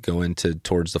 as you go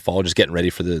towards the fall, just getting ready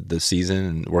for the season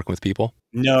and working with people?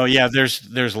 No, yeah,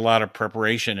 there's a lot of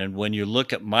preparation. And when you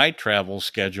look at my travel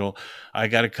schedule, I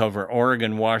got to cover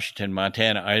Oregon, Washington,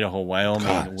 Montana, Idaho,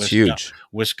 Wyoming,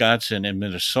 Wisconsin, and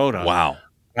Minnesota. Wow.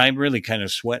 I'm really kind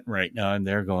of sweating right now. I'm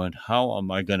there going, how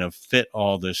am I going to fit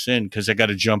all this in? Because I got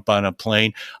to jump on a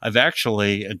plane. I've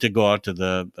actually, to go out to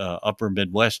the upper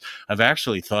Midwest, I've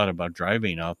actually thought about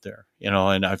driving out there,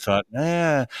 and I thought,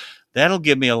 that'll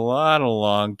give me a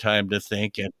long time to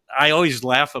think. And I always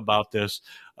laugh about this.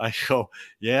 I go,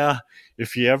 yeah,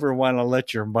 if you ever want to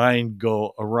let your mind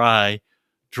go awry,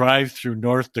 drive through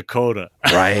North Dakota.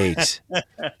 Right.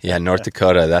 Yeah, North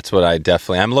Dakota. That's what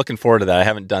I'm looking forward to that. I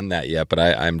haven't done that yet, but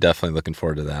I'm definitely looking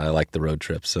forward to that. I like the road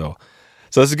trip. So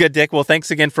this is good, Dick. Well, thanks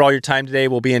again for all your time today.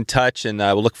 We'll be in touch, and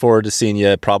we'll look forward to seeing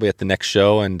you probably at the next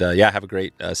show. And have a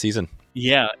great season.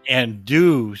 Yeah, and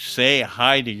do say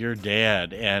hi to your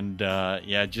dad, and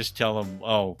just tell him,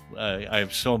 I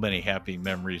have so many happy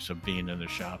memories of being in the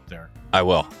shop there. I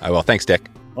will. Thanks, Dick.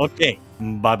 Okay,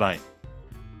 bye-bye.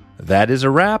 That is a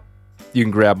wrap. You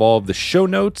can grab all of the show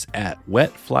notes at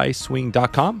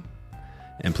wetflyswing.com.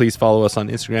 And please follow us on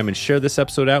Instagram and share this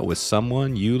episode out with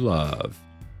someone you love.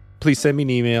 Please send me an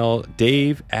email,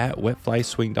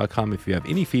 dave@wetflyswing.com, if you have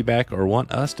any feedback or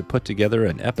want us to put together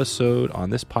an episode on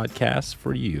this podcast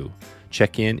for you.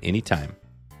 Check in anytime.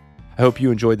 I hope you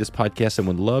enjoyed this podcast and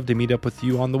would love to meet up with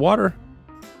you on the water.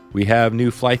 We have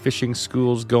new fly fishing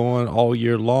schools going all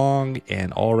year long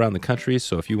and all around the country,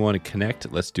 so if you want to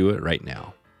connect, let's do it right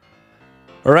now.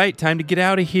 All right, time to get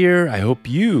out of here. I hope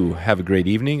you have a great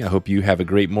evening. I hope you have a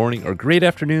great morning or great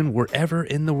afternoon wherever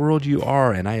in the world you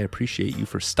are, and I appreciate you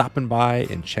for stopping by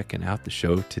and checking out the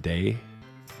show today.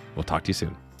 We'll talk to you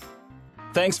soon.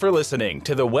 Thanks for listening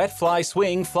to the Wet Fly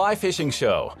Swing Fly Fishing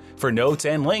Show. For notes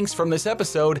and links from this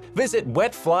episode, visit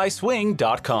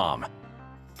wetflyswing.com.